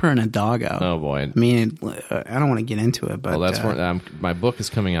pupper and a doggo? Oh boy! I mean, I don't want to get into it, but well, that's where my book is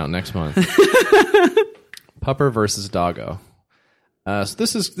coming out next month. Pupper versus doggo. So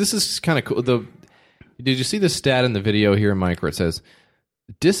this is kind of cool. Did you see the stat in the video here, Mike, where it says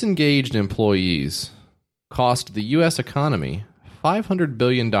disengaged employees cost the U.S. economy $500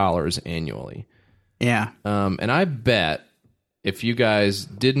 billion annually? Yeah. And I bet if you guys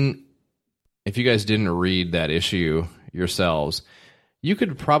didn't read that issue yourselves, you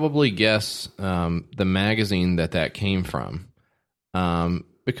could probably guess the magazine that came from,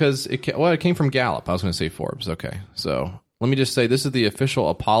 because it came from Gallup. I was going to say Forbes. Okay, so let me just say this is the official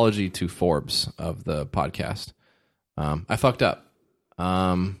apology to Forbes of the podcast. I fucked up.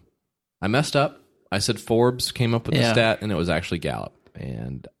 I messed up. I said Forbes came up with the stat, and it was actually Gallup.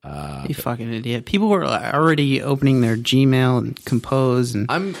 And you fucking idiot! People were already opening their Gmail and Compose, and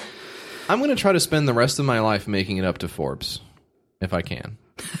I'm going to try to spend the rest of my life making it up to Forbes, if I can.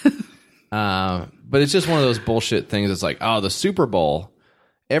 But it's just one of those bullshit things. It's like, oh, the Super Bowl,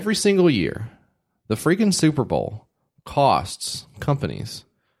 every single year, the freaking Super Bowl costs companies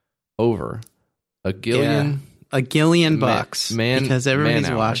over $1 gillion bucks because everybody's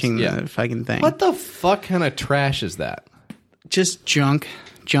watching the fucking thing. What the fuck kind of trash is that? Just junk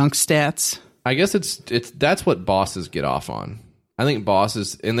stats. I guess that's what bosses get off on. I think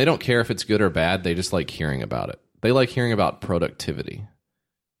bosses, and they don't care if it's good or bad, they just like hearing about it. They like hearing about productivity.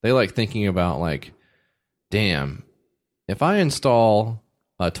 They like thinking about like, damn, if I install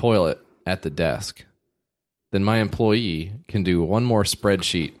a toilet at the desk, then my employee can do one more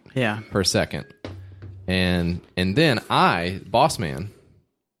spreadsheet per second. And then boss man,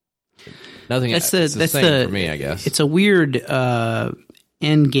 nothing. That's the same for me, I guess. It's a weird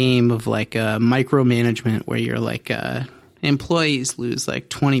end game of like micromanagement where you're like employees lose like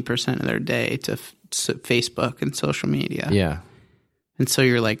 20% of their day to Facebook and social media. Yeah. And so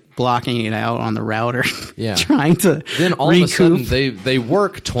you're like blocking it out on the router. Yeah. Trying to then all of a sudden they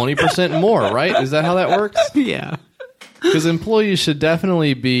work 20% more, right? Is that how that works? Yeah. Because employees should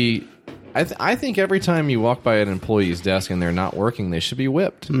definitely be. I think every time you walk by an employee's desk and they're not working, they should be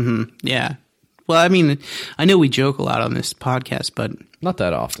whipped. Mm-hmm. Yeah. Well, I mean, I know we joke a lot on this podcast, but not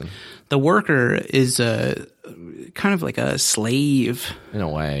that often. The worker is kind of like a slave in a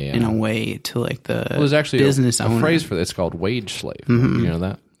way. Yeah. In a way to like the there's actually business owner. A phrase for this. It's called wage slave. Mm-hmm. You know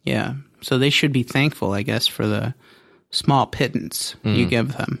that? Yeah. So they should be thankful, I guess, for the small pittance you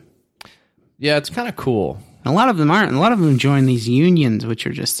give them. Yeah, it's kind of cool. A lot of them aren't. A lot of them join these unions, which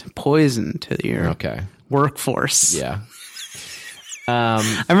are just poison to your workforce. Yeah.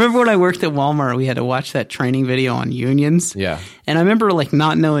 I remember when I worked at Walmart, we had to watch that training video on unions. Yeah. And I remember like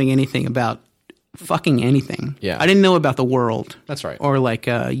not knowing anything about fucking anything. Yeah. I didn't know about the world. That's right. Or like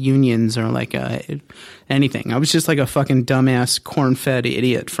unions or like anything. I was just like a fucking dumbass corn-fed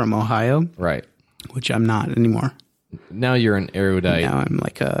idiot from Ohio. Right. Which I'm not anymore. Now you're an erudite Now I'm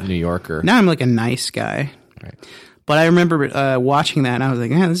like a New Yorker. Now I'm like a nice guy. Right. But I remember watching that and I was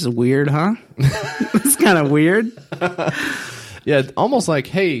like, man, this is weird, huh? It's kind of weird. Yeah, almost like,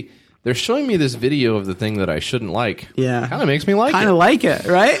 hey, they're showing me this video of the thing that I shouldn't like. Yeah. Kind of makes me like Kind it. of like it,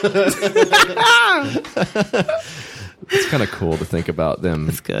 right? It's kind of cool to think about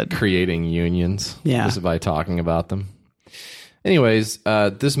them creating unions just by talking about them. Anyways,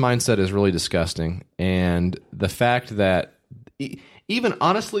 this mindset is really disgusting. And the fact that even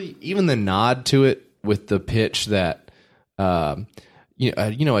the nod to it with the pitch that, a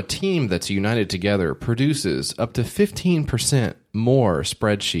team that's united together produces up to 15% more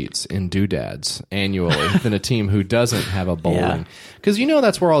spreadsheets in doodads annually than a team who doesn't have a bowling. Because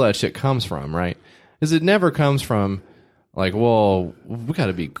that's where all that shit comes from, right? Is it never comes from like, well, we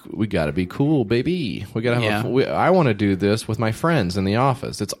gotta be cool, baby. We gotta have I want to do this with my friends in the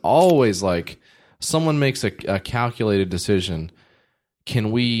office. It's always like someone makes a calculated decision.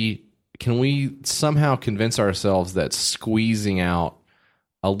 Can we somehow convince ourselves that squeezing out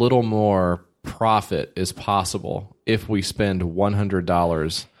a little more profit is possible if we spend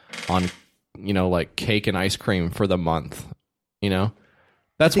 $100 on, like cake and ice cream for the month?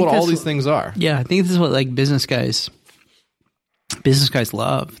 That's what all these things are. Yeah, I think this is what like business guys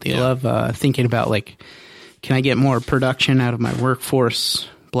love. They love thinking about like, can I get more production out of my workforce?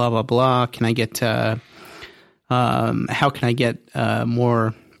 Blah blah blah. Can I get? How can I get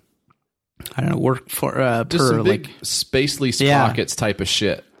more? I don't know. Work for just per some big like Spacely Sprockets type of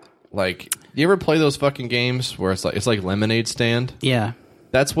shit. Like, you ever play those fucking games where it's like Lemonade Stand? Yeah,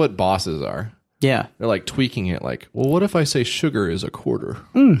 that's what bosses are. Yeah, they're like tweaking it. Like, well, what if I say sugar is a quarter?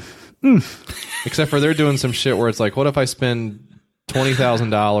 Except for they're doing some shit where it's like, what if I spend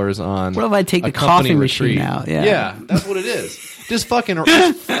 $20,000 on? What if I take the coffee machine out? Yeah, that's what it is. Just fucking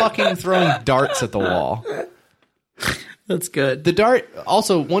throwing darts at the wall. That's good. The dart.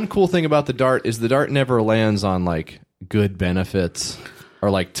 Also, one cool thing about the dart is the dart never lands on like good benefits or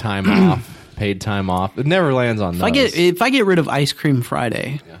like time off, paid time off. It never lands on those. If I get rid of Ice Cream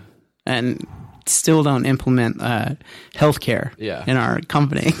Friday and still don't implement healthcare in our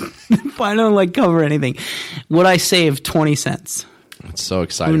company, if I don't like cover anything, would I save 20 cents? It's so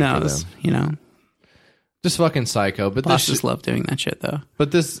exciting. Who knows? For them. Just fucking psycho. But bosses love doing that shit though.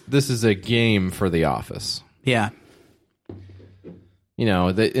 But this is a game for the office. Yeah.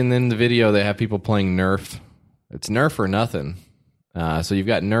 And then the video they have people playing Nerf. It's Nerf or nothing. So you've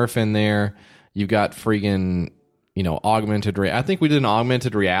got Nerf in there. You've got freaking, augmented reality. I think we did an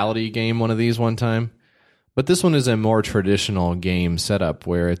augmented reality game, one of these one time. But this one is a more traditional game setup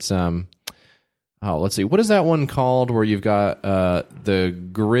where it's, let's see. What is that one called where you've got the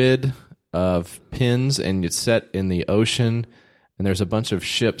grid of pins and it's set in the ocean and there's a bunch of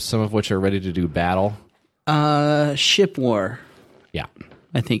ships, some of which are ready to do battle? Ship War. Yeah.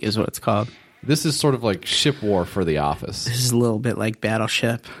 I think is what it's called. This is sort of like Ship War for the office. This is a little bit like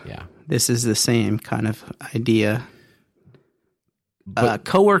Battleship. Yeah. This is the same kind of idea.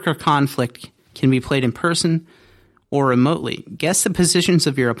 Coworker conflict can be played in person or remotely. Guess the positions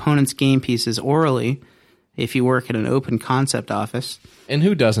of your opponent's game pieces orally if you work at an open concept office. And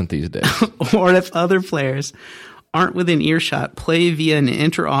who doesn't these days? Or if other players aren't within earshot, play via an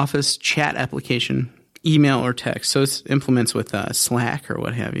inter-office chat application, email or text. So it implements with Slack or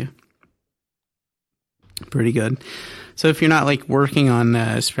what have you. Pretty good. So if you're not like working on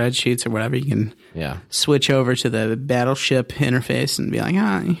spreadsheets or whatever, you can switch over to the Battleship interface and be like,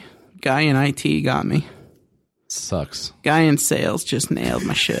 guy in IT got me. Sucks. Guy in sales just nailed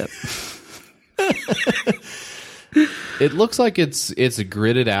my ship. It looks like it's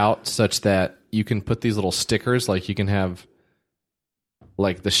gridded out such that you can put these little stickers, like you can have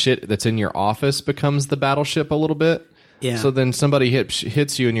like the shit that's in your office becomes the battleship a little bit. Yeah. So then somebody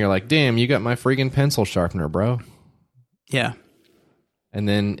hits you and you're like, damn, you got my friggin' pencil sharpener, bro. Yeah. And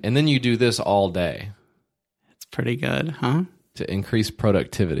then you do this all day. It's pretty good, huh? To increase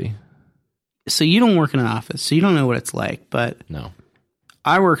productivity. So you don't work in an office, so you don't know what it's like, but no.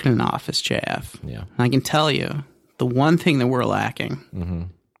 I work in an office, JF. Yeah. And I can tell you, the one thing that we're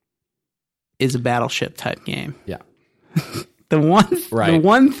lacking is a Battleship type game. Yeah. The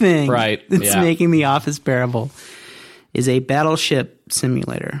one thing that's making the office bearable is a Battleship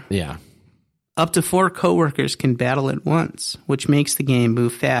simulator. Yeah. Up to 4 coworkers can battle at once, which makes the game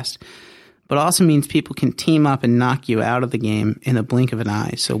move fast, but also means people can team up and knock you out of the game in a blink of an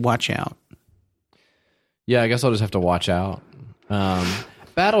eye, so watch out. Yeah, I guess I'll just have to watch out.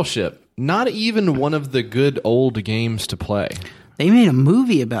 Battleship, not even one of the good old games to play. They made a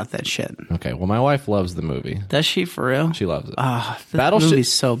movie about that shit. Okay, well, my wife loves the movie. Does she, for real? She loves it. That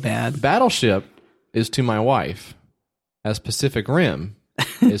movie's so bad. Battleship is to my wife as Pacific Rim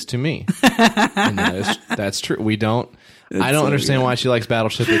is to me. And that's true. I don't understand why she likes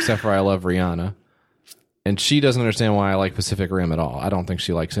Battleship except for I love Rihanna. And she doesn't understand why I like Pacific Rim at all. I don't think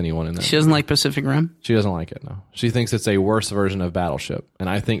she likes anyone in that. She doesn't like Pacific Rim? She doesn't like it, no. She thinks it's a worse version of Battleship. And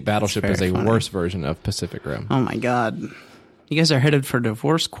I think Battleship is a worse version of Pacific Rim. Oh, my God. You guys are headed for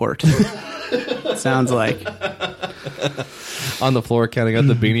divorce court. Sounds like. On the floor counting out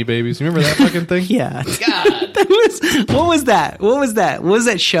the Beanie Babies. You remember that fucking thing? Yeah. God. What was that? What was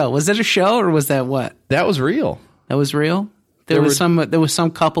that show? Was that a show or was that what? That was real. That was real? There was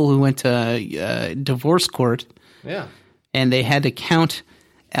some couple who went to divorce court. Yeah. And they had to count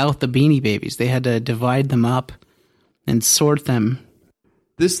out the Beanie Babies. They had to divide them up and sort them.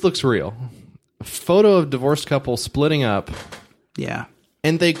 This looks real. A photo of divorced couple splitting up. Yeah.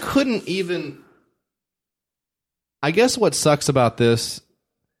 And they couldn't even... I guess what sucks about this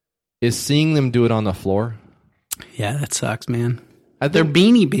is seeing them do it on the floor. Yeah, that sucks, man. They're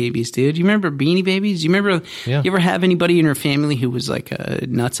Beanie Babies, dude. You remember Beanie Babies? You remember? Yeah. You ever have anybody in your family who was like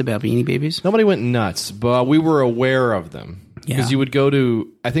nuts about Beanie Babies? Nobody went nuts, but we were aware of them. Yeah. Because you would go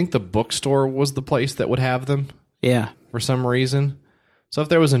to, I think the bookstore was the place that would have them. Yeah. For some reason. So if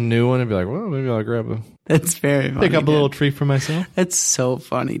there was a new one, I'd be like, well, maybe I'll grab a... That's very funny, pick up a little treat for myself. That's so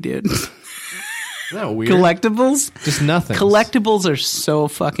funny, dude. Isn't that weird? Collectibles? Just nothing. Collectibles are so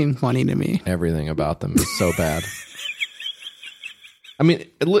fucking funny to me. Everything about them is so bad. I mean,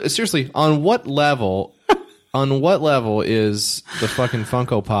 seriously, on what level is the fucking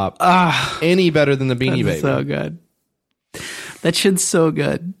Funko Pop any better than the Beanie Baby? So good. That shit's so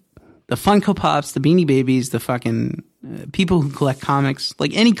good. The Funko Pops, the Beanie Babies, the fucking people who collect comics,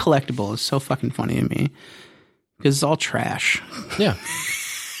 like any collectible is so fucking funny to me because it's all trash. Yeah.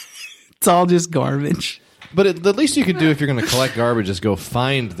 It's all just garbage. But the least you could do if you're going to collect garbage is go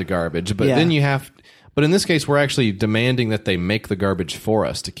find the garbage. But then you have... But in this case, we're actually demanding that they make the garbage for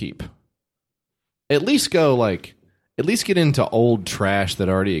us to keep. At least get into old trash that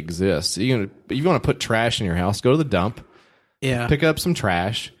already exists. If you want to put trash in your house, go to the dump. Yeah. Pick up some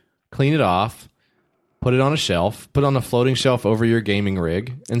trash, clean it off, put it on a shelf, put it on a floating shelf over your gaming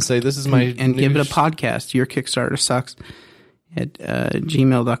rig, and say, this is my... And give it a podcast. Your Kickstarter sucks. At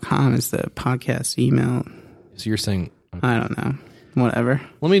gmail.com is the podcast email. So you're saying... Okay. I don't know. Whatever.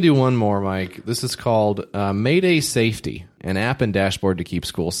 Let me do one more, Mike. This is called Mayday Safety, an app and dashboard to keep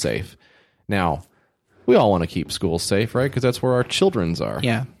schools safe. Now, we all want to keep schools safe, right? Because that's where our children's are.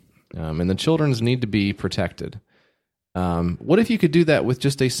 Yeah. And the children's need to be protected. What if you could do that with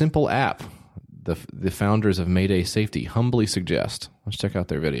just a simple app? The founders of Mayday Safety humbly suggest. Let's check out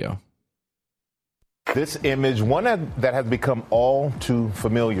their video. This image, one that has become all too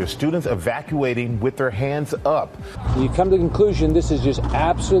familiar. Students evacuating with their hands up. You come to the conclusion this is just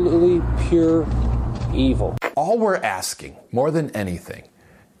absolutely pure evil. All we're asking, more than anything,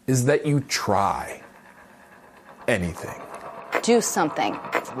 is that you try anything. Do something.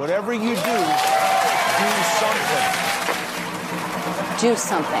 Whatever you do something. Do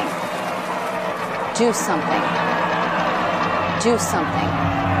something. Do something. Do something.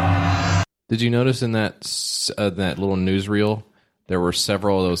 Did you notice in that little newsreel there were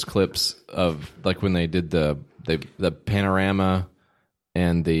several of those clips of like when they did the panorama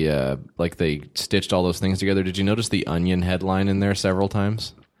and the they stitched all those things together? Did you notice the Onion headline in there several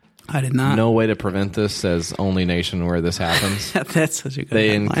times? I did not. No way to prevent this says only nation where this happens. That's such a good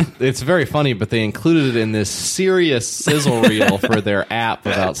headline. It's very funny, but they included it in this serious sizzle reel for their app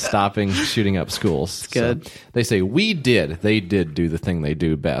about stopping shooting up schools. It's good. So they say they did do the thing they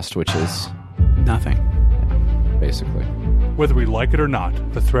do best, which is nothing. Basically. Whether we like it or not,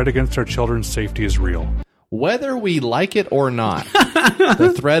 the threat against our children's safety is real. Whether we like it or not,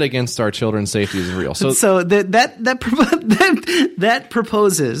 the threat against our children's safety is real. So that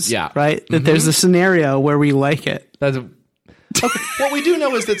proposes, right? That there's a scenario where we like it. Okay. What we do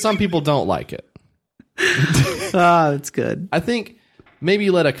know is that some people don't like it. That's good. I think maybe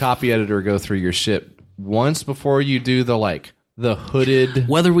let a copy editor go through your shit once before you do the hooded.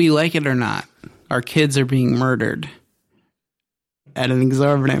 Whether we like it or not, our kids are being murdered at an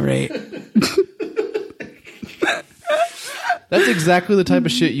exorbitant rate. That's exactly the type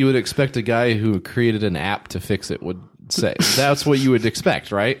of shit you would expect a guy who created an app to fix it would say. That's what you would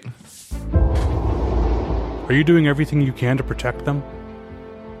expect, right? Are you doing everything you can to protect them?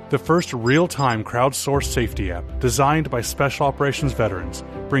 The first real-time crowdsourced safety app, designed by Special Operations veterans,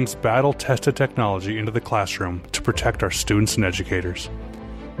 brings battle-tested technology into the classroom to protect our students and educators.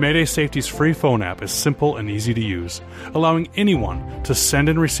 Mayday Safety's free phone app is simple and easy to use, allowing anyone to send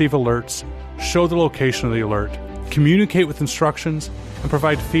and receive alerts, show the location of the alert, communicate with instructions, and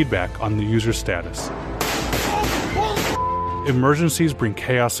provide feedback on the user's status. Emergencies bring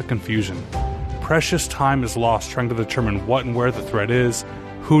chaos and confusion. Precious time is lost trying to determine what and where the threat is,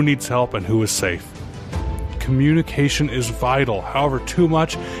 who needs help, and who is safe. Communication is vital. However, too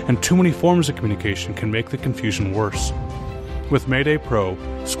much and too many forms of communication can make the confusion worse. With Mayday Pro,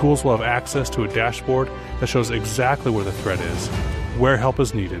 schools will have access to a dashboard that shows exactly where the threat is, where help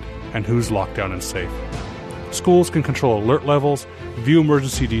is needed, and who's locked down and safe. Schools can control alert levels, view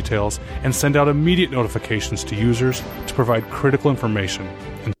emergency details, and send out immediate notifications to users to provide critical information.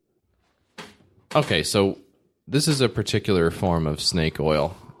 Okay, so this is a particular form of snake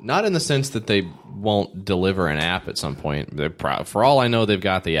oil. Not in the sense that they won't deliver an app at some point. For all I know, they've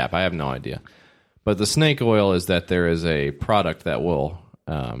got the app. I have no idea. But the snake oil is that there is a product that will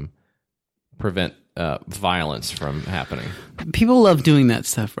prevent violence from happening. People love doing that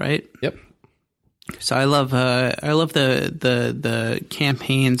stuff, right? Yep. So I love the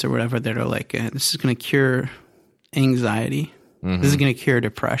campaigns or whatever that are like, this is going to cure anxiety. Mm-hmm. This is going to cure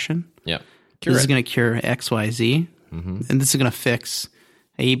depression. Yep. This is going to cure XYZ, and this is going to fix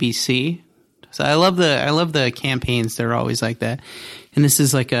ABC. So I love the campaigns that are always like that, and this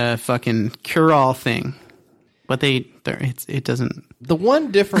is like a fucking cure-all thing. But it doesn't. The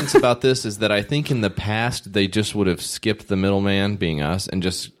one difference about this is that I think in the past they just would have skipped the middleman, being us, and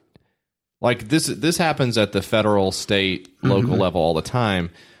just like this happens at the federal, state, local level all the time.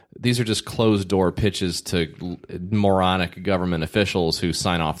 These are just closed door pitches to moronic government officials who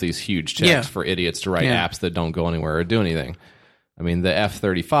sign off these huge checks for idiots to write apps that don't go anywhere or do anything. I mean, the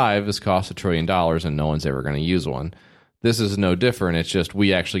F-35 has cost $1 trillion and no one's ever going to use one. This is no different. It's just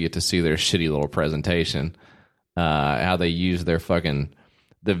we actually get to see their shitty little presentation, how they use their fucking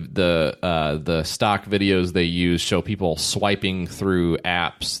the stock videos they use show people swiping through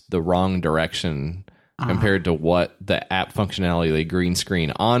apps the wrong direction compared to what the app functionality they green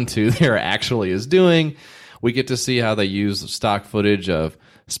screen onto there actually is doing. We get to see how they use stock footage of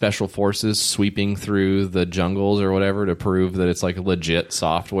special forces sweeping through the jungles or whatever to prove that it's like legit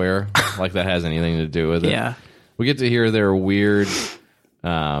software, like that has anything to do with it. Yeah. We get to hear their weird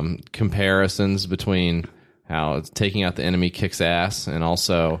comparisons between how it's taking out the enemy kicks ass and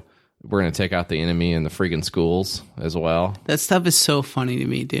also we're going to take out the enemy in the freaking schools as well. That stuff is so funny to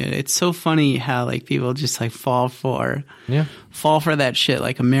me, dude. It's so funny how like people just like fall for that shit.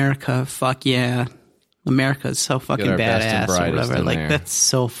 Like America, fuck yeah. America is so fucking badass or whatever. Like that's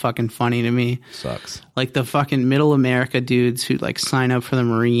so fucking funny to me. Sucks. Like the fucking middle America dudes who like sign up for the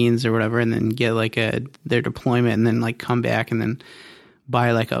Marines or whatever and then get like their deployment and then like come back and then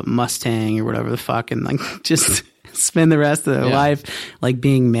buy like a Mustang or whatever the fuck and like just spend the rest of their life like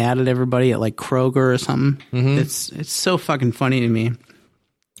being mad at everybody at like Kroger or something. It's so fucking funny to me.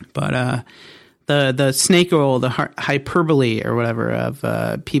 But the snake oil, the hyperbole or whatever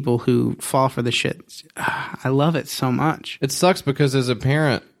of people who fall for the shit, I love it so much. It sucks because as a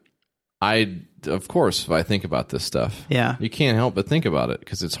parent, of course, if I think about this stuff, you can't help but think about it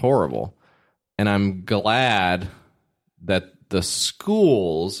because it's horrible. And I'm glad that the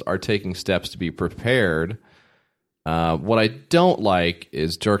schools are taking steps to be prepared. What I don't like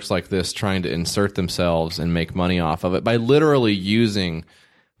is jerks like this trying to insert themselves and make money off of it by literally using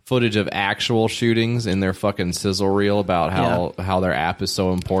footage of actual shootings in their fucking sizzle reel about how their app is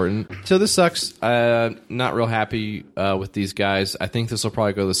so important. So this sucks. Not real happy with these guys. I think this will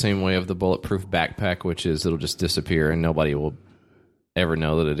probably go the same way of the bulletproof backpack, which is it'll just disappear and nobody will ever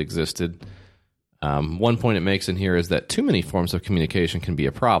know that it existed. One point it makes in here is that too many forms of communication can be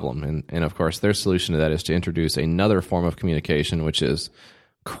a problem. And of course, their solution to that is to introduce another form of communication, which is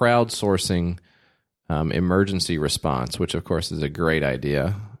crowdsourcing emergency response, which of course is a great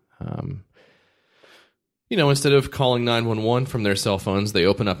idea. Instead of calling 911 from their cell phones, they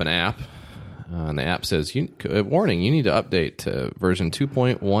open up an app. And the app says, warning, you need to update to version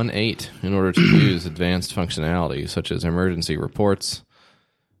 2.18 in order to use advanced functionality, such as emergency reports.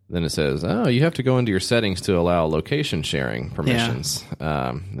 Then it says, you have to go into your settings to allow location sharing permissions.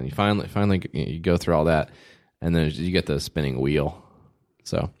 Then you finally you go through all that, and then you get the spinning wheel.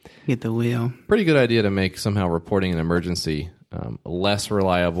 So get the wheel. Pretty good idea to make somehow reporting an emergency less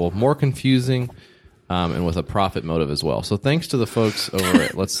reliable, more confusing, and with a profit motive as well. So thanks to the folks over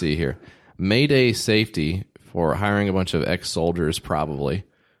at, let's see here, Mayday Safety for hiring a bunch of ex-soldiers probably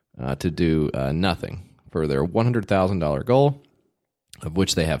to do nothing for their $100,000 goal, of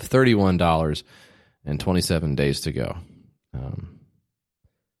which they have $31 and 27 days to go.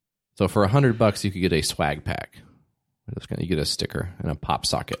 So for $100, you could get a swag pack. You get a sticker and a pop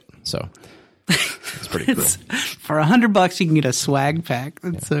socket. So it's pretty cool. For $100, you can get a swag pack.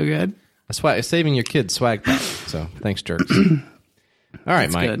 That's so good. Saving your kids swag pack. So thanks, jerks. All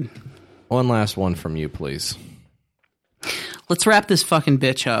right, Mike. Good. One last one from you, please. Let's wrap this fucking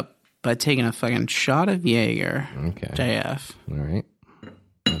bitch up by taking a fucking shot of Jaeger. Okay. JF. All right.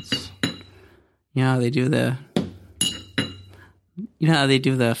 You know how they do the... You know how they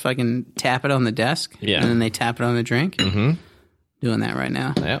do the fucking tap it on the desk? Yeah. And then they tap it on the drink? Mm-hmm. Doing that right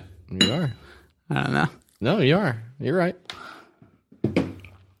now. Yep, you are. I don't know. No, you are. You're right.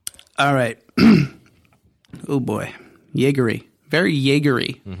 All right. Oh, boy. Jaegery. Very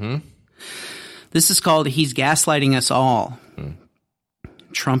Jaegery. Mm-hmm. This is called He's Gaslighting Us All.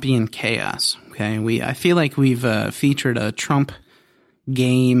 Trumpian Chaos. Okay, I feel like we've featured a Trump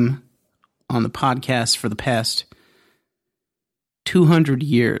game on the podcast for the past 200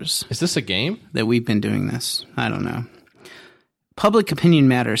 years. Is this a game? That we've been doing this. I don't know. Public opinion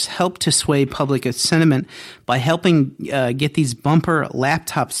matters help to sway public sentiment by helping get these bumper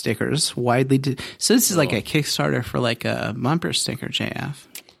laptop stickers widely. So this is like a Kickstarter for like a bumper sticker, JF.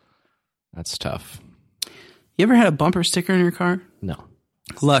 That's tough. You ever had a bumper sticker in your car? No.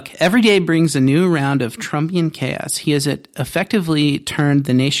 Look, every day brings a new round of Trumpian chaos. He has effectively turned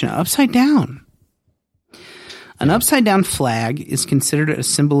the nation upside down. An upside-down flag is considered a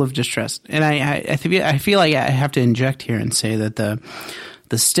symbol of distress. And I feel like I have to inject here and say that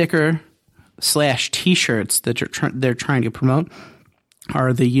the sticker / T-shirts that they're trying to promote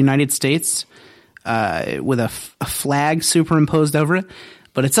are the United States with a flag superimposed over it,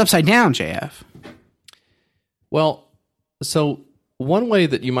 but it's upside down, JF. Well, so one way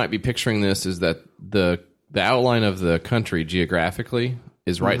that you might be picturing this is that the outline of the country geographically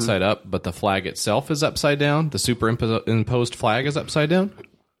is right side up, but the flag itself is upside down. The superimposed flag is upside down.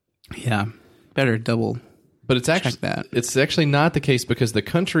 Yeah, better double. But it's actually check that. It's actually not the case because the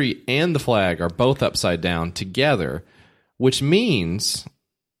country and the flag are both upside down together, which means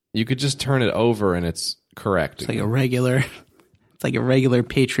you could just turn it over and it's correct. It's like a regular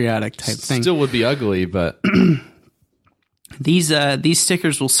patriotic type thing. Still would be ugly, but these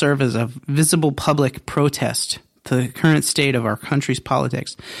stickers will serve as a visible public protest to the current state of our country's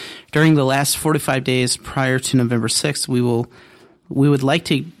politics. During the last 45 days prior to November 6th, we would like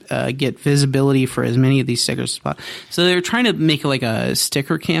to get visibility for as many of these stickers as possible. So they're trying to make like a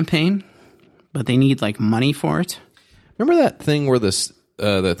sticker campaign, but they need like money for it. Remember that thing where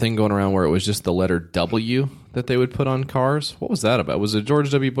that thing going around where it was just the letter W that they would put on cars? What was that about? Was it a George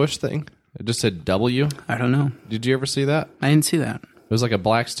W. Bush thing? It just said W? I don't know. Did you ever see that? I didn't see that. It was like a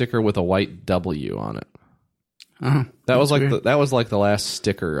black sticker with a white W on it. Oh, that was like the last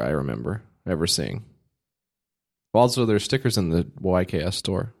sticker I remember ever seeing. Also, there's stickers in the YKS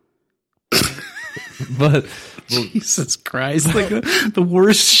store. But Jesus Christ, like the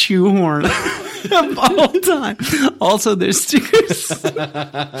worst shoehorn of all time. Also, there's stickers.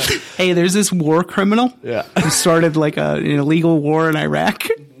 Hey, there's this war criminal who started like an illegal war in Iraq,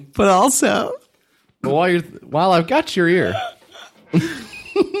 but also while I've got your ear.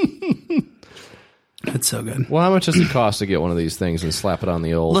 That's so good. Well, how much does it cost to get one of these things and slap it on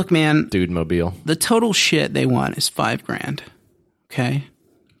the old dude mobile? The total shit they want is $5,000. Okay,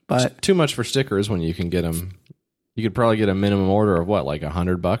 but it's too much for stickers when you can get them. You could probably get a minimum order of what, like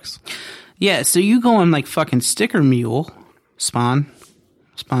 $100? Yeah. So you go on like fucking Sticker Mule,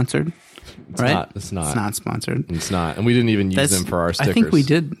 sponsored. Right? It's not. It's not sponsored. It's not, and we didn't even use them for our stickers. I think we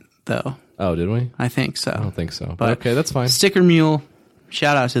did though. Oh, did we? I think so. I don't think so. But okay, that's fine. Sticker Mule.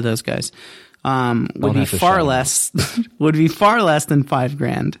 Shout out to those guys. Would be far less than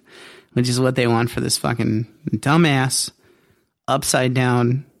 $5,000, which is what they want for this fucking dumbass upside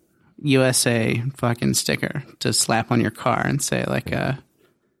down USA fucking sticker to slap on your car and say like I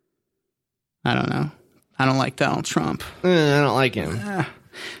don't know, I don't like Donald Trump. I don't like him.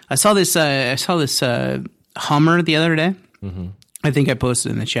 I saw this Hummer the other day. Mm-hmm. I think I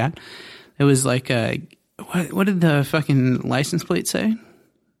posted in the chat. It was like what did the fucking license plate say?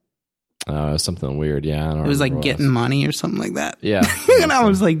 Something weird, yeah. It was like getting money or something like that. Yeah. And I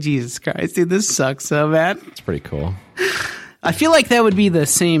was like, Jesus Christ, dude, this sucks so bad. It's pretty cool. I feel like that would be the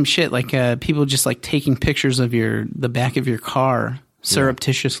same shit, like people just like taking pictures of the back of your car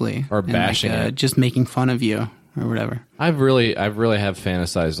surreptitiously. Or bashing it. Just making fun of you or whatever. I've really have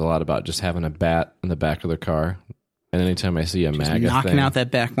fantasized a lot about just having a bat in the back of their car. And anytime I see a just MAGA knocking thing, out that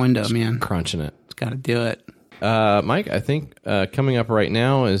back window, man. Crunching it. It's got to do it. Mike, I think coming up right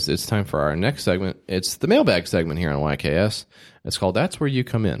now is it's time for our next segment. It's the mailbag segment here on YKS. It's called That's Where You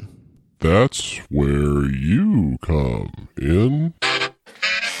Come In. That's where you come in.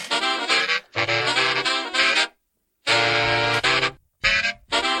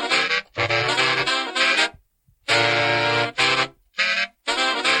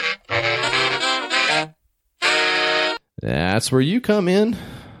 That's where you come in.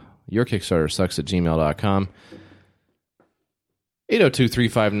 Your Kickstarter sucks at gmail.com.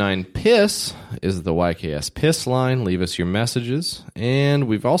 802-359-PISS is the YKS PISS line. Leave us your messages. And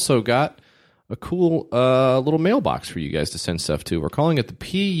we've also got a cool little mailbox for you guys to send stuff to. We're calling it the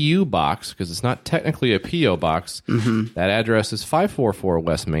PU box because it's not technically a PO box. Mm-hmm. That address is 544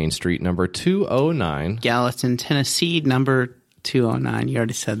 West Main Street, number 209. Gallatin, Tennessee, number 209. You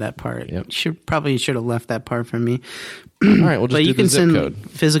already said that part. Yep. You should have left that part for me. All right, we'll just but do you the can zip send code.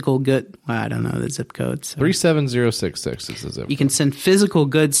 physical good. Well, I don't know the zip code. So. 37066 is the zip You can send physical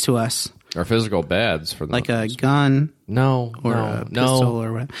goods to us. Or physical bads for them. Like a gun. No. Or a pistol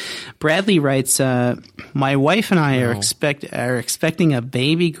or whatever. Bradley writes, my wife and I are expecting a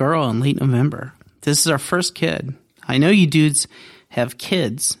baby girl in late November. This is our first kid. I know you dudes have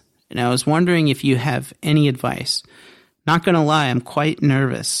kids, and I was wondering if you have any advice. Not going to lie, I'm quite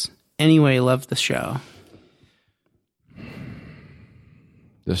nervous. Anyway, love the show.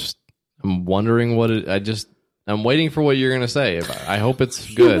 I'm wondering what I'm waiting for what you're going to say. I hope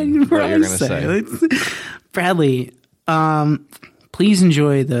it's good what you're going to say. Bradley, please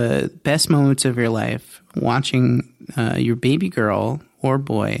enjoy the best moments of your life watching your baby girl or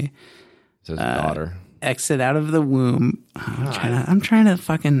boy. It says daughter. Exit out of the womb. I'm trying to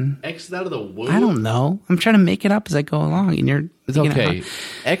fucking exit out of the womb. I don't know. I'm trying to make it up as I go along, and it's okay.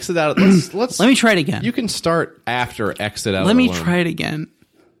 Exit out. Let's let me try it again. You can start after exit out. Let of the me womb. try it again.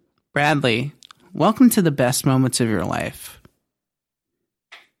 Bradley, welcome to the best moments of your life.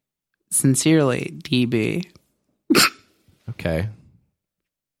 Sincerely, DB. Okay.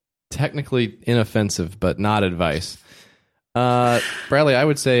 Technically inoffensive, but not advice. Bradley, I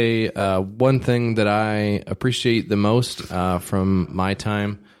would say one thing that I appreciate the most from my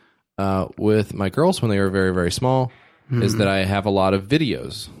time with my girls when they were very, very small is that I have a lot of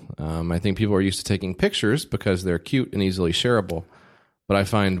videos. I think people are used to taking pictures because they're cute and easily shareable. But I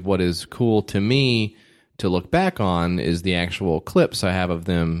find what is cool to me to look back on is the actual clips I have of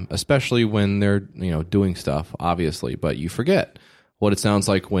them, especially when they're doing stuff, obviously. But you forget what it sounds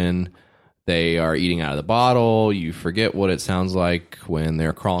like when they are eating out of the bottle. You forget what it sounds like when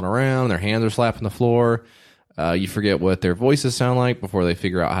they're crawling around, their hands are slapping the floor. You forget what their voices sound like before they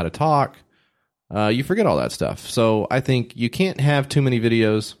figure out how to talk. You forget all that stuff. So I think you can't have too many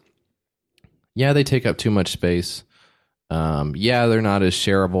videos. Yeah, they take up too much space. Yeah, they're not as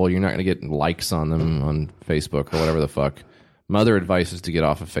shareable. You're not going to get likes on them on Facebook or whatever the fuck. My other advice is to get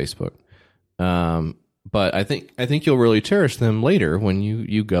off of Facebook. But I think you'll really cherish them later when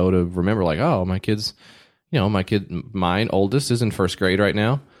you go to remember, like, oh, my kid's, my oldest is in first grade right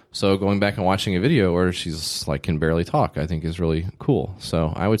now. So going back and watching a video where she's like can barely talk, I think is really cool.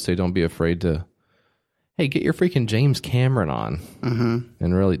 So I would say don't be afraid to, hey, get your freaking James Cameron on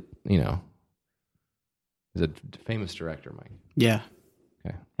and really, he's a famous director, Mike. Yeah.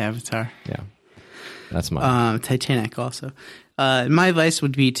 Okay. Avatar. Yeah. That's mine. Titanic also. My advice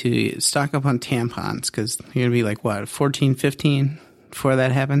would be to stock up on tampons because you're going to be like, 14, 15 before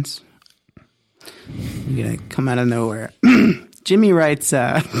that happens? You're going to come out of nowhere. Jimmy writes,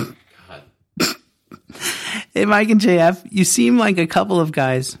 hey, Mike and JF, you seem like a couple of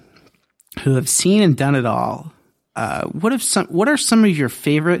guys who have seen and done it all. What are some of your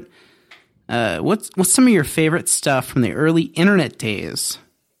favorite what's some of your favorite stuff from the early internet days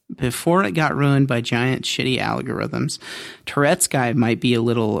before it got ruined by giant shitty algorithms? Tourette's guy might be a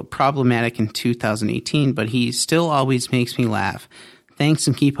little problematic in 2018, but he still always makes me laugh. Thanks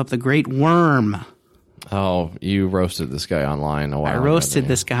and keep up the great worm. Oh, you roasted this guy online a while ago. I roasted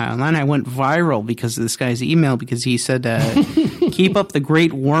this guy online. I went viral because of this guy's email because he said, keep up the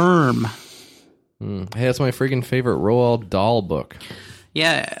great worm. Hey, that's my freaking favorite Roald Dahl book.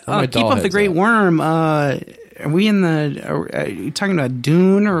 Yeah, keep up the great worm. Are we in are you talking about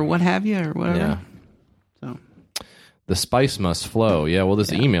Dune or what have you or whatever? Yeah. So the spice must flow. Yeah, well,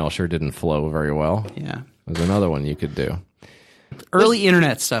 this email sure didn't flow very well. Yeah. There's another one you could do. Early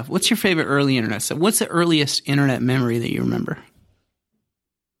internet stuff. What's your favorite early internet stuff? What's the earliest internet memory that you remember?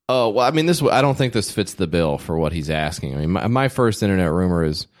 Oh, well, I mean, I don't think this fits the bill for what he's asking. I mean, my first internet rumor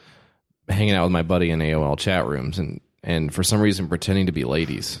is hanging out with my buddy in AOL chat rooms and for some reason pretending to be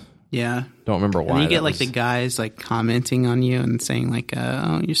ladies. Yeah. Don't remember why. And you get like the guys like commenting on you and saying like,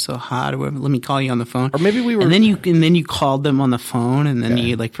 oh, you're so hot or whatever. Let me call you on the phone. Or maybe we were. And then you called them on the phone and then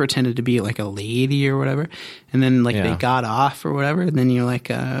you like pretended to be like a lady or whatever. And then like they got off or whatever. And then you're like,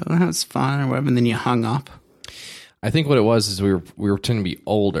 well, that was fun or whatever. And then you hung up. I think what it was is we were pretending to be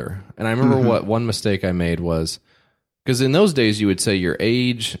older. And I remember what one mistake I made was, because in those days you would say your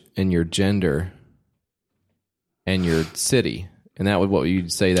age and your gender and your city. And that would what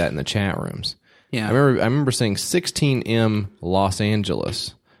you'd say that in the chat rooms. Yeah, I remember saying 16M Los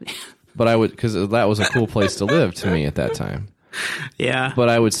Angeles, but I would because that was a cool place to live to me at that time. Yeah. But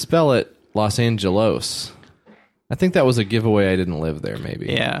I would spell it Los Angelos. I think that was a giveaway I didn't live there, maybe.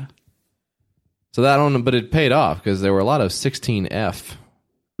 Yeah. So that I don't know, but it paid off because there were a lot of 16F.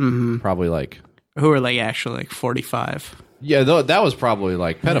 Mm-hmm. Probably like... Who were like actually like 45. Yeah, that was probably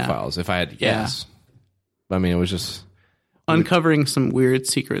like pedophiles, if I had to guess. I mean, it was just... Uncovering some weird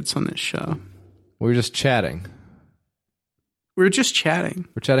secrets on this show. We were just chatting. We were just chatting.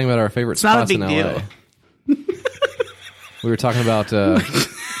 We're chatting about our favorite It's not a spots in big LA. deal. We were talking about...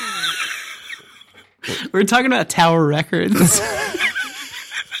 We were talking about Tower Records.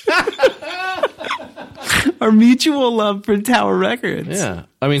 Our mutual love for Tower Records. Yeah.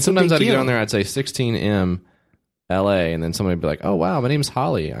 I mean, sometimes I'd big get deal. on there, I'd say 16M LA, and then somebody would be like, oh, wow, my name's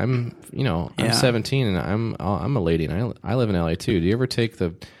Holly. I'm 17, and I'm a lady, and I live in LA, too. Do you ever take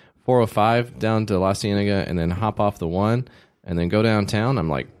the 405 down to La Cienega and then hop off the 1 and then go downtown? I'm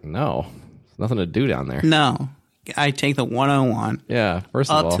like, no. There's nothing to do down there. No. I take the 101. Yeah, first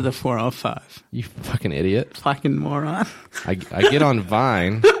of all. Up to the 405. You fucking idiot. Fucking moron. I get on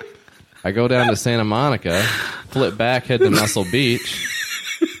Vine. I go down to Santa Monica, flip back, head to Muscle Beach.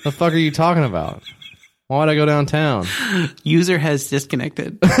 The fuck are you talking about? Why would I go downtown? User has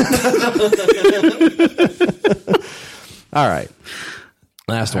disconnected. All right.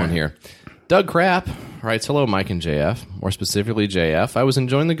 Last one here. Doug Krapp writes, hello, Mike and JF. More specifically, JF. I was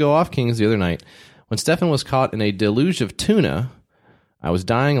enjoying the Go Off Kings the other night. When Stefan was caught in a deluge of tuna, I was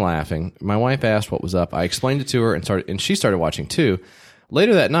dying laughing. My wife asked what was up. I explained it to her, and she started watching too.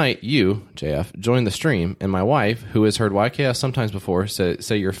 Later that night, you, JF, joined the stream, and my wife, who has heard YKS sometimes before,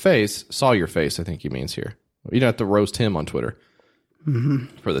 saw your face, I think he means here. You don't have to roast him on Twitter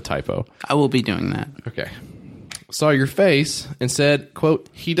for the typo. I will be doing that. Okay. Saw your face and said, quote,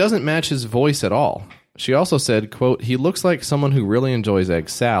 he doesn't match his voice at all. She also said, quote, he looks like someone who really enjoys egg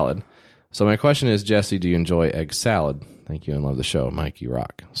salad. So my question is, Jesse, do you enjoy egg salad? Thank you and love the show, Mike. You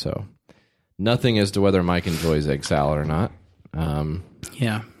rock. So nothing as to whether Mike enjoys egg salad or not.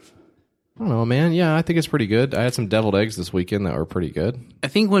 Yeah. I don't know, man. Yeah, I think it's pretty good. I had some deviled eggs this weekend that were pretty good. I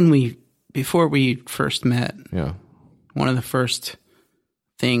think before we first met, one of the first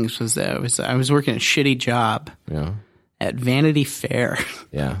things was that I was working a shitty job at Vanity Fair.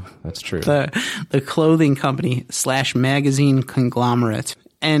 Yeah, that's true. The clothing company / magazine conglomerate.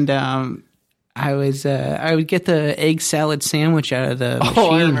 And I would get the egg salad sandwich out of the machine. Oh,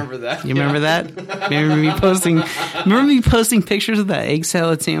 I remember that. You remember that? Remember me posting pictures of that egg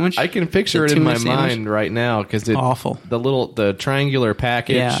salad sandwich? I can picture it in my mind right now because it's awful. The triangular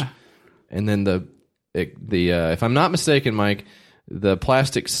package, and then if I'm not mistaken, Mike, the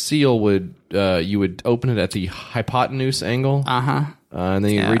plastic seal you would open it at the hypotenuse angle. And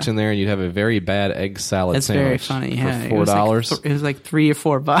then you reach in there and you'd have a very bad egg salad sandwich. That's very funny. Yeah, for $4. It was like $3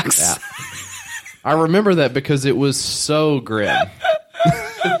 or $4. Yeah. I remember that because it was so grim.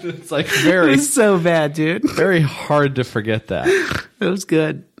 It's like it was so bad, dude. Very hard to forget that. It was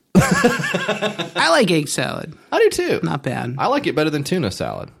good. I like egg salad. I do too. Not bad. I like it better than tuna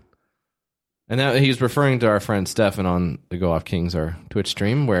salad. And now he's referring to our friend Stefan on the Go Off Kings, our Twitch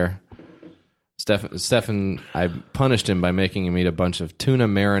stream, where Stefan, I punished him by making him eat a bunch of tuna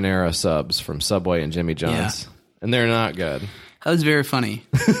marinara subs from Subway and Jimmy John's. Yeah. And they're not good. That was very funny.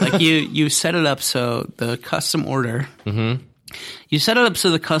 Like you set it up so the custom order. Mm-hmm. You set it up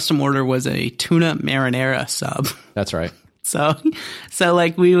so the custom order was a tuna marinara sub. That's right. So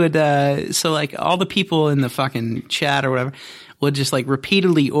like we would, so like all the people in the fucking chat or whatever would just like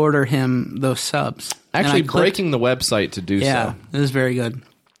repeatedly order him those subs. Actually breaking the website to do so. Yeah, it was very good.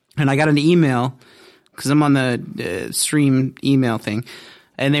 And I got an email because I'm on the stream email thing,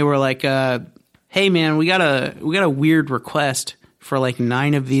 and they were like, "Hey man, we got a weird request for like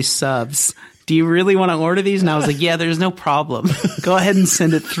 9 of these subs. Do you really want to order these?" And I was like, "Yeah, there's no problem. Go ahead and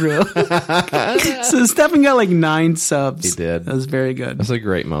send it through." So Stefan got like 9 subs. He did. That was very good. That's a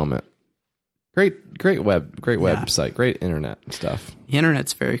great moment. Great website, great internet stuff. The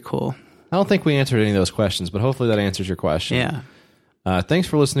internet's very cool. I don't think we answered any of those questions, but hopefully that answers your question. Yeah. Thanks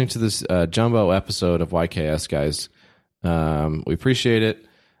for listening to this jumbo episode of YKS, guys. We appreciate it.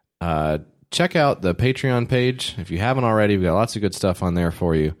 Check out the Patreon page. If you haven't already, we've got lots of good stuff on there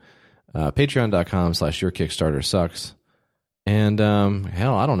for you. Patreon.com/YourKickstarterSucks. And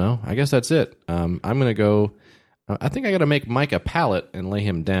hell, I don't know. I guess that's it. I'm going to go. I think I got to make Mike a pallet and lay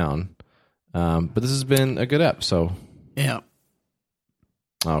him down. But this has been a good ep, so. Yeah.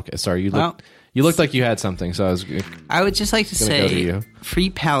 Okay, sorry. You looked like you had something, so I would just like to say, free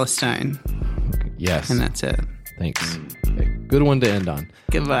Palestine. Yes. And that's it. Thanks. Okay, good one to end on.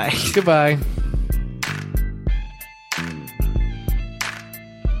 Goodbye. Goodbye.